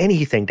to you.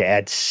 Anything to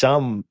add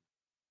some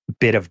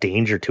bit of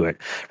danger to it.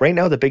 Right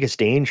now, the biggest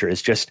danger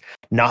is just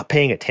not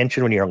paying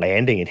attention when you're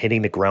landing and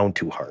hitting the ground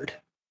too hard.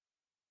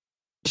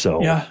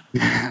 So yeah.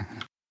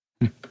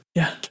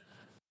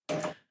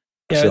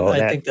 So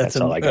I think that's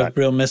a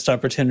real missed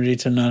opportunity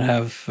to not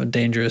have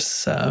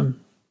dangerous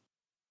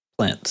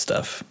plant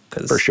stuff.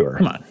 For sure.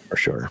 Come on. For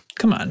sure.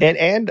 Come on.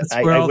 And that's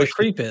where all the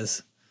creep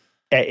is.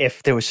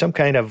 If there was some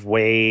kind of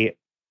way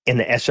in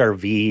the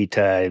SRV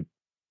to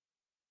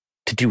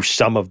do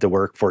some of the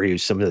work for you,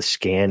 some of the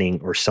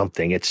scanning or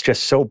something. It's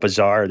just so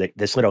bizarre that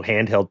this little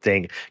handheld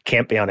thing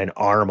can't be on an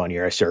arm on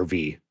your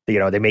SRV.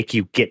 They make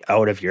you get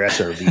out of your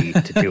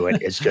SRV to do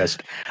it. It's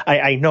just,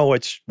 I know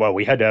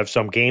we had to have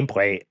some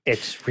gameplay.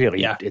 It's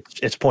really,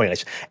 it's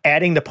pointless.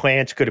 Adding the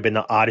plants could have been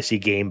the Odyssey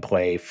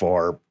gameplay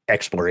for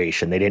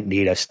exploration. They didn't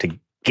need us to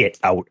get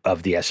out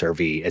of the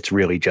SRV. It's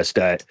really just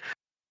a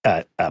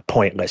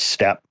pointless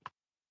step.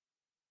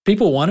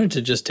 People wanted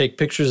to just take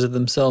pictures of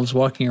themselves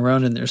walking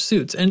around in their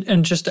suits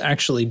and just to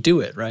actually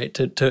do it, right?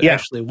 To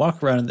actually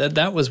walk around.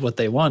 That was what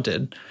they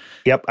wanted.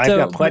 Yep, I've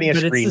got plenty of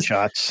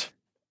screenshots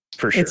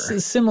for sure.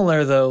 It's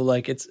similar though.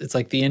 Like it's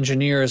like the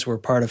engineers were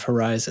part of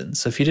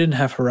Horizons. So if you didn't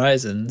have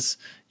Horizons,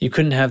 you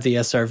couldn't have the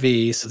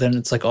SRV. So then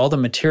it's like all the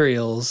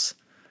materials.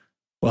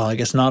 Well, I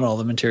guess not all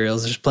the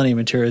materials. There's plenty of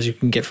materials you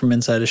can get from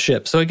inside a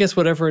ship. So I guess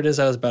whatever it is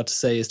I was about to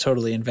say is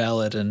totally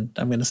invalid, and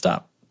I'm going to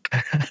stop.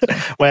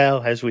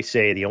 Well, as we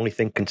say, the only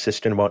thing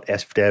consistent about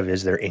SDev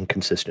is their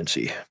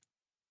inconsistency.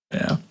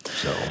 Yeah.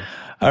 So,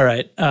 all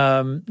right.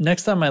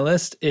 Next on my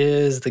list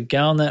is the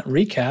Galnet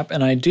recap,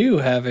 and I do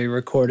have a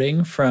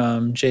recording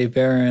from Jay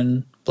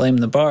Barron, Blame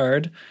the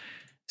Bard.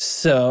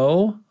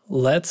 So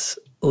let's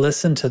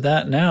listen to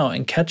that now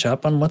and catch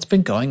up on what's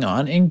been going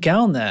on in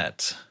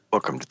Galnet.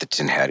 Welcome to the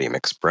Tin Hatium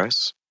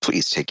Express.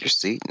 Please take your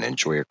seat and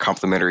enjoy your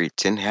complimentary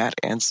tin hat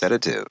and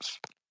sedative.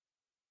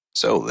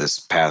 So this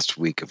past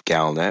week of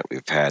Galnet,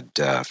 we've had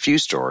a few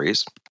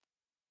stories.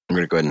 I'm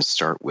going to go ahead and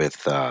start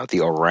with the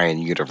Orion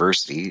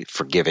University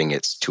forgiving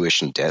its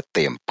tuition debt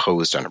they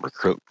imposed on a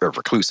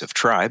reclusive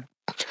tribe.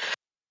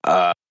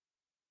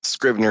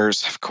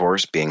 Scriveners, of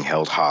course, being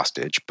held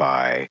hostage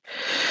by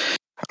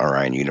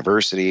Orion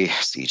University.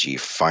 CG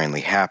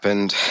finally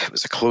happened. It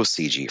was a close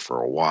CG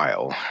for a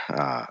while.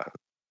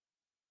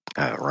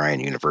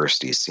 Orion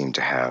University seemed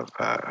to have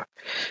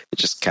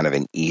just kind of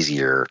an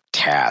easier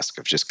task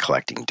of just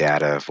collecting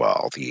data,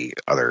 while the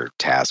other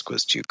task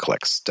was to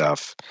collect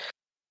stuff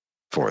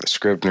for the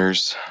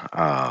Scriveners.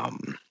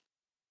 And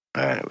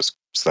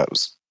that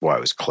was why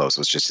it was close.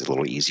 It was just a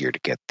little easier to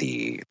get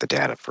the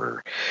data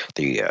for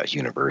the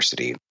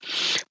university.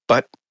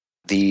 But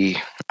the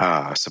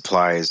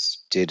supplies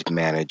did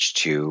manage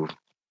to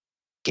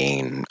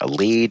gain a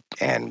lead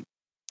and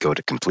go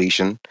to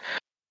completion.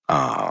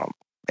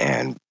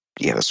 And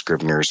the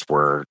Scriveners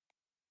were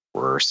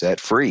set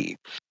free.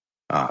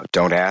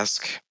 Don't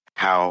ask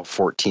how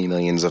 14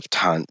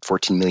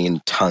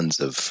 million tons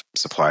of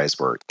supplies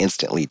were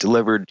instantly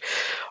delivered.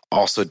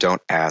 Also,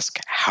 don't ask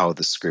how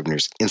the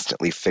Scriveners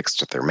instantly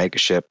fixed their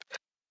megaship.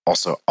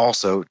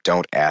 Also,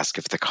 don't ask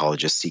if the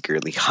college is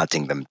secretly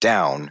hunting them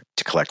down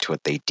to collect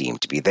what they deem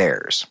to be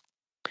theirs.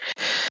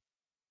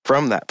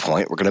 From that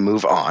point, we're going to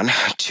move on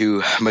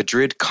to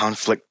Madrid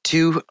Conflict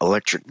 2,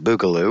 Electric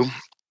Boogaloo.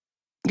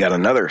 Got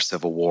another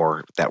civil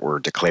war that were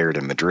declared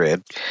in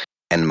Madrid,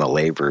 and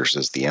Malay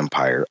versus the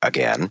Empire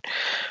again.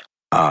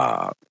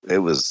 It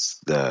was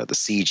the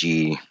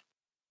CG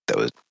that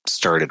was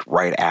started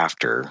right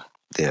after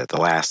the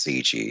last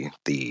CG,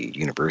 the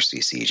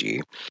university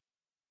CG.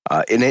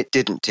 And it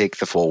didn't take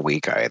the full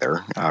week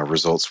either.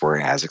 Results were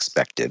as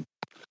expected.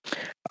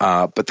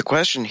 But the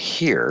question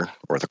here,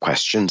 or the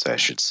questions I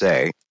should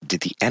say,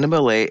 did the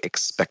NMLA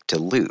expect to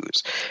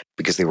lose?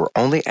 Because they were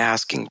only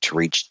asking to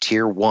reach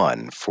Tier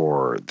 1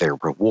 for their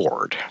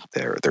reward,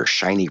 their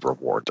shiny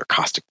reward, their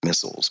caustic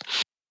missiles.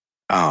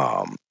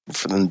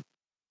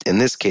 In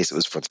this case, it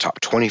was for the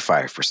top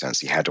 25%,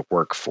 so you had to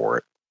work for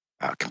it.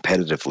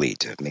 competitively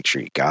to make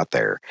sure you got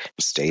there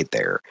and stayed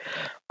there.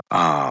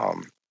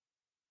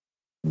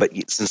 But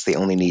since they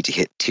only need to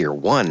hit tier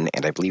 1,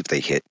 and I believe they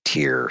hit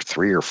tier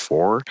 3 or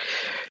 4,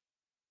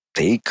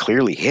 they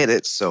clearly hit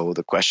it. So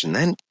the question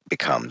then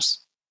becomes,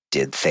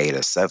 did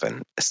Theta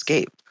 7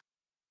 escape?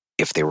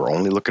 If they were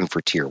only looking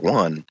for tier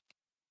 1,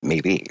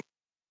 maybe.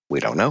 We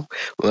don't know.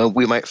 Well,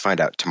 we might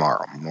find out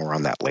tomorrow. More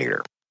on that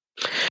later.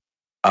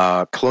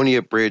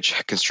 Colonia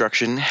Bridge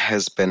construction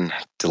has been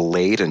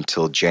delayed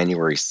until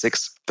January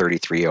 6,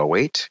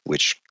 3308,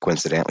 which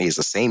coincidentally is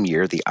the same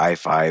year the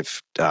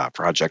I-5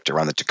 project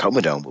around the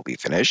Tacoma Dome will be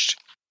finished.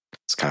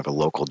 It's kind of a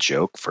local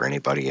joke for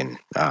anybody in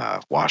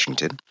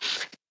Washington.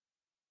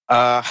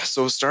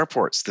 So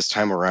starports this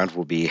time around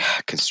will be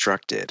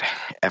constructed.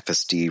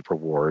 FSD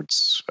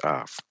rewards,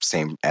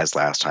 same as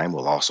last time,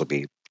 will also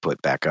be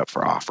put back up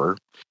for offer.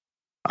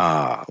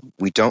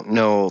 We don't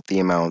know the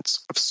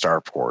amounts of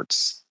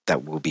starports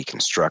that will be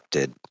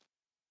constructed.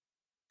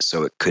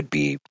 So it could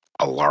be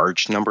a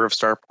large number of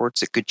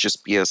starports. It could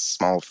just be a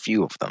small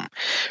few of them.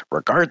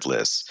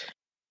 Regardless,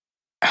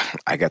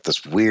 I got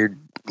this weird,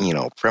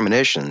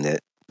 premonition that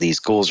these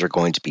goals are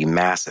going to be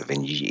massive.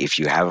 And if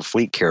you have a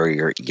fleet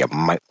carrier, you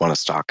might want to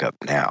stock up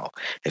now.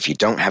 If you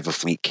don't have a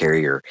fleet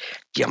carrier,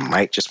 you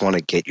might just want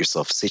to get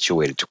yourself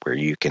situated to where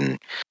you can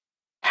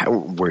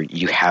where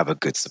you have a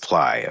good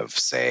supply of,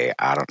 say,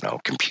 I don't know,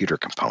 computer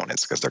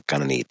components, because they're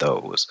going to need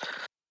those.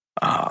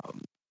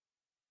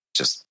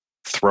 Just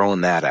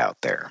throwing that out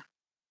there.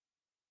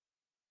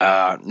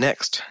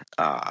 Next,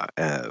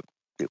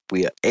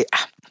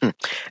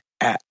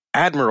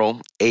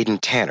 Admiral Aiden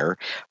Tanner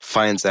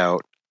finds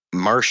out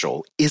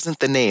Marshall isn't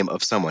the name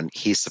of someone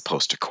he's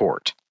supposed to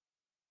court.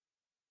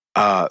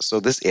 So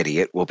this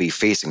idiot will be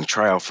facing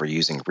trial for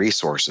using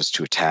resources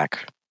to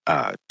attack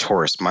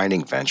Taurus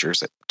mining ventures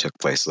that took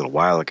place a little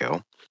while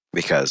ago.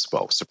 Because,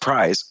 well,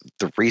 surprise,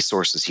 the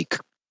resources he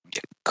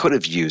could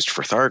have used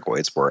for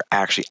Thargoids were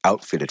actually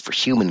outfitted for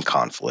human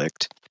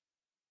conflict.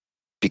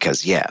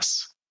 Because,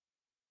 yes.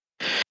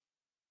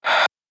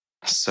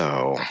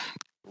 So,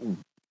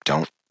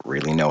 don't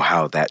really know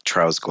how that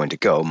trial is going to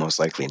go. Most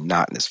likely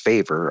not in his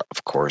favor.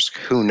 Of course,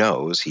 who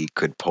knows? He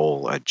could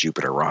pull a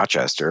Jupiter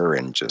Rochester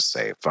and just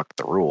say, fuck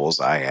the rules.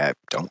 I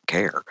don't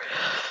care.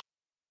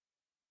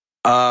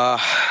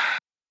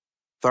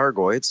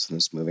 Thargoids,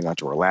 just moving on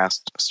to our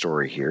last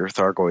story here.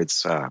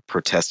 Thargoids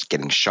protest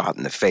getting shot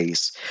in the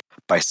face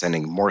by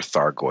sending more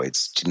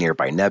Thargoids to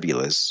nearby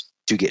nebulas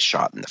to get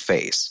shot in the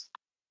face.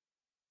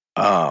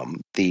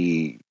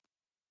 The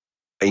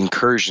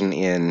incursion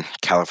in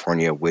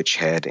California Witch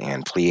Head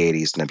and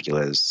Pleiades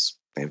nebulas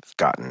have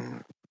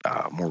gotten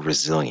more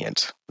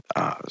resilient.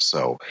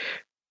 So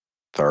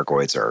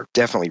Thargoids are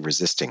definitely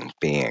resisting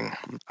being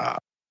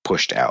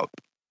pushed out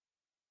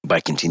by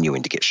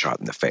continuing to get shot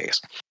in the face.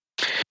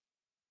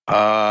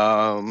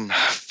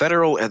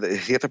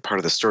 The other part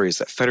of the story is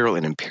that federal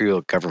and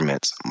imperial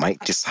governments might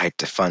decide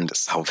to fund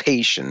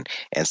Salvation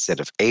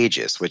instead of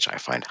Aegis, which I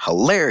find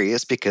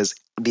hilarious because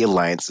the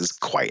alliance is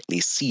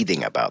quietly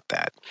seething about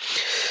that.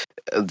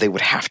 They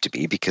would have to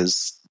be,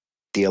 because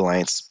the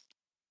alliance,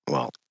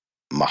 well,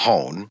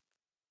 Mahone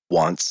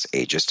wants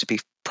Aegis to be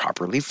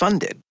properly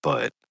funded,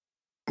 but,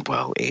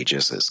 well,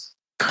 Aegis is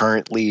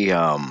currently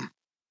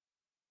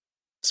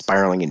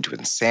spiraling into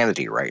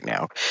insanity right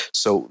now,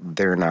 so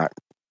they're not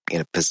in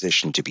a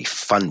position to be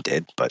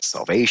funded. But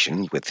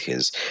Salvation, with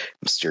his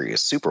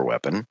mysterious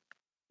superweapon,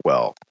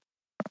 well,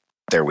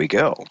 there we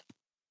go.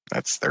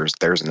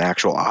 There's an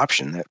actual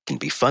option that can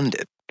be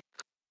funded.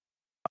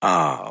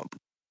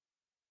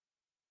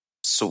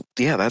 So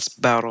yeah, that's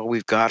about all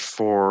we've got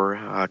for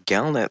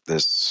Galnet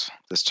this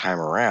time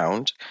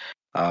around.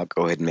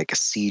 Go ahead and make a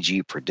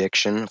CG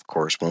prediction. Of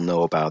course, we'll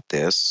know about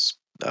this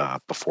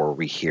before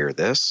we hear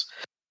this.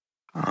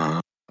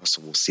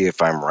 So we'll see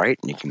if I'm right,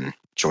 and you can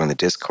join the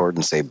Discord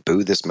and say,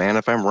 boo this man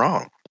if I'm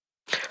wrong.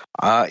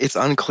 It's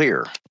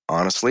unclear,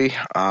 honestly.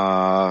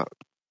 I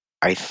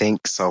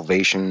think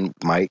Salvation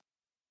might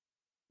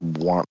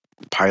want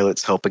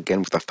pilots' help again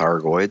with the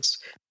Thargoids.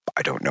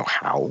 I don't know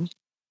how.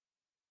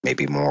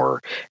 Maybe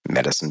more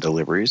medicine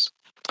deliveries.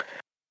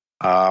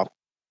 Or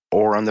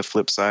on the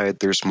flip side,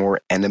 there's more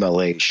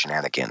NMLA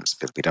shenanigans,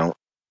 but we don't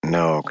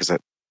know, because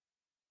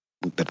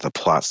the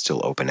plot's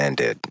still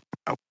open-ended.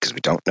 Because we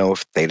don't know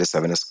if Theta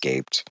 7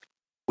 escaped.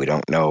 We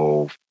don't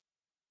know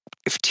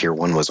if Tier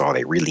 1 was all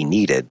they really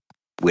needed.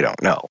 We don't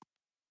know.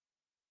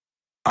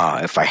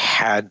 If I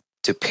had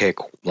to pick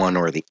one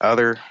or the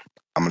other,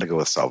 I'm going to go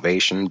with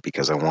Salvation,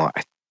 because I'm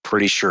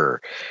pretty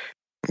sure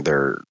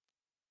the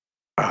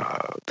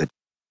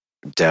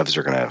devs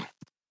are going to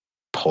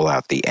pull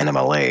out the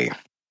NMLA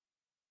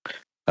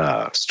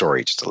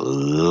story just a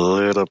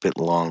little bit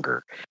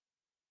longer.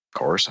 Of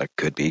course, I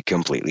could be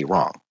completely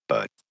wrong,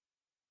 but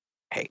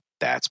hey,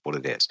 that's what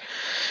it is.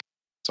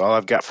 That's all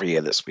I've got for you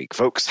this week,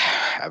 folks.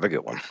 Have a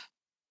good one.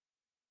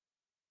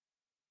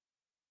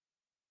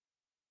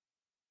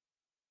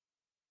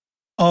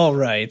 All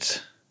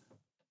right.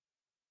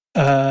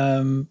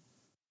 Oh,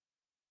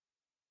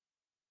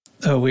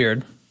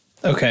 weird.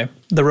 Okay.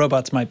 The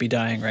robots might be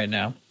dying right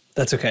now.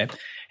 That's okay.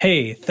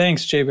 Hey,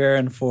 thanks, Jay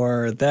Barron,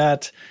 for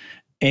that.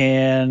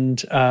 And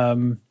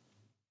so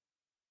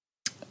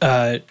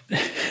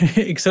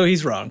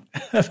he's wrong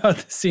about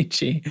the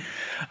CG.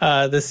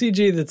 The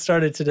CG that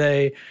started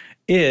today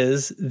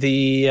is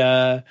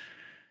the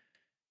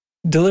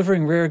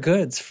delivering rare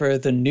goods for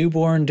the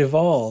newborn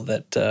Duval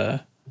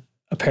that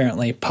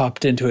apparently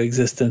popped into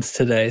existence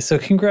today. So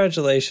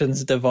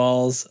congratulations,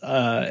 Duvals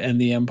and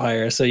the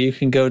Empire. So you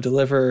can go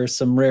deliver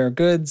some rare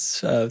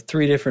goods, 4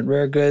 different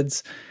rare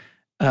goods,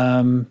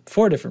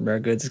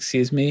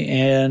 excuse me,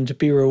 and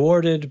be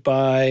rewarded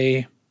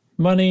by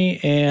money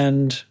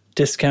and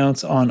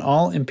discounts on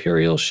all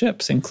Imperial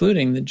ships,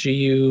 including the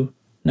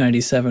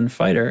GU-97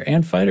 fighter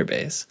and fighter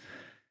base,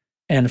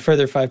 and a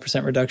further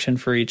 5% reduction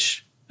for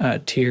each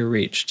tier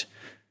reached.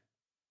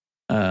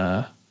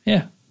 Yeah.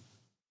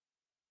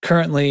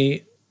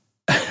 Currently,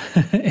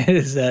 it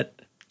is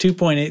at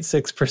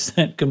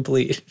 2.86%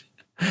 complete.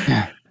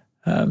 Yeah.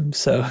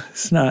 So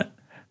it's not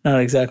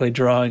exactly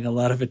drawing a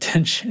lot of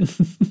attention.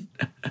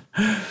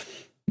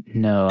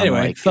 No.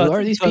 Anyway, like, thoughts, who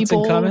are these thoughts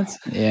people? and comments?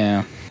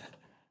 Yeah.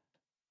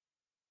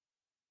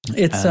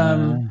 It's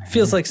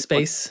feels like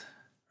space,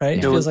 right?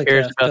 It No feels one like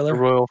cares a about filler. the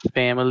royal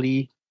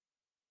family.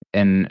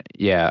 And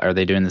yeah, are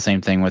they doing the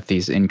same thing with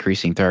these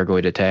increasing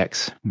Thargoid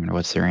attacks?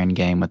 What's their end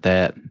game with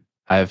that?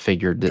 I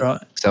figured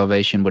that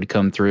Salvation would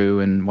come through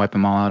and wipe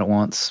them all out at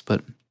once,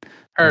 but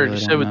I already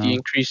said with the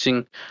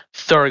increasing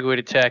Thargoid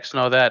attacks and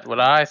all that,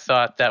 what I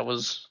thought that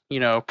was,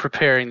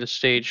 preparing the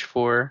stage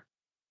for.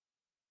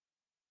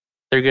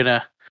 They're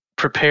gonna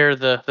prepare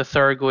the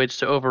Thargoids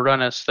to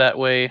overrun us that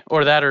way,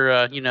 or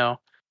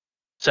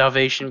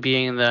Salvation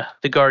being the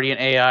Guardian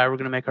AI. We're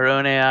gonna make our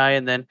own AI,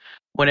 and then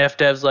when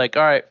FDev's like,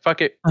 all right,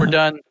 fuck it, we're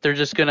done. They're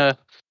just gonna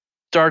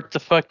start the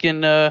fucking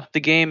the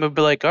game of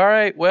be like, all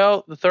right,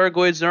 well, the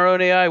Thargoids and our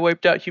own AI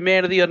wiped out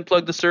humanity.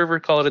 Unplug the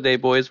server. Call it a day,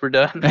 boys. We're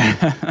done.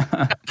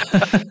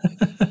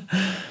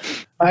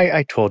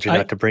 I told you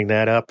not to bring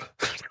that up.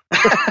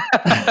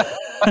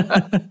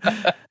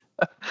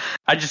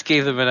 I just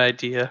gave them an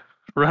idea.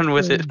 Run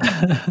with it.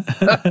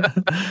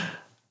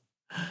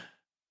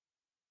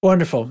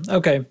 Wonderful.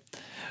 Okay.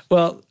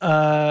 Well,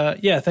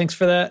 yeah, thanks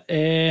for that.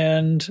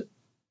 And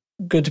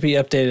good to be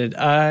updated.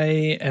 I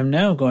am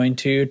now going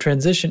to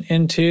transition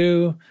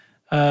into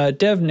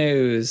dev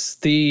news.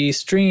 The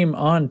stream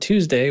on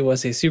Tuesday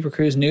was a Super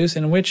Cruise news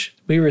in which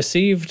we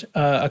received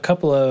a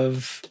couple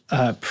of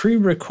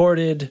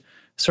pre-recorded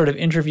sort of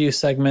interview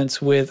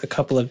segments with a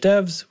couple of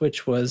devs,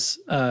 which was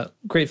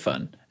great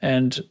fun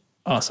and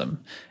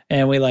awesome.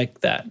 And we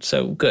liked that.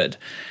 So good.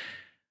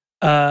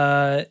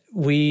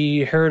 We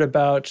heard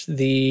about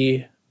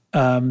the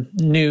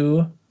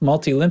new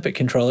multi-Olympic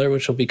controller,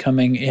 which will be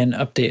coming in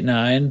Update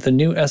 9. The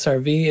new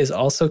SRV is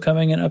also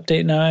coming in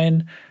Update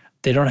 9.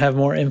 They don't have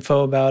more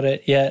info about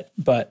it yet,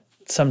 but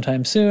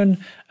sometime soon.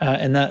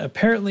 And that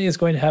apparently is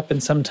going to happen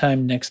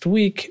sometime next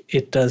week.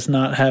 It does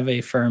not have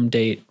a firm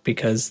date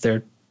because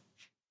they're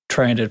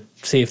trying to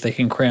see if they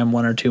can cram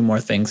 1 or 2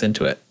 more things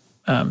into it.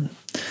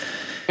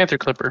 Panther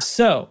Clipper.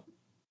 So,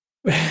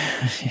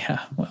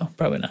 yeah, well,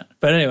 probably not.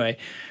 But anyway.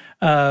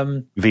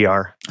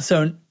 VR.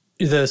 So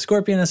the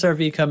Scorpion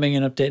SRV coming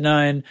in Update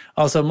 9.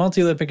 Also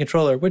multi-Olympic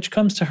controller, which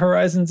comes to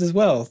Horizons as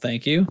well.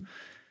 Thank you.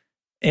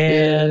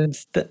 And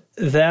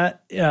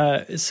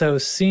so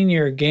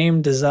senior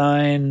game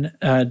design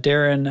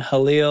Darren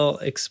Halil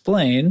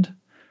explained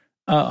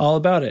all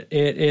about it.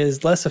 It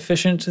is less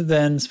efficient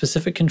than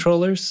specific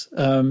controllers.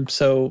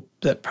 So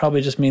that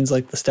probably just means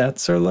like the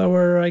stats are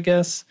lower, I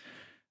guess.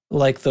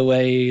 Like the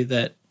way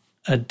that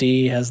a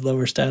D has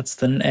lower stats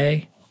than an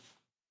A.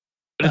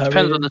 But it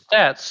depends on the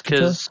stats,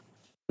 because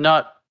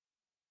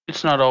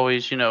it's not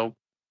always,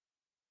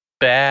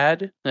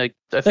 bad. Like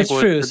I think that's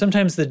true.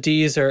 Sometimes the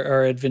Ds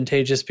are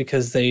advantageous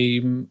because they,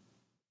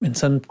 in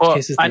some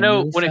cases, I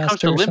know when it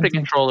comes to Olympic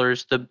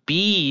controllers, the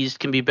Bs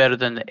can be better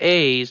than the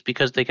As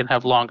because they can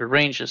have longer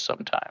ranges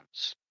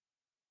sometimes.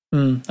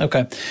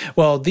 Okay.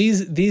 Well,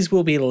 these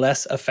will be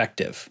less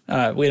effective.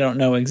 We don't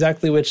know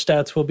exactly which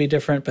stats will be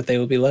different, but they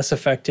will be less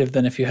effective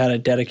than if you had a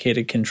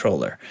dedicated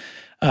controller.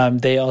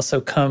 They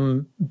also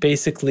come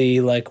basically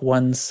like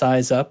one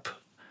size up.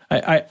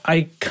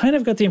 I kind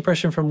of got the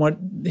impression from what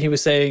he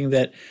was saying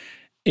that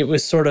it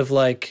was sort of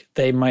like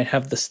they might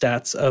have the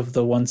stats of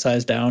the one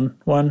size down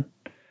one.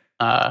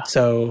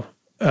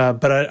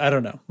 But I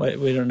don't know.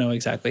 We don't know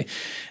exactly.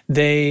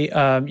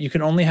 You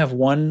can only have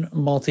one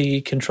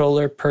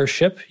multi-controller per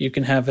ship. You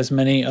can have as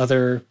many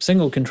other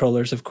single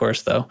controllers, of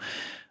course, though.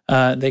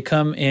 They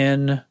come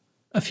in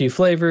a few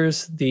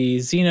flavors: the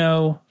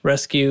Xeno,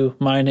 Rescue,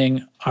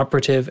 Mining,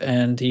 Operative,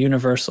 and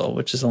Universal,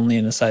 which is only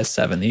in a size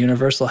 7. The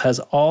Universal has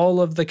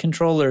all of the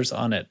controllers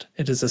on it.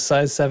 It is a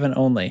size 7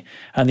 only.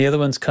 And the other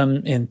ones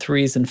come in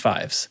 3s and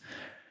 5s.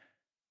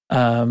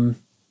 And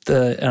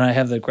I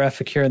have the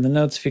graphic here in the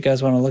notes if you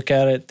guys want to look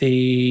at it.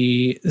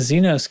 The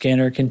Xeno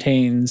scanner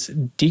contains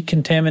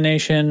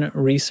decontamination,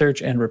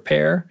 research, and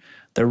repair.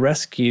 The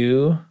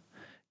Rescue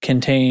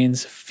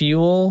contains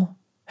fuel,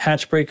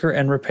 hatchbreaker,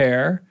 and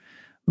repair.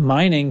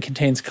 Mining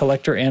contains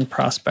collector and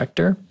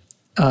prospector.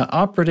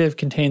 Operative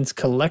contains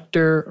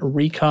collector,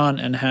 recon,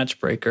 and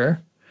hatchbreaker.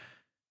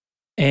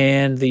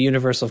 And the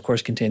universal, of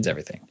course, contains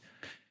everything.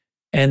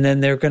 And then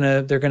they're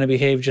gonna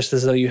behave just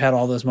as though you had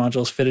all those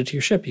modules fitted to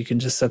your ship. You can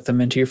just set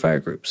them into your fire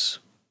groups.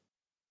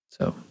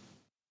 So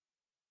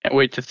can't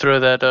wait to throw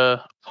that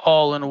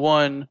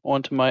all-in-one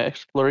onto my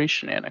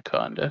exploration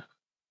anaconda.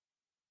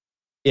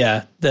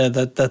 yeah,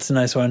 that's a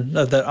nice one.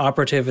 The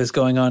operative is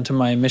going on to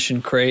my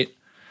mission crate.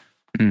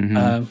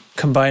 Mm-hmm.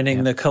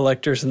 Combining the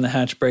collectors and the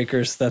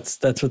hatchbreakers.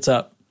 That's what's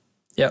up.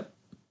 Yep.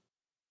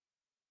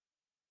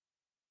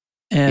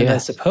 And I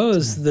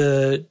suppose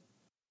let's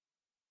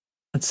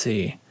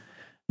see.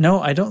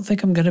 No, I don't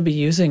think I'm going to be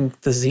using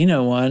the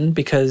Xeno one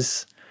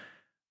because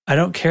I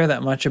don't care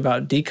that much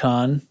about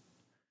decon.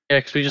 Yeah,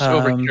 because we just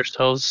overheat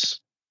ourselves.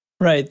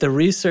 Right. The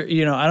research,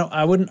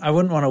 I wouldn't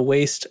want to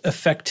waste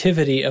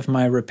effectivity of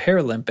my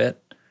repair limpet.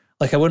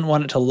 Like I wouldn't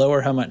want it to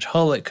lower how much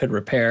hull it could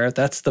repair.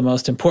 That's the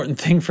most important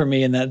thing for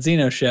me in that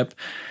Xeno ship.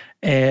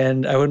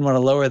 And I wouldn't want to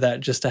lower that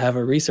just to have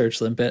a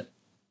research limpet.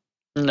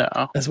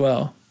 No. As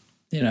well.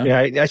 Yeah,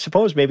 I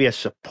suppose maybe a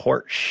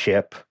support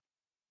ship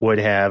would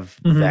have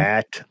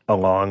that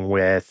along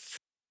with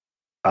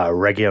a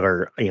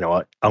regular,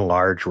 a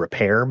large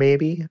repair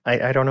maybe.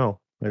 I don't know.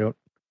 I don't.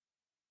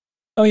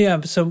 Oh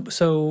yeah,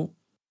 so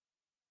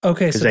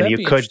okay, because so then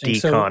you could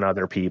decon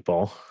other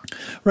people.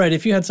 Right,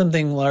 if you had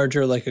something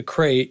larger like a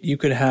crate, you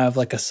could have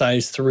like a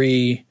size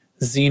 3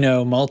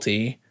 Xeno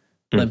multi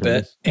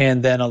limpet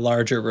and then a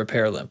larger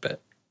repair limpet.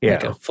 Yeah.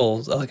 Like a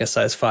full, like a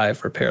size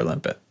 5 repair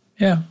limpet.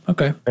 Yeah,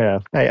 okay. Yeah,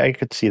 I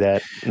could see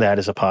that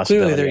as a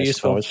possibility. Clearly they're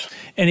useful.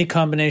 Any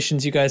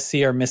combinations you guys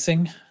see are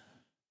missing?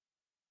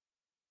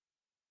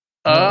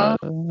 None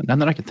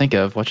that I can think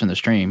of watching the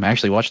stream. I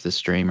actually watched the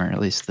stream, or at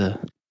least the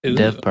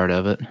dev part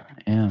of it.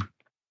 Yeah.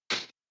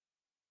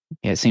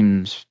 Yeah, it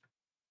seems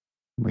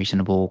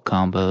reasonable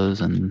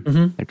combos, and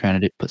they're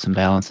trying to put some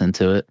balance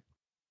into it.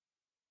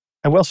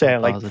 I will say, I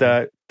like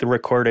the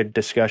recorded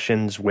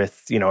discussions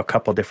with, a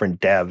couple different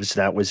devs.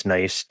 That was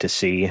nice to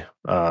see.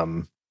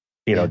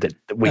 That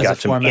we got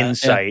some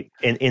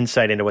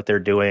insight into what they're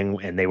doing,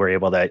 and they were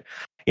able to,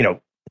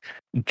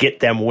 get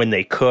them when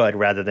they could,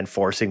 rather than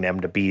forcing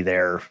them to be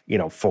there,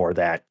 for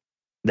that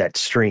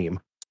stream.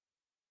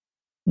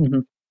 Mm-hmm.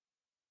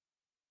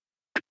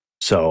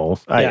 So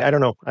I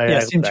don't know.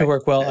 It seemed to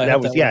work well.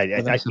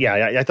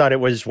 I thought it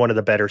was one of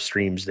the better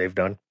streams they've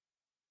done.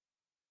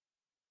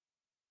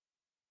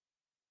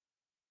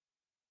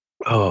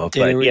 Oh,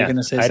 Data, but yeah,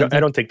 I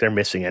don't think they're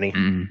missing any.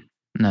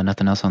 No,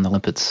 nothing else on the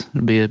limpets.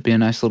 It'd be a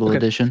nice little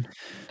addition.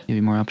 Give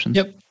you more options.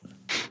 Yep.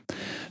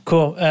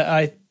 Cool.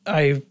 I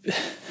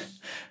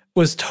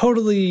was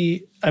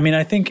totally. I mean,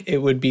 I think it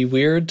would be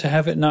weird to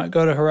have it not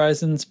go to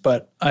Horizons,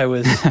 but I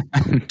was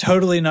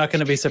totally not going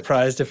to be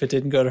surprised if it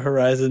didn't go to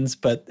Horizons.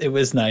 But it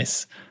was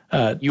nice.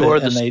 They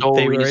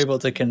were able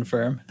to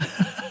confirm.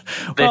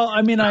 Well,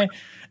 I mean,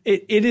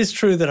 it is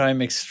true that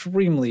I'm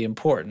extremely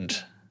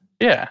important.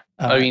 Yeah.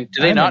 I mean,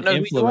 do they not know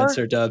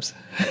influencer Dubs?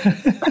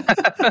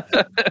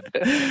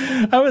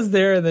 I was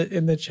there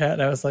in the chat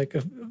and I was like,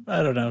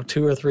 I don't know,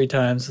 2 or 3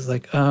 times. I was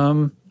like,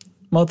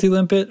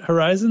 multi-limpet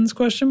Horizons ?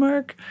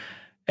 But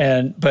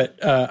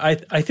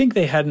I think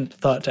they hadn't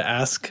thought to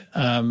ask.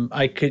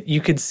 You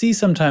could see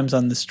sometimes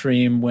on the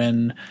stream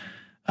when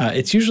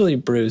it's usually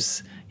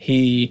Bruce,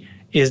 he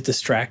is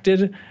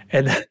distracted,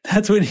 and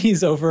that's when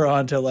he's over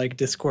onto like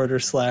Discord or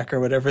Slack or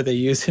whatever they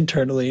use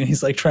internally, and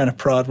he's like trying to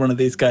prod one of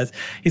these guys.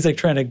 He's like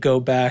trying to go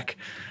back,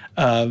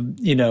 and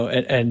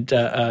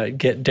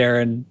get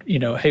Darren,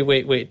 hey,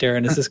 wait,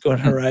 Darren, is this going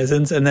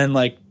Horizons? And then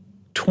like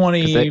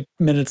 20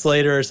 minutes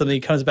later or something, he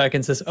comes back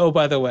and says, oh,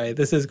 by the way,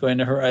 this is going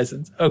to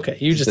Horizons. Okay,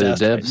 you just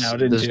asked right now,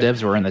 didn't those you?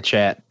 Those devs were in the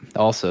chat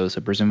also, so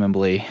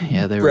presumably,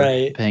 they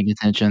were paying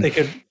attention. They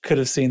could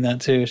have seen that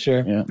too,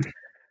 sure. Yeah.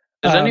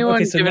 Has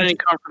anyone given any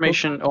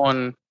confirmation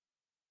on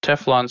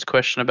Teflon's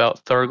question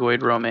about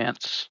Thargoid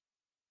romance?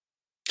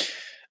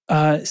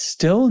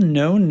 Still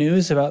no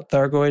news about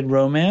Thargoid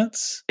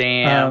romance.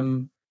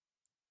 Damn.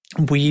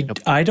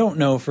 I don't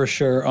know for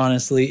sure,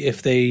 honestly,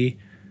 if they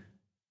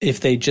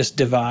just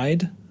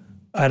divide.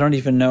 I don't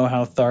even know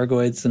how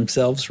Thargoids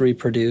themselves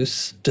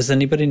reproduce. Does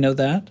anybody know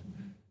that?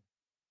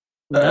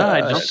 No,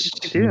 I don't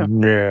think they do.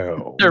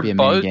 No. They're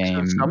bugs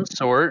of some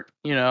sort.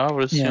 I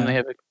would assume they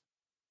have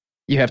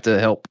You have to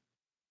help.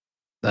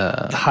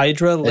 The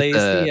Hydra lays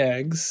the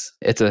eggs.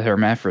 It's a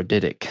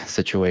hermaphroditic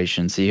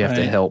situation, so you have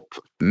to help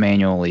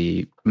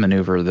manually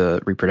maneuver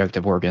the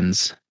reproductive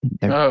organs.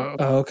 Oh,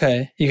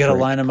 okay. You got to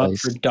line them up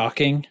for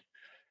docking.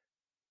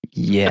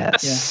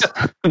 Yes.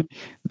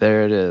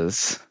 There it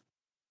is.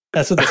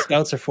 That's what the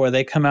scouts are for.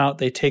 They come out,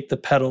 they take the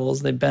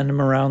petals, they bend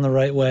them around the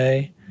right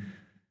way.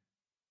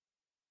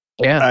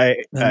 Yeah.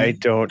 I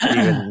don't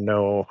even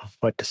know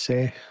what to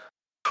say.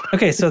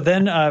 Okay, so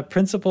then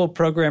principal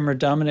programmer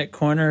Dominic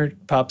Corner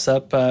pops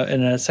up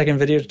in a second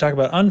video to talk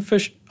about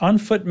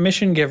on-foot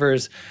mission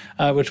givers,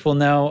 which will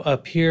now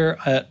appear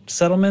at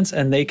settlements,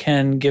 and they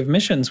can give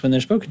missions when they're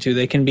spoken to.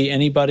 They can be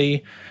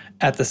anybody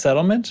at the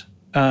settlement,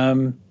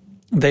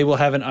 they will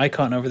have an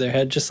icon over their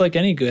head, just like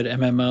any good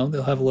MMO.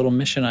 They'll have a little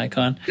mission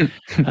icon.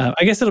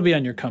 I guess it'll be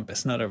on your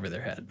compass, not over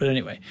their head. But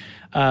anyway,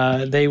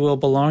 they will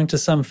belong to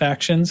some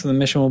faction, so the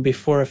mission will be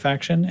for a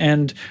faction.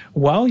 And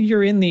while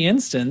you're in the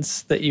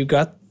instance that you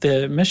got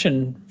the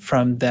mission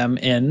from them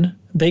in,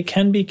 they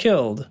can be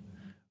killed,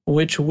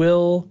 which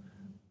will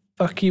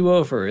fuck you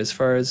over as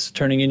far as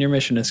turning in your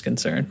mission is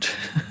concerned.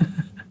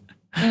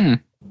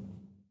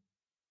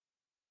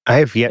 I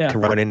have yet to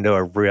run into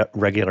a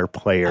regular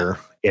player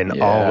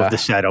in all of the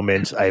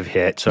settlements I've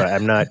hit, so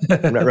I'm not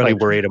really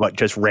worried about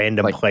just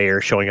random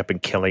players showing up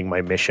and killing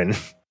my mission.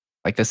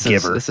 Like this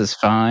is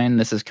fine.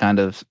 This is kind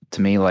of,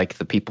 to me, like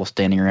the people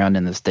standing around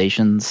in the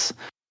stations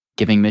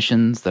giving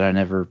missions that I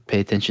never pay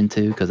attention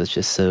to because it's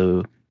just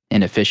so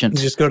inefficient.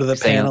 You just go to the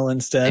panel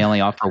instead. They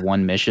only offer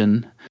one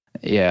mission.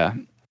 Yeah.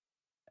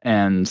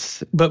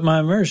 But my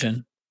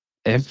immersion.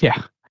 If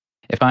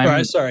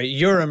I'm sorry,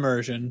 your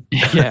immersion.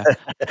 Yeah.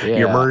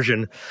 Your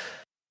immersion.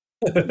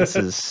 This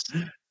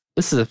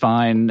is a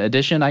fine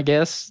addition, I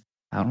guess.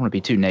 I don't want to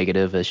be too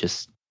negative. It's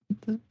just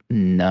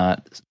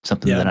not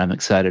something that I'm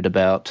excited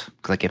about.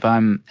 Like if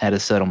I'm at a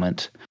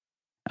settlement,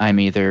 I'm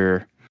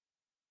either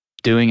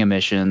doing a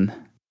mission,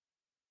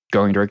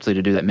 going directly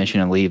to do that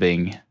mission and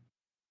leaving,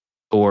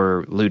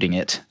 or looting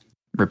it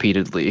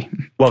repeatedly.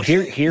 Well,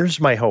 here's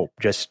my hope.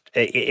 Just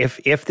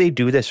if they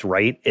do this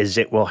right, is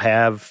it will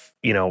have,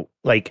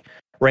 like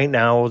right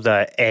now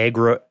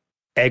the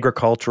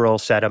agricultural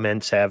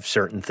settlements have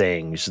certain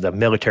things, the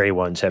military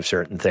ones have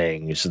certain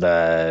things,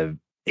 the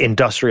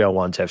industrial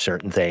ones have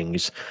certain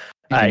things.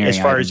 As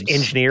far as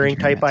engineering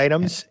type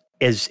items,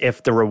 is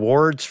if the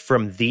rewards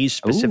from these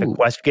specific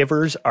quest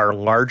givers are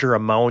larger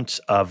amounts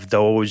of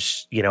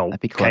those,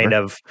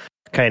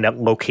 kind of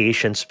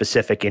location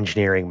specific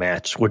engineering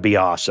mats would be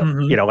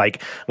awesome.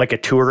 Like a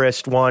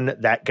tourist one,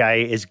 that guy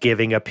is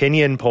giving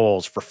opinion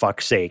polls, for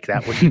fuck's sake.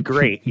 That would be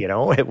great.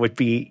 It would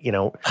be,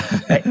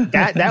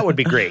 that would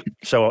be great.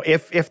 So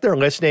if they're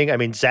listening, I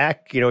mean,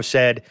 Zach,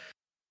 said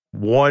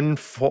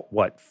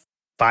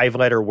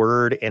 5-letter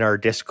word in our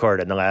Discord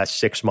in the last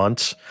 6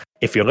 months.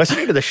 If you're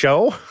listening to the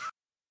show,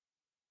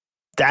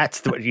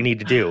 that's what you need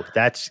to do.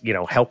 That's,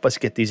 help us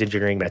get these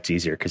engineering mats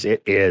easier, because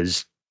it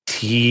is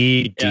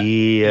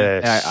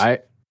tedious. I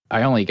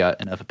only got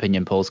enough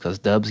opinion polls because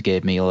Dubs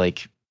gave me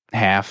like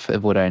half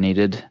of what I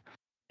needed,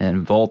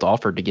 and Volt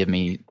offered to give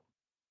me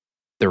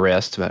the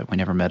rest, but we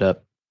never met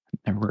up.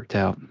 Never worked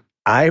out.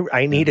 I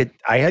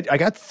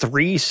got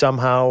 3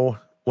 somehow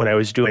when I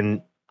was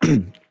doing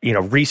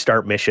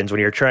restart missions. When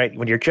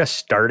you're just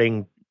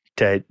starting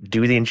to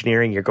do the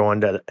engineering, you're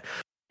going to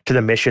the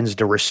missions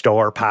to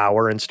restore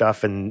power and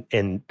stuff,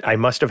 and I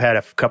must have had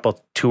a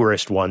couple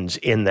tourist ones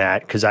in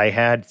that, because I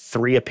had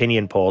 3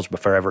 opinion polls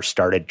before I ever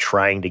started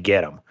trying to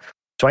get them.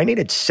 So I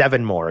needed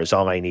 7 more is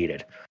all I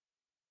needed.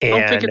 And I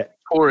don't think it's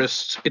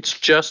tourists, it's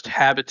just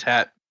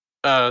habitat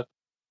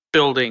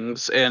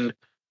buildings, and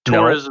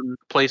tourism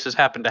places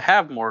happen to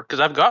have more, because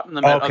I've gotten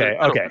them at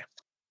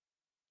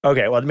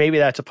Okay, well, maybe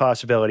that's a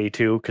possibility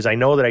too, because I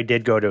know that I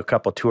did go to a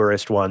couple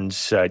tourist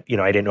ones. I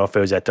didn't know if it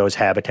was at those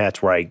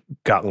habitats where I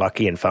got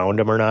lucky and found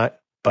them or not.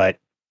 But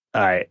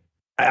I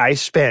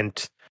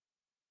spent,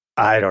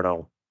 I don't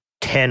know,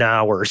 10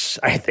 hours,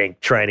 I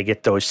think, trying to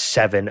get those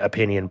 7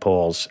 opinion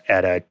polls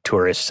at a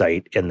tourist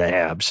site in the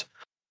Habs.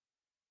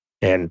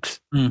 And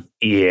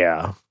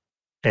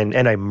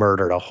and I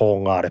murdered a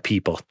whole lot of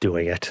people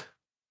doing it.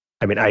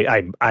 I mean,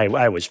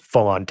 I was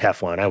full on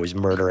Teflon. I was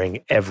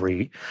murdering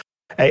every.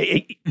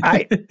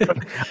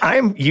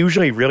 I'm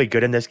usually really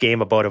good in this game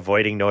about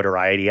avoiding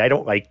notoriety. I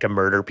don't like to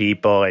murder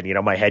people and,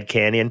 my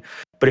headcanon.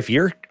 But if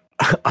you're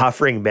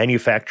offering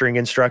manufacturing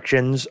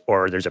instructions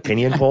or there's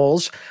opinion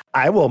polls,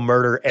 I will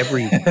murder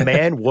every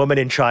man, woman,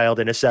 and child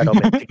in a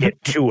settlement to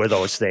get 2 of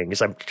those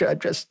things. I'm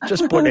just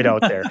putting it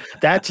out there.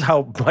 That's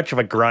how much of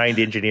a grind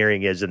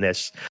engineering is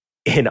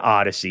in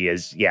Odyssey.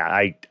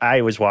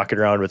 I was walking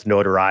around with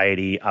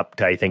notoriety up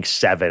to, I think,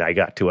 7 I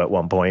got to at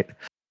one point.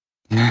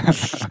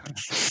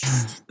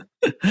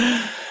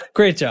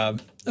 Great job.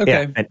 Okay.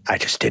 Yeah, and I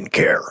just didn't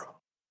care.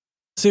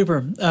 Super.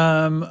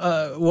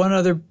 One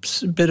other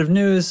bit of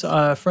news.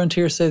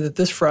 Frontier say that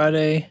this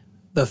Friday,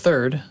 the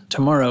 3rd,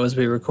 tomorrow as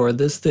we record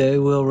this, they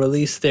will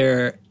release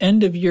their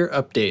end-of-year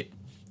update,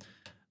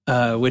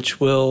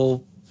 which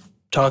will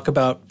talk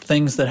about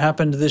things that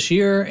happened this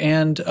year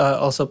and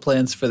also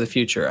plans for the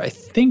future. I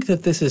think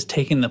that this is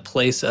taking the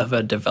place of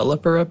a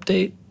developer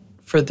update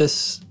for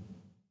this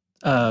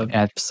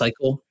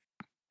cycle.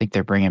 I think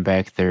they're bringing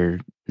back their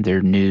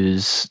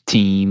news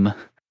team.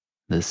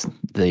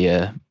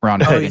 The Ron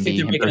Burgundy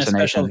impersonation. Making a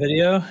special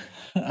video?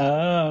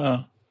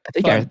 I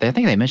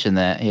think they mentioned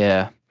that.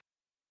 Yeah.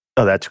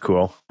 Oh, that's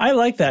cool. I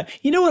like that.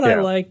 You know what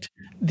I liked?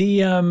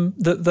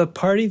 The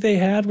party they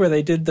had where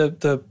they did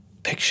the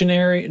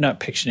Pictionary, not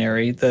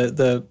Pictionary,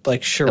 the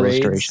like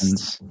charades.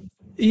 Illustrations.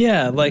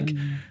 Yeah, like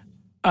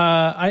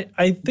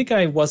I think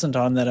I wasn't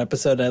on that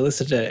episode. I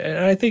listened to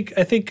it. I think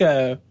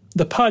the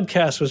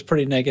podcast was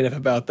pretty negative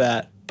about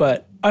that,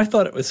 but I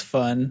thought it was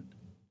fun.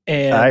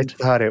 And I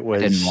thought it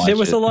was. There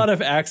was a lot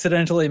of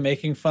accidentally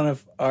making fun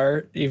of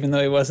Art, even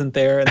though he wasn't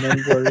there, and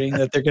then worrying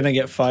that they're going to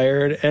get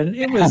fired. And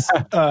it was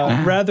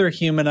rather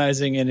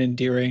humanizing and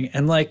endearing.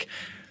 And like,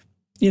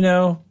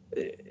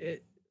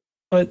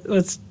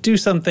 let's do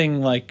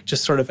something like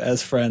just sort of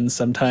as friends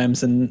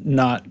sometimes, and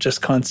not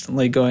just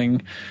constantly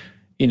going,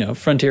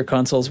 Frontier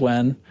consoles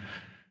when.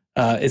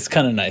 It's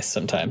kind of nice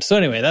sometimes. So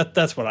anyway,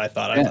 that's what I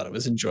thought. I thought it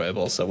was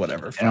enjoyable. So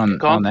whatever.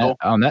 And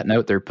on that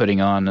note, they're putting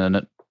on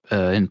an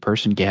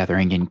in-person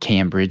gathering in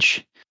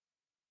Cambridge.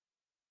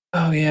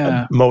 Oh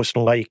yeah, most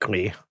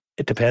likely.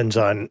 It depends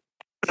on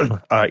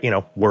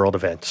world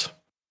events.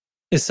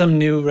 Is some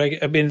new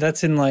I mean,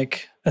 that's in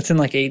like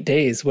 8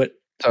 days. What?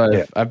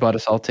 So I bought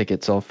us all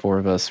tickets. All 4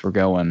 of us were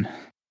going.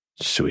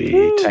 Sweet.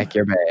 Woo. Pack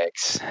your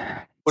bags.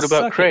 What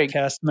about Craig?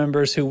 Cast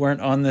members who weren't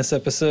on this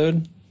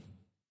episode.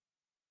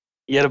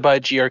 You had to buy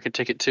Giark a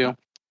ticket too.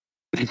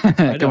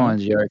 Come on,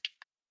 Giark.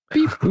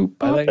 Beep, boop.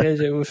 I like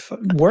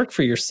it. Work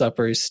for your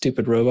supper, you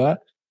stupid robot.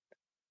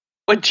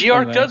 But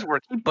Giark does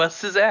work. He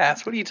busts his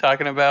ass. What are you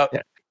talking about?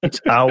 Yeah. It's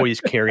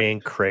always carrying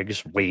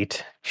Craig's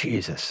weight.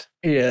 Jesus.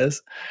 He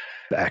is.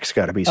 Back's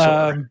got to be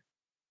sore.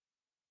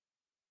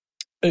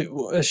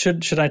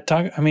 Should I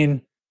talk? I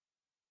mean,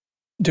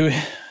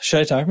 should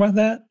I talk about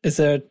that? Is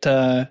it?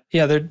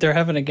 They're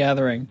having a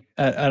gathering.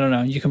 I don't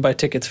know. You can buy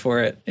tickets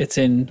for it. It's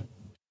in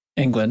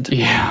England.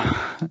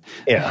 Yeah.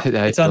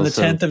 It's on the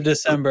 10th of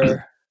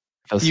December.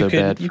 You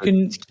can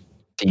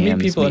meet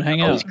people and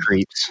hang out. These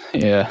creeps.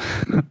 Yeah.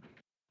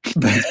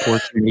 These poor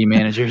community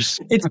managers.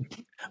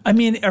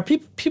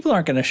 People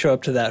aren't going to show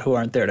up to that who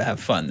aren't there to have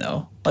fun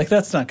though. Like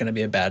that's not going to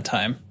be a bad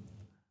time.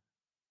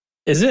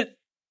 Is it?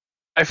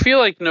 I feel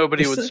like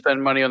nobody would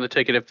spend money on the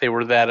ticket if they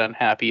were that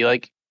unhappy.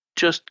 Like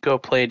just go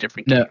play a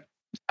different game. No,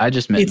 I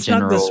just meant it's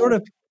general not the sort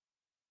of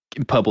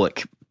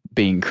public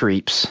being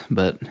creeps,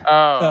 but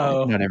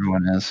not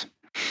everyone is.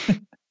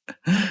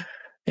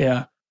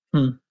 Yeah.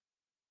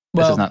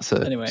 This is not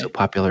so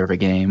popular of a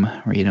game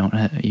where you don't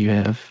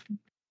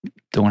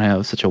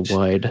have such a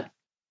wide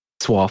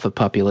swath of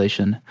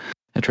population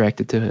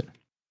attracted to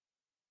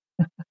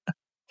it.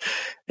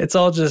 It's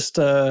all just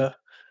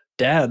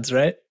dads,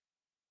 right?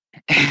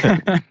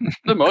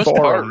 The most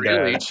part,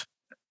 really.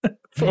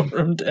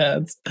 Forum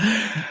dads.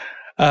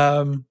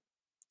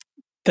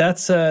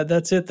 That's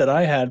it that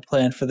I had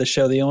planned for the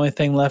show. The only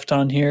thing left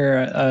on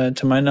here,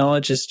 to my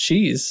knowledge, is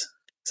cheese.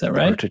 Is that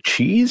right? To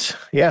cheese?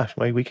 Yeah,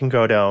 we can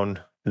go down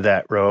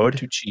that road.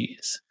 To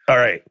cheese. All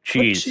right,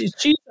 cheese.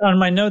 Cheese on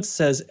my notes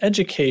says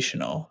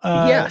educational.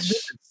 Yes. This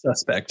is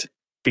suspect.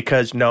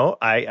 Because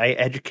I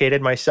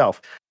educated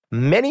myself.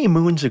 Many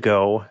moons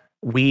ago,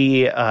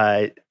 we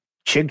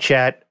chig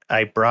chat.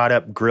 I brought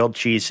up grilled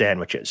cheese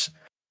sandwiches,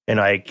 and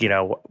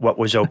what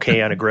was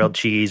okay on a grilled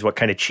cheese, what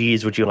kind of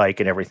cheese would you like,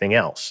 and everything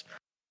else.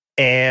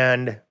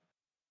 And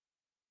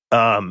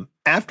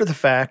after the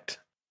fact,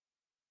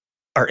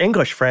 our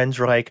English friends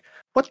were like,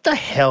 "What the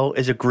hell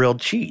is a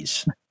grilled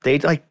cheese?" They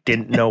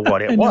didn't know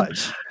what it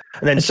was.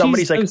 And then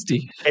somebody's like,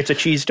 toasty. "It's a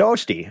cheese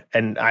toasty,"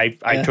 and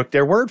I took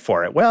their word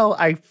for it. Well,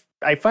 I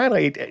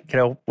finally,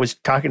 was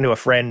talking to a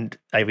friend.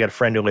 I've got a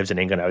friend who lives in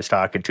England I was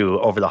talking to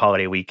over the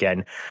holiday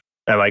weekend.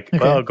 I'm like,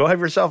 well, go have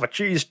yourself a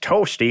cheese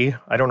toasty.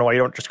 I don't know why you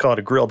don't just call it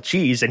a grilled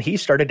cheese. And he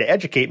started to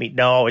educate me.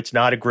 No, it's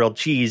not a grilled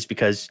cheese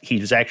because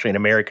he's actually an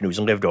American who's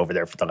lived over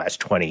there for the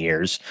last 20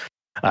 years.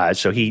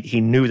 So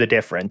he knew the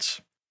difference.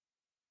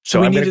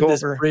 So we needed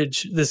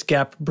this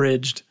gap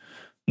bridged.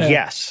 Yeah.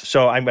 Yes.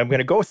 So I'm going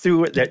to go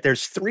through that.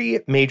 There's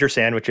 3 major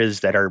sandwiches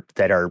that are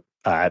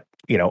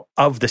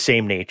of the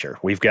same nature.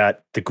 We've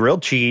got the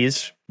grilled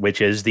cheese, which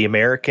is the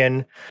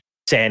American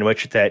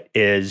sandwich that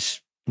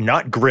is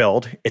not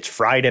grilled. It's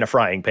fried in a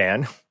frying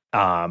pan.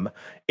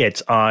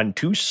 It's on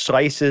 2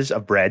 slices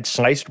of bread,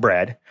 sliced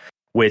bread,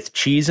 with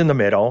cheese in the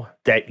middle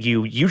that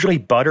you usually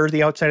butter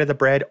the outside of the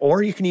bread,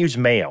 or you can use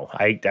mayo.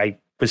 I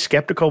was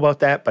skeptical about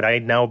that, but I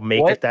now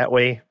make it that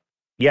way.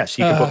 Yes,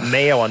 you can put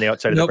mayo on the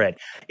outside of the bread.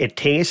 It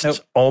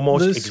tastes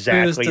almost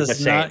exactly the same.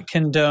 Does not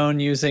condone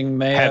using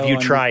mayo. Have you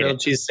tried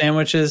grilled cheese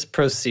sandwiches?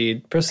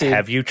 Proceed.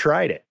 Have you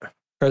tried it?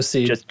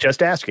 Proceed.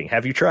 Just asking.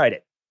 Have you tried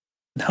it?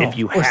 No, if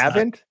you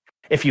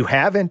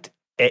haven't,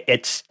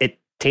 it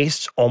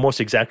tastes almost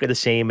exactly the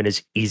same and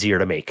is easier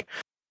to make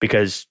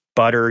because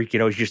butter, is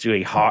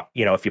usually hot.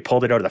 If you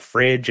pulled it out of the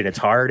fridge and it's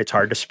hard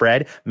to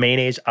spread.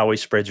 Mayonnaise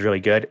always spreads really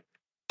good.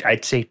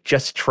 I'd say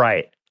just try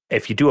it.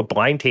 If you do a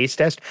blind taste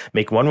test,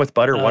 make one with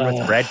butter, one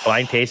with bread,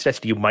 blind taste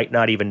test, you might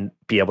not even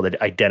be able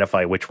to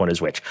identify which one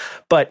is which.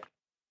 But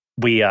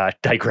we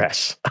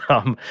digress.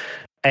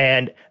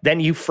 And then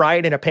you fry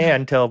it in a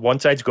pan till one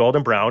side's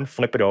golden brown,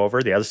 flip it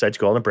over, the other side's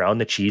golden brown,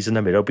 the cheese in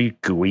the middle be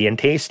gooey and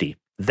tasty.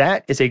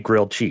 That is a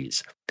grilled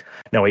cheese.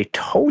 Now, a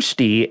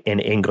toasty in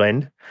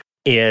England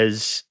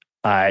is,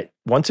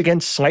 once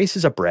again,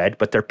 slices of bread,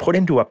 but they're put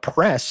into a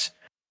press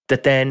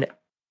that then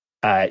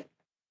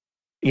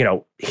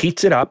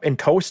heats it up and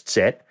toasts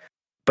it,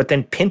 but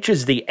then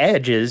pinches the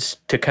edges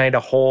to kind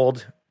of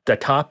hold the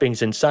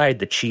toppings inside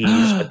the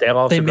cheese. But they'll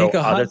also they make go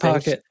a other hot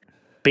things. pocket.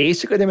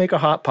 basically they make a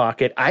Hot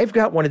Pocket. I've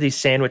got one of these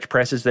sandwich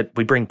presses that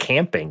we bring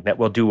camping that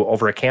we'll do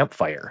over a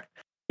campfire.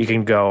 You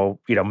can go,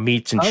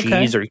 meats and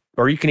cheese,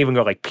 or you can even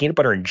go like peanut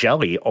butter and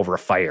jelly over a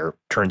fire.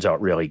 Turns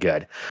out really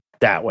good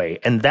that way.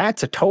 And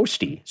that's a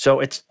toasty. So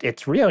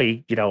it's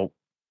really,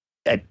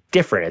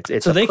 different.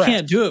 It's so they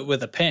can't do it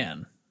with a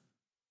pan.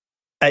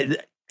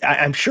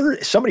 I'm sure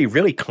somebody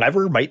really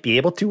clever might be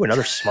able to,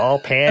 another small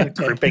pan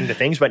crimping the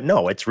things, but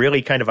no, it's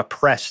really kind of a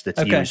press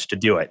that's used to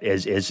do it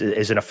is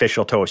an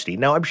official toasty.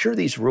 Now, I'm sure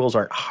these rules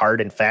aren't hard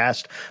and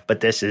fast, but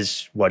this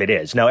is what it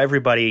is. Now,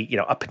 everybody,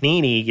 a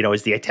panini,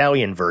 is the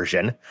Italian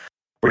version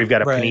where you've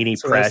got a panini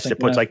press that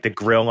puts like the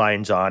grill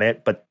lines on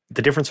it. But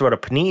the difference about a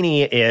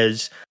panini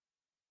is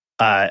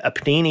a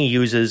panini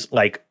uses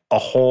like a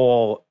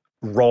whole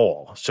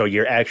roll. So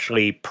you're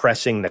actually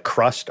pressing the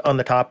crust on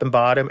the top and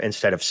bottom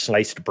instead of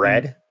sliced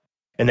bread.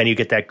 And then you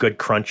get that good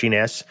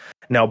crunchiness.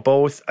 Now,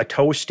 both a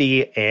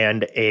toasty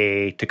and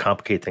to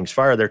complicate things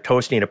farther,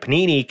 toasty and a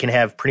panini can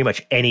have pretty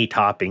much any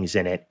toppings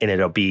in it, and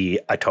it'll be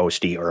a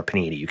toasty or a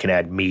panini. You can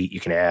add meat, you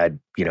can add,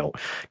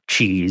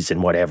 cheese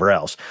and whatever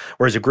else.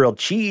 Whereas a grilled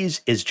cheese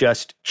is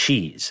just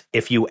cheese.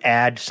 If you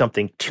add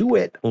something to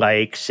it,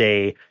 like,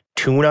 say,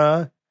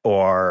 tuna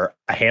or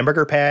a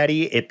hamburger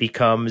patty, it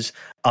becomes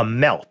a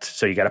melt.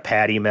 So you got a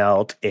patty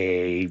melt,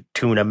 a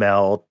tuna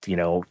melt.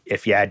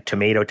 If you add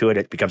tomato to it,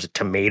 it becomes a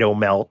tomato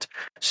melt.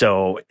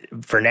 So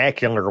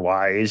vernacular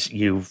wise,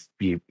 you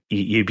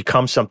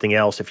become something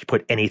else if you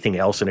put anything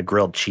else in a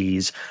grilled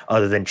cheese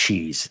other than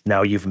cheese.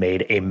 Now you've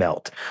made a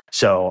melt.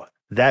 So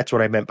that's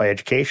what I meant by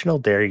educational.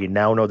 There, you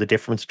now know the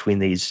difference between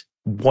these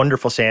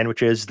wonderful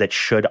sandwiches that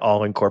should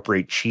all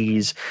incorporate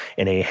cheese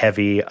in a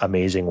heavy,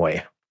 amazing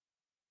way.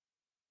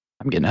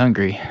 I'm getting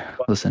hungry.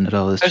 Listen to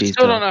all this cheese. I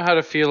still don't know how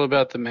to feel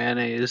about the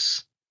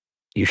mayonnaise.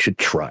 You should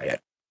try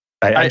it.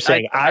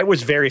 I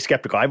was very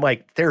skeptical. I'm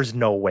like, there's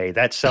no way.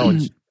 That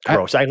sounds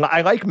gross. I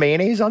like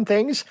mayonnaise on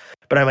things,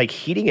 but I'm like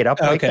heating it up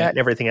like that and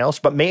everything else.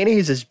 But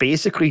mayonnaise is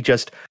basically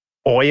just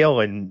oil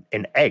and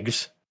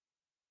eggs.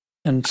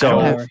 And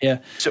so,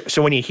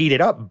 So when you heat it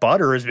up,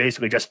 butter is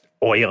basically just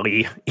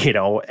oily,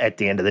 at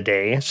the end of the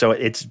day. So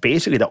it's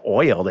basically the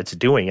oil that's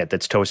doing it,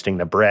 that's toasting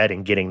the bread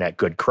and getting that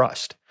good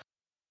crust.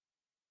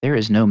 There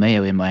is no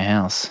mayo in my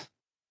house.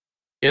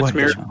 What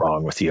is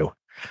wrong with you?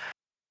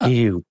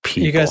 You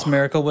people. You guys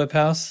Miracle Whip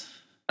house?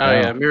 Oh,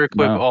 yeah. Miracle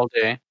Whip all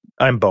day.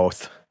 I'm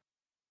both.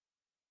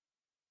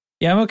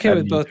 Yeah, I'm okay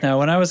with both now.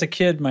 When I was a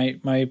kid,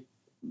 my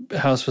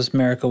house was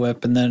Miracle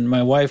Whip, and then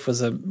my wife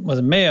was a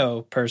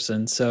mayo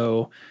person,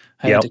 so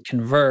I had to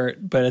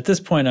convert. But at this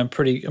point, I'm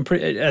pretty.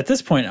 At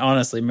this point,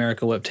 honestly,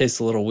 Miracle Whip tastes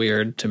a little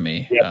weird to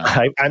me.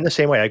 Yeah, I'm the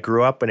same way. I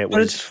grew up and I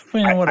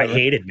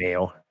hated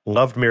mayo.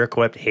 Loved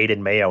Miracle Whip, hated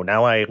mayo.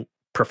 Now I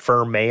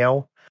prefer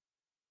mayo.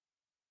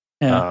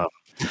 Yeah.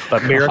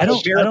 But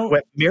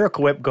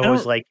Miracle Whip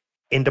goes like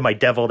into my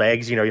deviled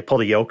eggs. You pull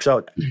the yolks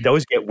out.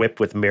 Those get whipped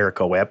with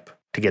Miracle Whip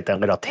to get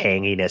that little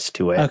tanginess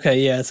to it. Okay,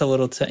 yeah, it's a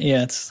little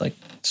it's like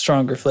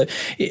stronger flavor.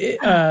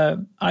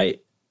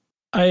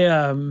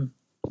 I'm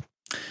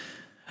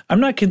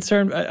not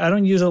concerned. I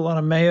don't use a lot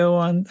of mayo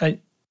on.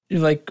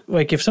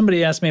 Like if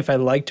somebody asked me if I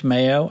liked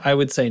mayo, I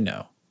would say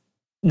no.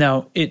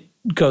 Now it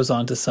goes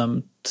on to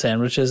some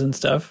sandwiches and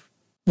stuff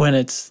when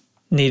it's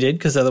needed,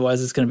 because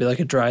otherwise it's going to be like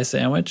a dry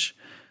sandwich.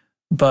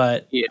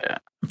 But yeah,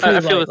 I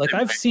feel like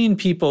I've seen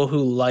people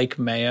who like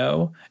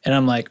mayo, and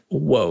I'm like,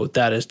 whoa,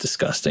 that is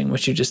disgusting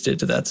what you just did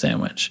to that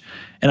sandwich.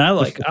 And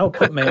I'll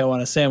put mayo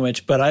on a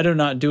sandwich, but I do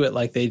not do it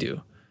like they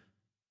do.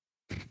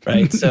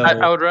 Right. So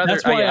I would rather.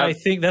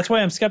 That's why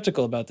I'm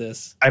skeptical about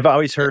this. I've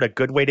always heard a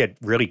good way to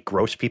really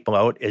gross people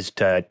out is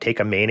to take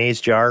a mayonnaise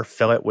jar,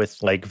 fill it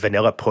with like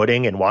vanilla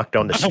pudding, and walk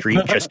down the street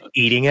just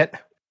eating it,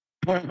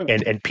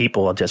 and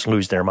people will just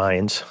lose their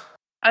minds.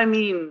 I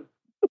mean,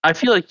 I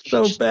feel like you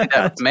should do that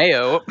with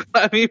mayo.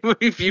 I mean,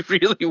 if you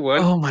really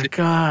want. Oh my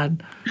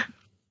god!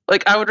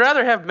 Like, I would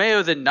rather have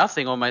mayo than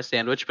nothing on my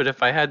sandwich. But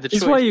if I had the choice,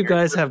 this is why you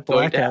guys have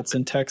blackouts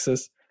in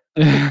Texas.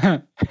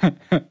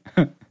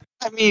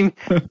 I mean,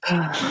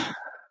 that's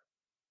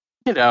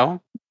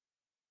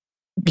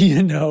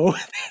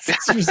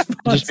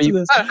response to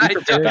this.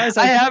 Guys,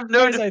 I have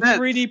no defense. I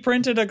 3D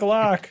printed a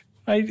Glock.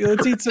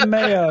 Let's eat some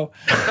mayo.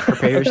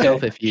 Prepare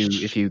yourself. If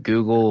you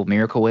Google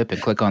Miracle Whip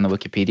and click on the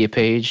Wikipedia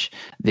page,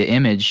 the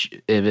image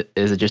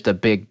is just a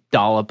big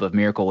dollop of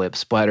Miracle Whip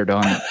splattered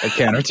on a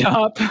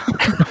countertop.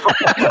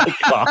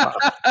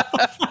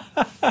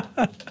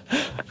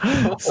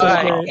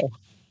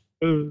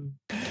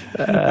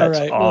 All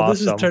right. Well,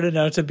 this is turning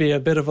out to be a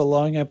bit of a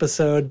long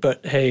episode,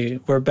 but hey,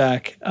 we're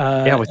back.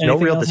 With no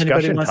real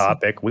discussion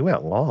topic, we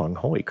went long.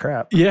 Holy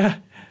crap! Yeah.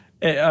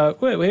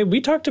 Wait.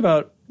 We talked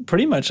about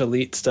pretty much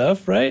elite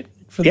stuff, right?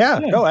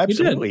 No,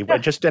 absolutely.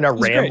 But just in a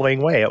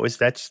rambling way.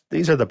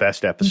 These are the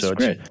best episodes.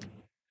 Great.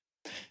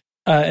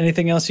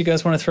 Anything else you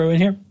guys want to throw in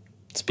here?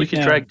 We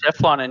can drag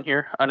Teflon in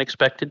here,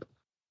 unexpected.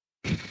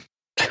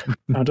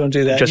 No, don't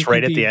do that. Just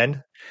right at the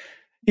end.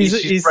 He's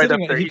right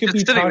sitting, up there. He could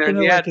be talking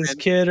to like his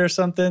kid or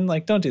something.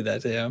 Like, don't do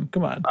that to him.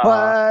 Come on.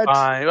 What?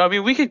 I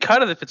mean, we could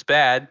cut it if it's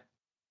bad.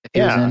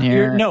 who's in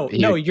here.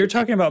 You're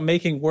talking about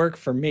making work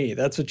for me.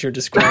 That's what you're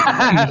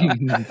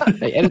describing.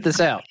 Hey, edit this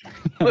out.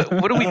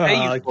 What do we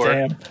pay you for?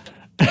 Damn.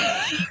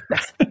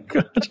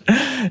 God.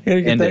 You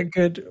gotta get that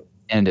good.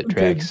 And it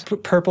tracks.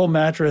 Purple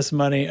mattress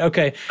money.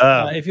 Okay.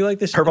 If you like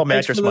this, purple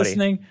mattress money.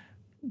 Listening.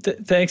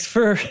 Thanks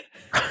for.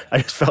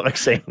 I just felt like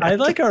saying that. I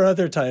like our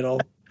other title.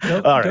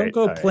 Don't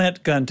go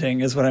plant gunting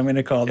is what I'm going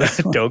to call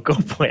this. Don't go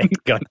plant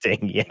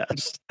gunting.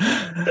 Yes.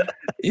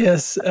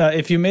 Yes.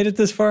 If you made it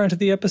this far into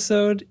the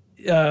episode,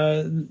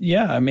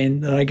 I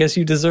mean, I guess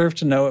you deserve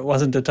to know it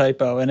wasn't a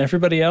typo. And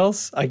everybody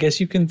else, I guess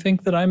you can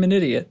think that I'm an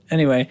idiot.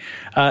 Anyway,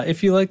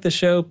 if you like the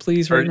show,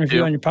 please rate and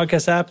review on your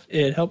podcast app.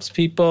 It helps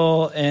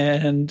people.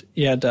 And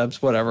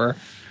Dubs, whatever.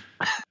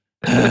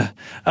 Join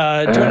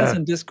us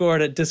in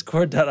Discord at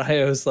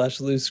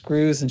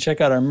discord.io/loosescrews and check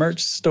out our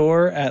merch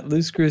store at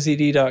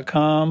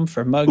loosescrewsed.com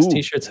for mugs,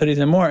 t-shirts, hoodies,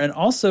 and more. And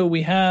also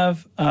we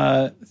have,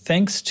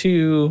 thanks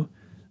to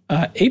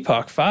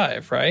APOC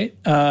 5, right?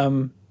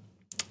 Boy,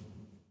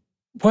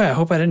 I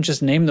hope I didn't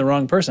just name the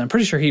wrong person. I'm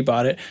pretty sure he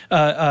bought it.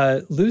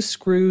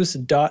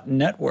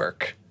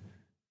 loosescrews.network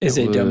is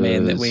a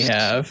domain that we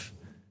have.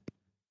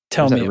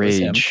 Tell me it was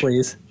him,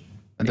 please.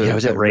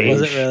 Was it Rage?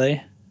 Was it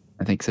really?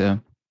 I think so.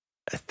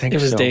 I think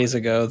it was days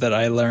ago that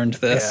I learned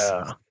this,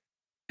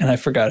 and I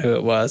forgot who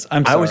it was.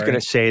 I'm sorry. I was going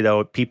to say,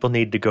 though, people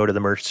need to go to the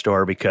merch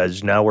store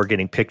because now we're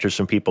getting pictures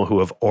from people who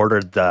have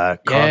ordered the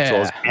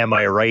consoles. Am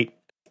I right?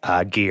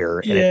 Gear,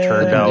 and it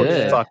turned out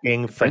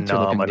fucking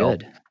phenomenal.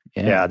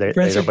 Yeah, they're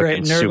great.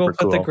 Nurgle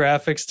put the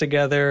graphics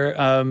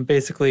together,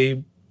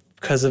 basically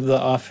because of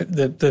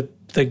the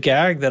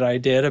gag that I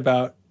did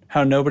about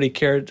how nobody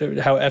cared,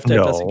 how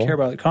FDev doesn't care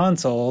about the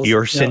consoles.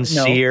 Your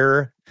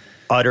sincere,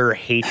 utter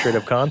hatred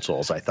of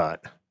consoles, I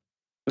thought.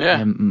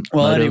 Yeah.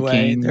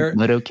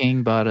 Moto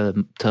King bought a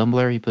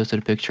Tumblr. He posted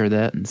a picture of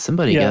that, and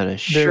somebody got a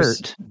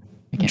shirt.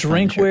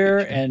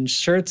 Drinkware and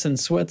shirts and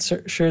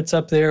sweatshirts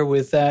up there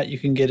with that. You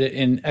can get it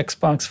in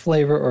Xbox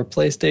flavor or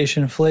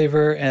PlayStation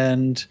flavor,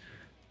 and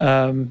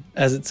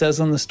as it says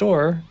on the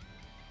store,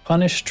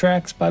 punish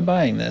tracks by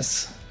buying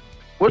this.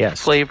 What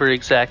flavor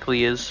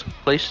exactly is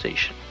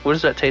PlayStation? What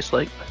does that taste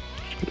like?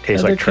 It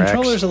tastes like tracks. The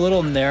controller's a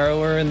little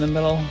narrower in the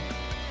middle.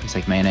 It's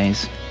like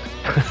mayonnaise.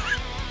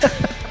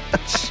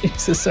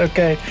 Jesus,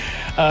 okay.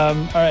 All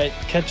right,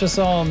 catch us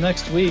all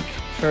next week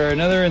for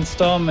another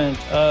installment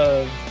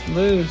of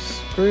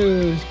Loose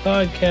Screws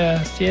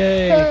Podcast.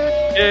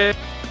 Yay!